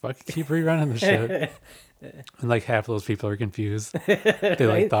 fucking keep rerunning the shit. And like half of those people are confused. They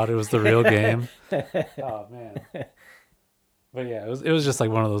like thought it was the real game. Oh man. But yeah, it was just like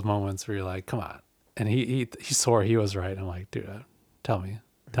one of those moments where you're like, come on. And he swore he was right. I'm like, dude, tell me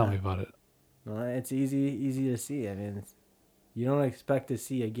about it. Well, it's easy to see. I mean, you don't expect to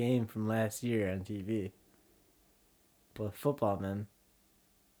see a game from last year on TV. But football, man.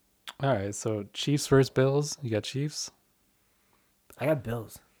 All right, so Chiefs versus Bills. You got Chiefs? I got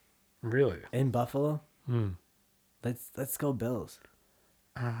Bills. Really? In Buffalo? Let's go Bills.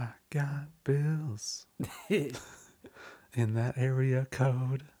 I got Bills. In that area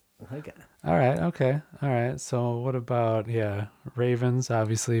code. Okay. All right. Okay. All right. So what about Ravens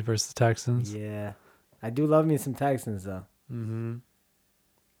obviously versus the Texans? Yeah, I do love me some Texans though. Mm-hmm.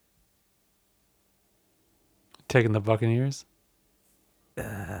 Taking the Buccaneers?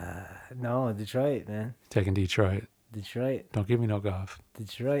 No, Detroit, man. Taking Detroit. Detroit. Don't give me no golf.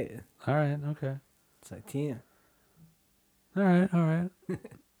 Detroit. All right. Okay. It's my team. All right.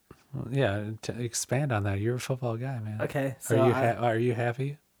 Well, yeah. Expand on that. You're a football guy, man. Okay. So are you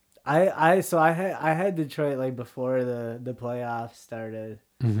happy? I had Detroit like before the playoffs started.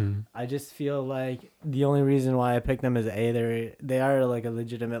 Mm-hmm. I just feel like the only reason why I picked them is they are like a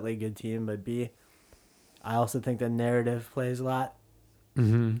legitimately good team, but B, I also think the narrative plays a lot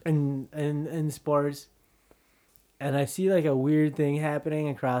in in sports, And I see like a weird thing happening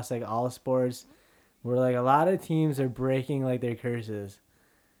across like all sports where like a lot of teams are breaking like their curses.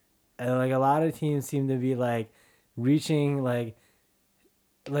 And like a lot of teams seem to be like reaching like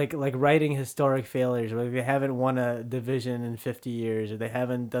writing historic failures. Like they haven't won a division in 50 years or they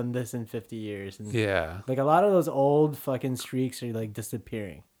haven't done this in 50 years. And Yeah. like a lot of those old fucking streaks are like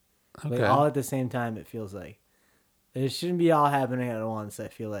disappearing. Like Okay. all at the same time, it feels like. It shouldn't be all happening at once, I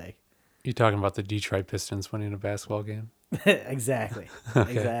feel like. You talking about the Detroit Pistons winning a basketball game? Exactly.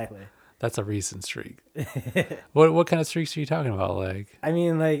 Okay. Exactly. That's a recent streak. What kind of streaks are you talking about? Like, I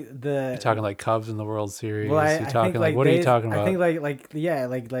mean, like you talking like Cubs in the World Series? Well, you talking like what are you talking about? I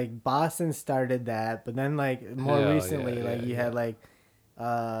think like Boston started that, but then like more recently, you had like,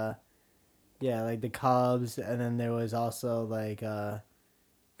 like the Cubs, and then there was also like I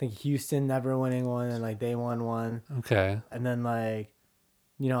think Houston never winning one, and like they won one. Okay. And then like,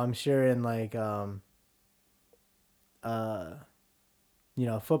 I'm sure in like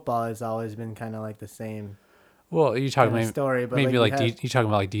football has always been kind of like the same. Well, you talking maybe story, but maybe like you talking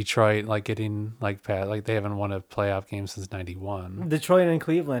about like Detroit, like getting like they haven't won a playoff game since '91. Detroit and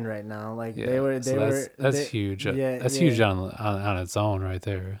Cleveland right now, like that's huge. Yeah, that's huge on its own right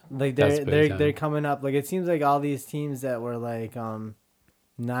there. Like they're coming up. Like it seems like all these teams that were like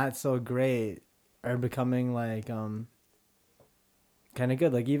not so great are becoming like kind of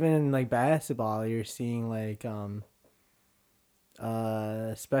good. Like even in like basketball, you're seeing like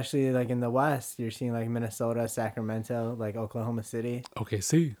especially like in the West, you're seeing like Minnesota, Sacramento, like Oklahoma City.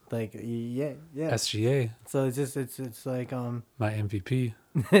 OKC. Like yeah. SGA. So it's like my MVP.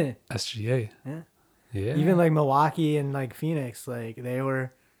 SGA. Yeah. Yeah. Even like Milwaukee and like Phoenix, like they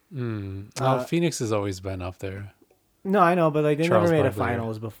were. Phoenix has always been up there. No, I know, but like they Charles never made Barkley. a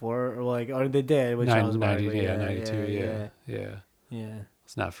finals before, or they did with Charles Barkley. 92. Yeah.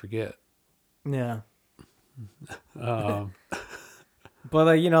 Let's not forget. Yeah. But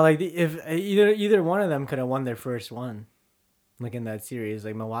like like if either one of them could have won their first one, like in that series,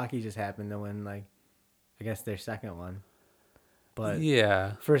 like Milwaukee just happened to win like, I guess their second one, but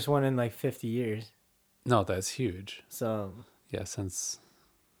yeah, first one in like 50 years. No, that's huge. So yeah, since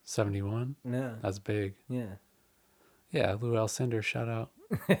 71. Yeah, that's big. Yeah, Lou Alcindor, shout out.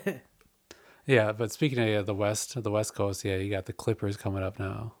 Yeah, but speaking of the West Coast, you got the Clippers coming up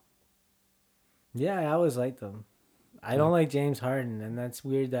now. Yeah, I always liked them. I don't like James Harden, and that's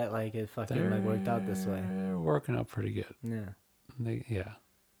weird that like it fucking like worked out this way. They're working out pretty good. Yeah.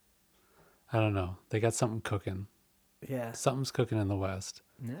 I don't know. They got something cooking. Yeah. Something's cooking in the West.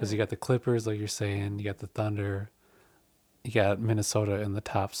 Because you got the Clippers, like you're saying. You got the Thunder. You got Minnesota in the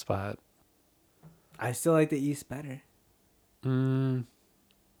top spot. I still like the East better.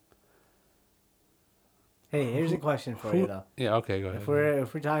 Hey, here's a question for you though. Yeah, okay, go ahead.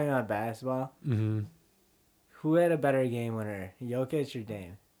 If we're talking about basketball, who had a better game winner, Jokic or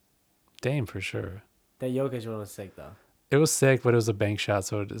Dame? Dame for sure. That Jokic one was sick though. It was sick, but it was a bank shot,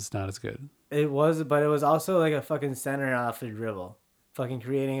 so it's not as good. It was, but it was also like a fucking center off the dribble, fucking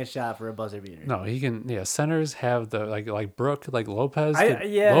creating a shot for a buzzer beater. No, he can. Yeah, centers have the like Brook, like Lopez.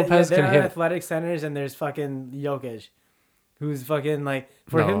 Lopez can hit. Athletic centers, and there's fucking Jokic, who's fucking like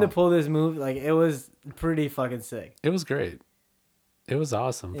him to pull this move, like it was pretty fucking sick. It was great. It was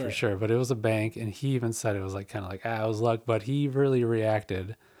awesome for sure, but it was a bank, and he even said it was like kind of like it was luck, but he really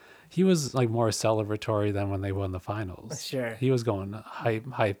reacted. He was like more celebratory than when they won the finals. Sure, he was going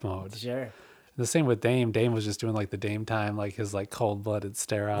hype mode. Sure. The same with Dame. Dame was just doing like the Dame time, like his like cold-blooded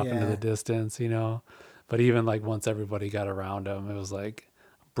stare off into the distance, But even like once everybody got around him, it was like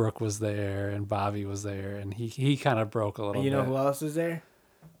Brooke was there and Bobby was there, and he kind of broke a little bit. You know who else was there?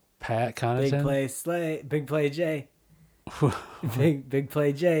 Pat Connaughton. Big play Jay. big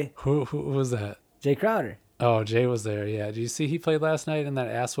play Jay. Who was that? Jay Crowder. Oh, Jay was there. Yeah. Did you see he played last night in that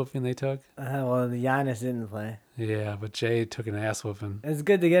ass whooping they took? Well, the Giannis didn't play. Yeah, but Jay took an ass whooping. It's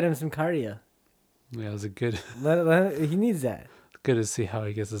good to get him some cardio. Yeah, it was a good. He needs that. Good to see how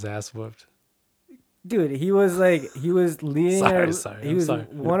he gets his ass whooped. Dude, he was leading. He was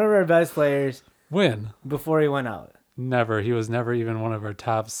one of our best players. When? Before he went out. Never. He was never even one of our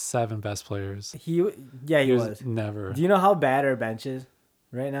top 7 best players. He was. Never. Do you know how bad our bench is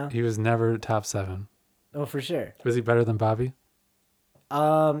right now? He was never top 7. Oh, for sure. Was he better than Bobby?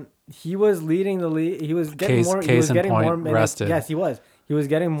 He was leading the league. He was getting more. He was getting more minutes. Rested. Yes, he was. He was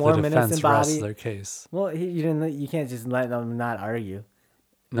getting more minutes than Bobby. Their case. Well, you can't just let them not argue.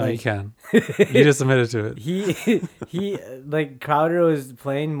 No, you can. You just admitted to it. He like Crowder was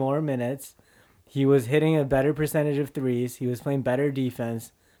playing more minutes. He was hitting a better percentage of threes. He was playing better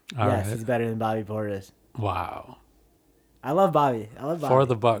defense. He's better than Bobby Portis. Wow. I love Bobby. For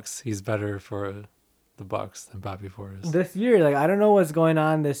the Bucks, he's better for the Bucks than Bobby Portis. This year, like I don't know what's going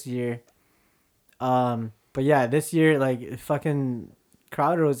on this year. But yeah, this year like fucking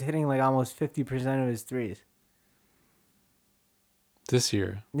Crowder was hitting like almost 50% of his threes. This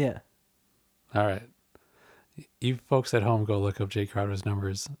year. Yeah. All right. You folks at home, go look up Jay Crowder's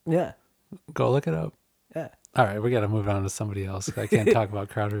numbers. Yeah. Go look it up. Yeah. All right, we got to move on to somebody else. I can't talk about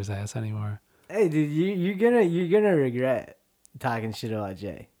Crowder's ass anymore. Hey, dude, you're gonna regret talking shit about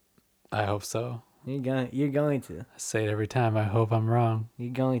Jay. I hope so. You're going to. I say it every time. I hope I'm wrong.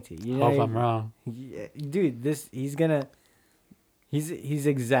 You're going to. You Hope I'm wrong. Yeah, dude, he's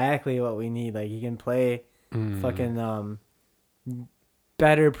exactly what we need. Like he can play fucking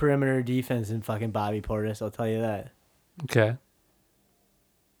better perimeter defense than fucking Bobby Portis. I'll tell you that. Okay.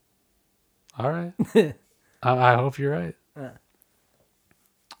 All right. I hope you're right.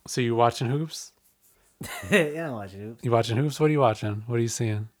 So you watching hoops? Yeah, I'm watching hoops. You watching hoops? What are you watching? What are you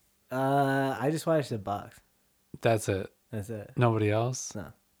seeing? I just watched the Bucks. That's it. That's it. Nobody else? No.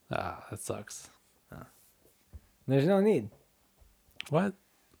 Ah, that sucks. No. There's no need. What?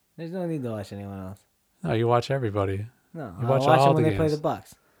 There's no need to watch anyone else. No, you watch everybody. No, You I'll watch watch all them when the they play games. the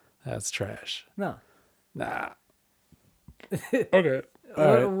Bucks. That's trash. No. Nah. Okay.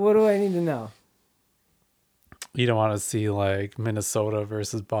 All right. What do I need to know? You don't want to see like Minnesota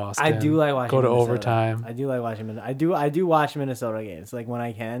versus Boston. I do like watching. Go to Minnesota. overtime. I do like watching. I do watch Minnesota games like when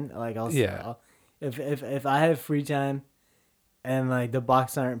I can. Like if I have free time, and like the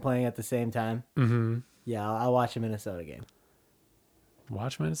Bucks aren't playing at the same time. Mm-hmm. Yeah, I'll watch a Minnesota game.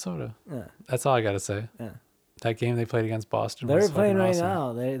 Watch Minnesota. Yeah. That's all I gotta say. Yeah. That game they played against Boston. They're was playing fucking right awesome.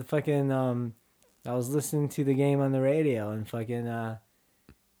 now. They fucking I was listening to the game on the radio and fucking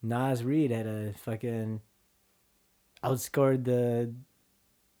Nas Reed had a fucking outscored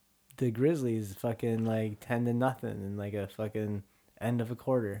the Grizzlies fucking like 10-0 in like a fucking end of a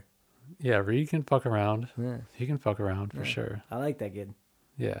quarter. Yeah, Reed can fuck around. Yeah. He can fuck around for sure. I like that kid.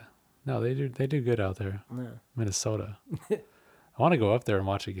 Yeah. No, they do good out there. Yeah. Minnesota. I want to go up there and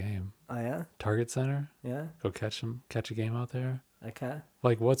watch a game. Oh yeah? Target Center. Yeah. Go catch a game out there. Okay.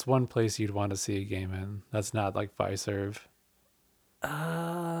 Like, what's one place you'd want to see a game in? That's not like Fiserv.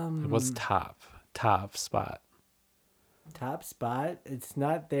 Like, what's top spot? Top spot? It's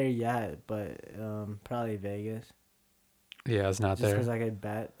not there yet, but probably Vegas. Yeah, it's not Just there. because I could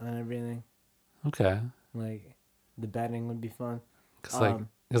bet on everything. Okay. Like the betting would be fun.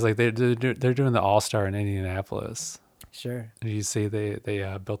 Because they're doing the All-Star in Indianapolis. Sure. Did you see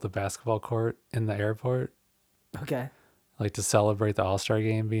they built the basketball court in the airport? Okay. Like to celebrate the All-Star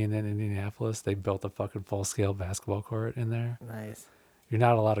game being in Indianapolis, they built a fucking full-scale basketball court in there. Nice. You're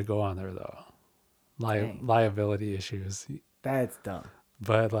not allowed to go on there though. Dang. Liability issues. That's dumb.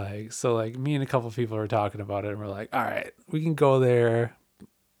 But like me and a couple people were talking about it and we're like, all right, we can go there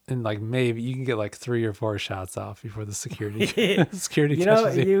and like maybe you can get like 3 or 4 shots off before the security security You know,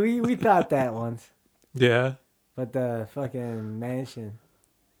 catches you. we thought that once. Yeah. But the fucking mansion.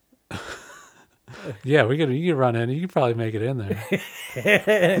 Yeah, you could run in. You could probably make it in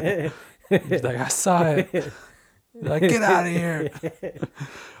there. He's like, I saw it. Like, get out of here.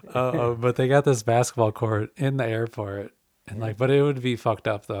 But they got this basketball court in the airport. And but it would be fucked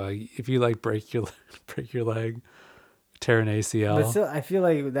up though. If you like break your leg, tear an ACL. But still, I feel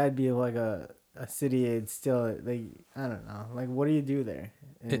like that'd be like a city. It's still like I don't know. Like, what do you do there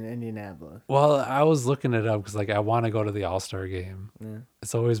in Indianapolis? Well, I was looking it up because I want to go to the All-Star game. Yeah.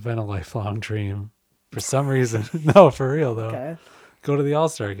 It's always been a lifelong dream. For some reason, no, for real though. Okay. Go to the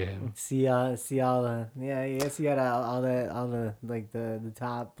All-Star game. See all the I guess you got all the like the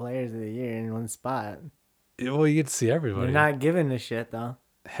top players of the year in one spot. Well, you get to see everybody. You're not giving a shit though.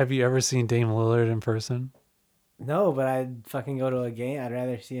 Have you ever seen Dame Lillard in person? No, but I'd fucking go to a game. I'd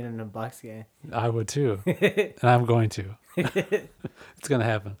rather see it in a Bucks game. I would too, and I'm going to. It's gonna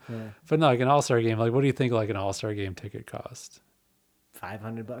happen. Yeah. But no, like an All-Star game. Like, what do you think like an All-Star game ticket cost?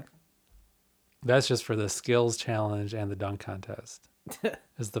 $500. That's just for the skills challenge and the dunk contest.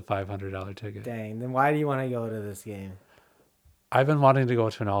 Is the $500 ticket. Dang. Then why do you want to go to this game? I've been wanting to go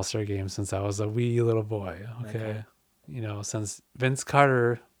to an All-Star game since I was a wee little boy. Okay. You know, since Vince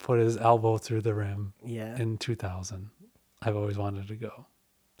Carter put his elbow through the rim in 2000, I've always wanted to go.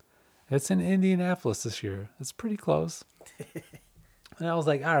 It's in Indianapolis this year. It's pretty close. And I was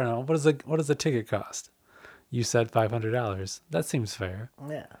like, I don't know, what does the ticket cost? You said $500. That seems fair.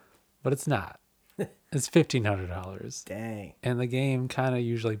 Yeah. But it's not. It's $1,500. Dang. And the game kind of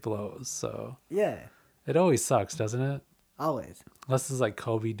usually blows, so Yeah. it always sucks, doesn't it? Always. Unless it's like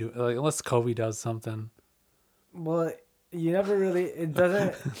unless Kobe does something. Well, You never really. It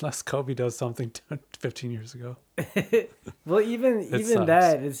doesn't. Unless Kobe does something 15 years ago. Well, even sucks.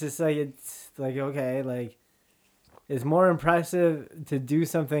 that, it's just like okay, like it's more impressive to do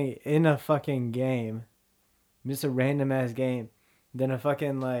something in a fucking game, just a random ass game, than a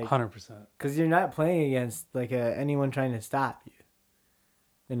fucking like 100%. because you're not playing against like anyone trying to stop you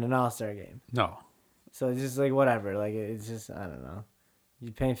in an all-star game. No. So it's just like whatever. Like it's just I don't know.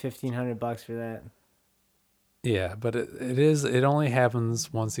 You're paying $1,500 for that. Yeah, but it only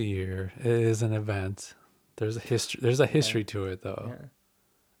happens once a year. It is an event. There's a history to it though. Yeah.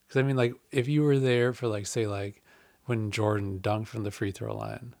 Because I mean, like, if you were there for like, say, like when Jordan dunked from the free throw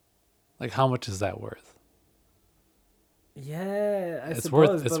line, like how much is that worth? Yeah, It's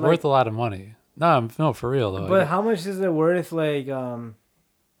suppose, worth like, a lot of money. No, for real though. But how much is it worth? Like,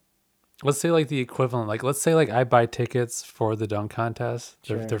 let's say like the equivalent. Like, let's say like I buy tickets for the dunk contest.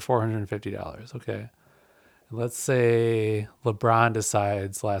 Sure. They're $450. Okay. Let's say LeBron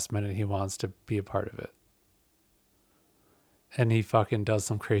decides last minute he wants to be a part of it. And he fucking does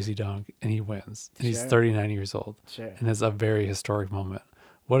some crazy dunk and he wins. And he's 39 years old. Sure. And it's a very historic moment.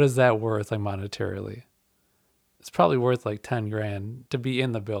 What is that worth, like, monetarily? It's probably worth like 10 grand to be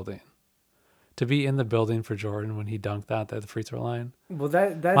in the building. To be in the building for Jordan when he dunked that at the free throw line. Well,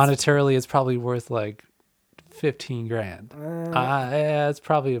 that's monetarily, it's probably worth like 15 grand. Yeah, it's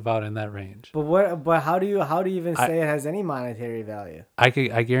probably about in that range. But how do you even say it has any monetary value? I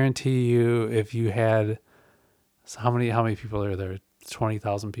guarantee you, if you had, so how many people are there?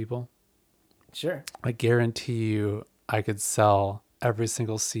 20,000 people. Sure. I guarantee you, I could sell every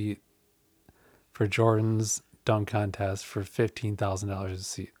single seat for Jordan's dunk contest for $15,000 a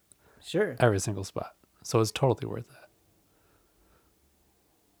seat. Sure. Every single spot. So it's totally worth that.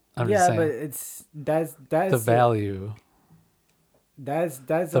 I'm just saying, but it's that's the value. That's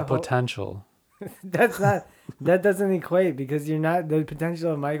the potential. That's not that doesn't equate because you're not the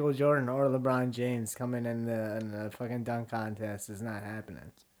potential of Michael Jordan or LeBron James coming in the fucking dunk contest is not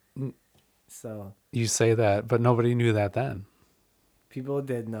happening. So you say that, but nobody knew that then. People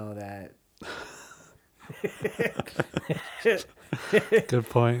did know that. Good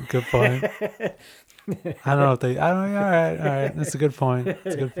point. I don't know if they. I don't. All right. That's a good point.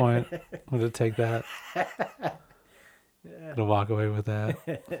 I'm gonna take that. Gonna walk away with that.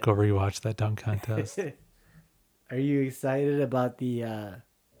 Go rewatch that dunk contest. Are you excited about the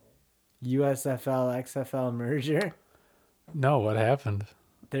USFL XFL merger? No, what happened?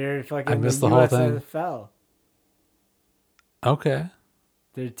 They're fucking. I missed the whole thing. USFL. Okay.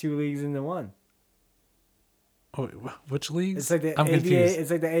 They're 2 leagues into one. Oh, which leagues? It's like the I'm ABA. confused. It's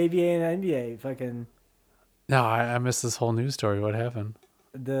like the ABA and NBA. Fucking. No, I missed this whole news story. What happened?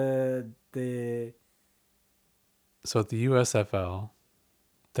 The So the USFL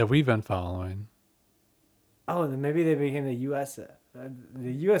that we've been following. Oh, then maybe they became the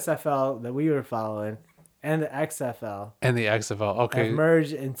USFL that we were following, and the XFL. And the XFL. Okay. Have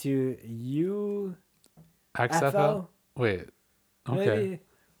merged into XFL? Wait. Okay. Maybe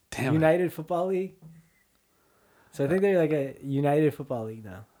Damn United Football League. So I think they're like a United Football League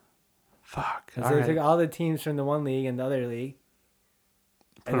now. Fuck. And so they took all the teams from the one league and the other league.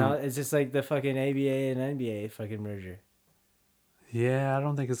 And now it's just like the fucking ABA and NBA fucking merger. Yeah, I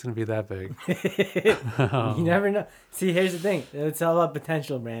don't think it's going to be that big. You never know. See, here's the thing. It's all about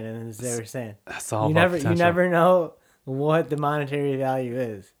potential, Brandon, as they were saying. That's all about potential. You never know what the monetary value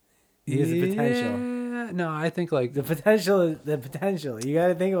is. It's the potential. No, I think like the potential is the potential. You got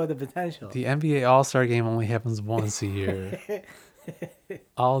to think about the potential. The NBA All-Star game only happens once a year.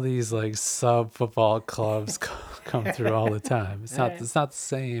 All these like sub football clubs come through all the time. It's not the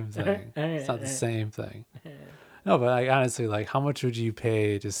same thing. It's not the same thing. No, but like honestly, like how much would you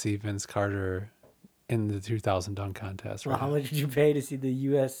pay to see Vince Carter in the 2000 dunk contest? Well, how much would you pay to see the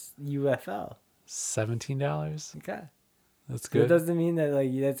UFL? $17. Okay. That's good. It doesn't mean that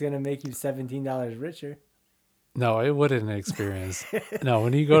like that's gonna make you $17 richer. No, it wouldn't experience. No,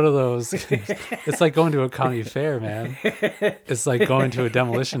 when you go to those, it's like going to a county fair, man. It's like going to a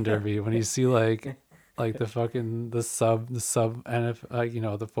demolition derby when you see like the fucking the sub NFL,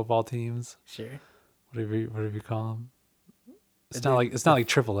 like the football teams. Sure. Whatever you call them. It's not like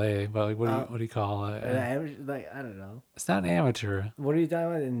AAA, but like what do you call it? Like I don't know. It's not amateur. What are you talking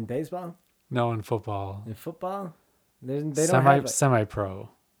about in baseball? No, in football. In football, they don't have semi-pro.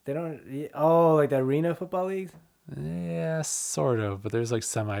 They don't. Oh, like the arena football leagues. Yeah, sort of, but there's like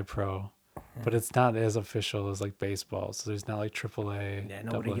semi-pro, but it's not as official as like baseball. So there's not like AAA. Yeah,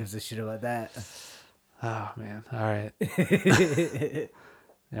 nobody gives a shit about that. Oh man! All right.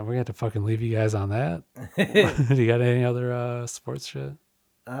 Yeah, we're gonna have to fucking leave you guys on that. Do you got any other sports shit?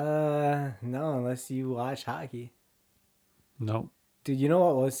 No, unless you watch hockey. Nope. Dude, you know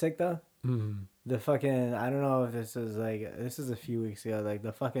what was sick though? Mm. The fucking, I don't know if this is like, this is a few weeks ago, like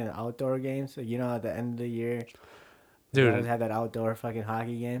the fucking outdoor games. So, you know, at the end of the year, they always Dude, had that outdoor fucking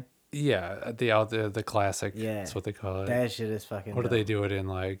hockey game. yeah, the classic. Yeah. That's what they call it. That shit is fucking What do dope. they do it in?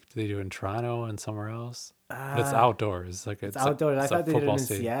 Like, do they do it in Toronto and somewhere else? But it's Ah, outdoors. Like it's outdoors. I it's a thought they did it football in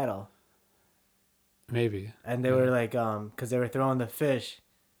stadium. Seattle. Maybe. And they were like, because they were throwing the fish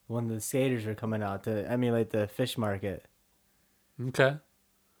when the skaters were coming out to emulate the fish market. Okay.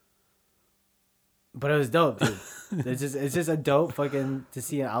 But it was dope, dude. it's just a dope fucking to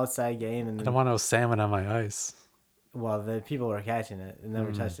see an outside game, and I then, don't want no salmon on my ice. well, the people were catching it and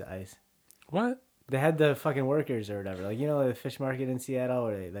never touched the ice. What? They had the fucking workers or whatever, like, you know, the fish market in Seattle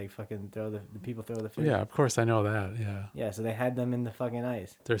where they like fucking throw the people throw the fish. Yeah, of course I know that. Yeah. Yeah, so they had them in the fucking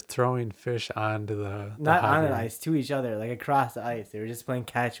ice, They're throwing fish onto the not on the hockey. ice, to each other, like across the ice. They were just playing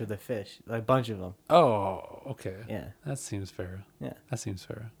catch with the fish, like a bunch of them. Oh, okay. Yeah, That seems fair. yeah, That seems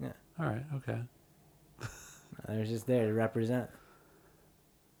fair. yeah. All right. Okay. They were just there to represent.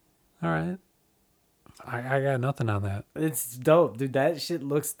 All right. I got nothing on that. It's dope, dude. That shit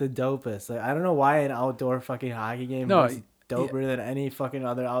looks the dopest. Like, I don't know why an outdoor fucking hockey game No, looks doper than any fucking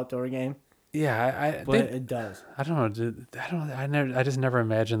other outdoor game, Yeah, but it does. I don't know. I just never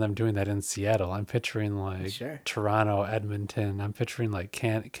imagined them doing that in Seattle. I'm picturing like Sure. Toronto, Edmonton. I'm picturing like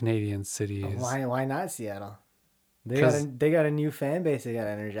Canadian cities. Why not Seattle? They 'Cause- got a new fan base. They got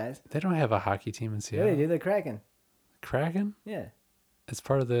energized. They don't have a hockey team in Yeah, Seattle. they do. They're Kraken. Kraken? Yeah, It's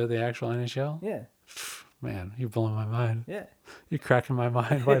part of the actual NHL? yeah, Man, you're blowing my mind. yeah. You're cracking my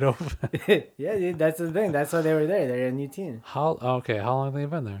mind wide open. Yeah, dude. That's the thing. That's why they were there. They're a new team. How long have they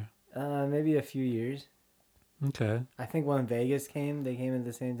been there? Maybe a few years. Okay. I think when Vegas came, they came at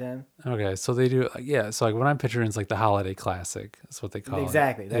the same time. Okay, so they do, so like what I'm picturing is like the holiday classic. That's what they call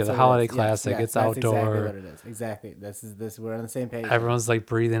Exactly. it. That's Yeah, the what it holiday is. Yes, classic. yes, It's that's outdoor. Exactly what it is. Exactly. This. We're on the same page. Everyone's like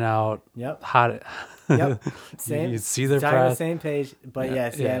breathing out Yep. hot. Yep. Same. You see their talking on the breath. same page, but Yeah, yeah, yeah.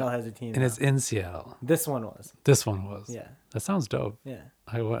 Seattle has a team. And now. it's in Seattle. This one was. This one was. Yeah. That sounds dope. Yeah.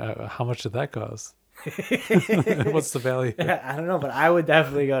 How much did that cost? What's the value? I don't know, but I would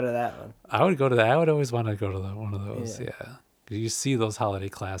definitely go to that one. I would go to that. I would always want to go to one of those. Yeah. Yeah. 'Cause you see those holiday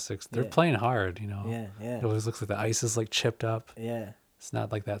classics. They're Yeah. playing hard, you know. Yeah, It yeah, always looks like the ice is like chipped up. yeah. It's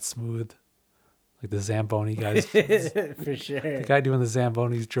not like that smooth. Like the Zamboni guys. For sure. The guy doing the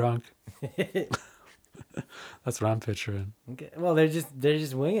Zamboni's drunk. That's what I'm picturing. Okay. Well, they're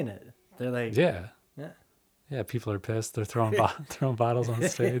just winging it. They're like, Yeah. yeah. Yeah, people are pissed. They're throwing throwing bottles on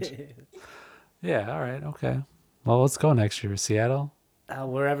stage. Yeah, all right, okay. Well, let's go next year. Seattle?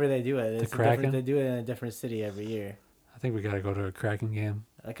 Wherever they do it, it's Kraken? they do it in a different city every year. I think we got to go to a Kraken game.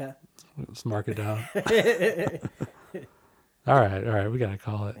 Okay. Let's mark it down. All right. We got to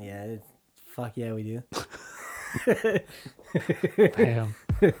call it. Yeah. Fuck yeah, we do. Bam.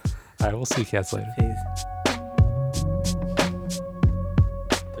 All right, we'll see cats later. Peace.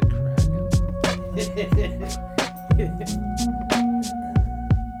 The Kraken.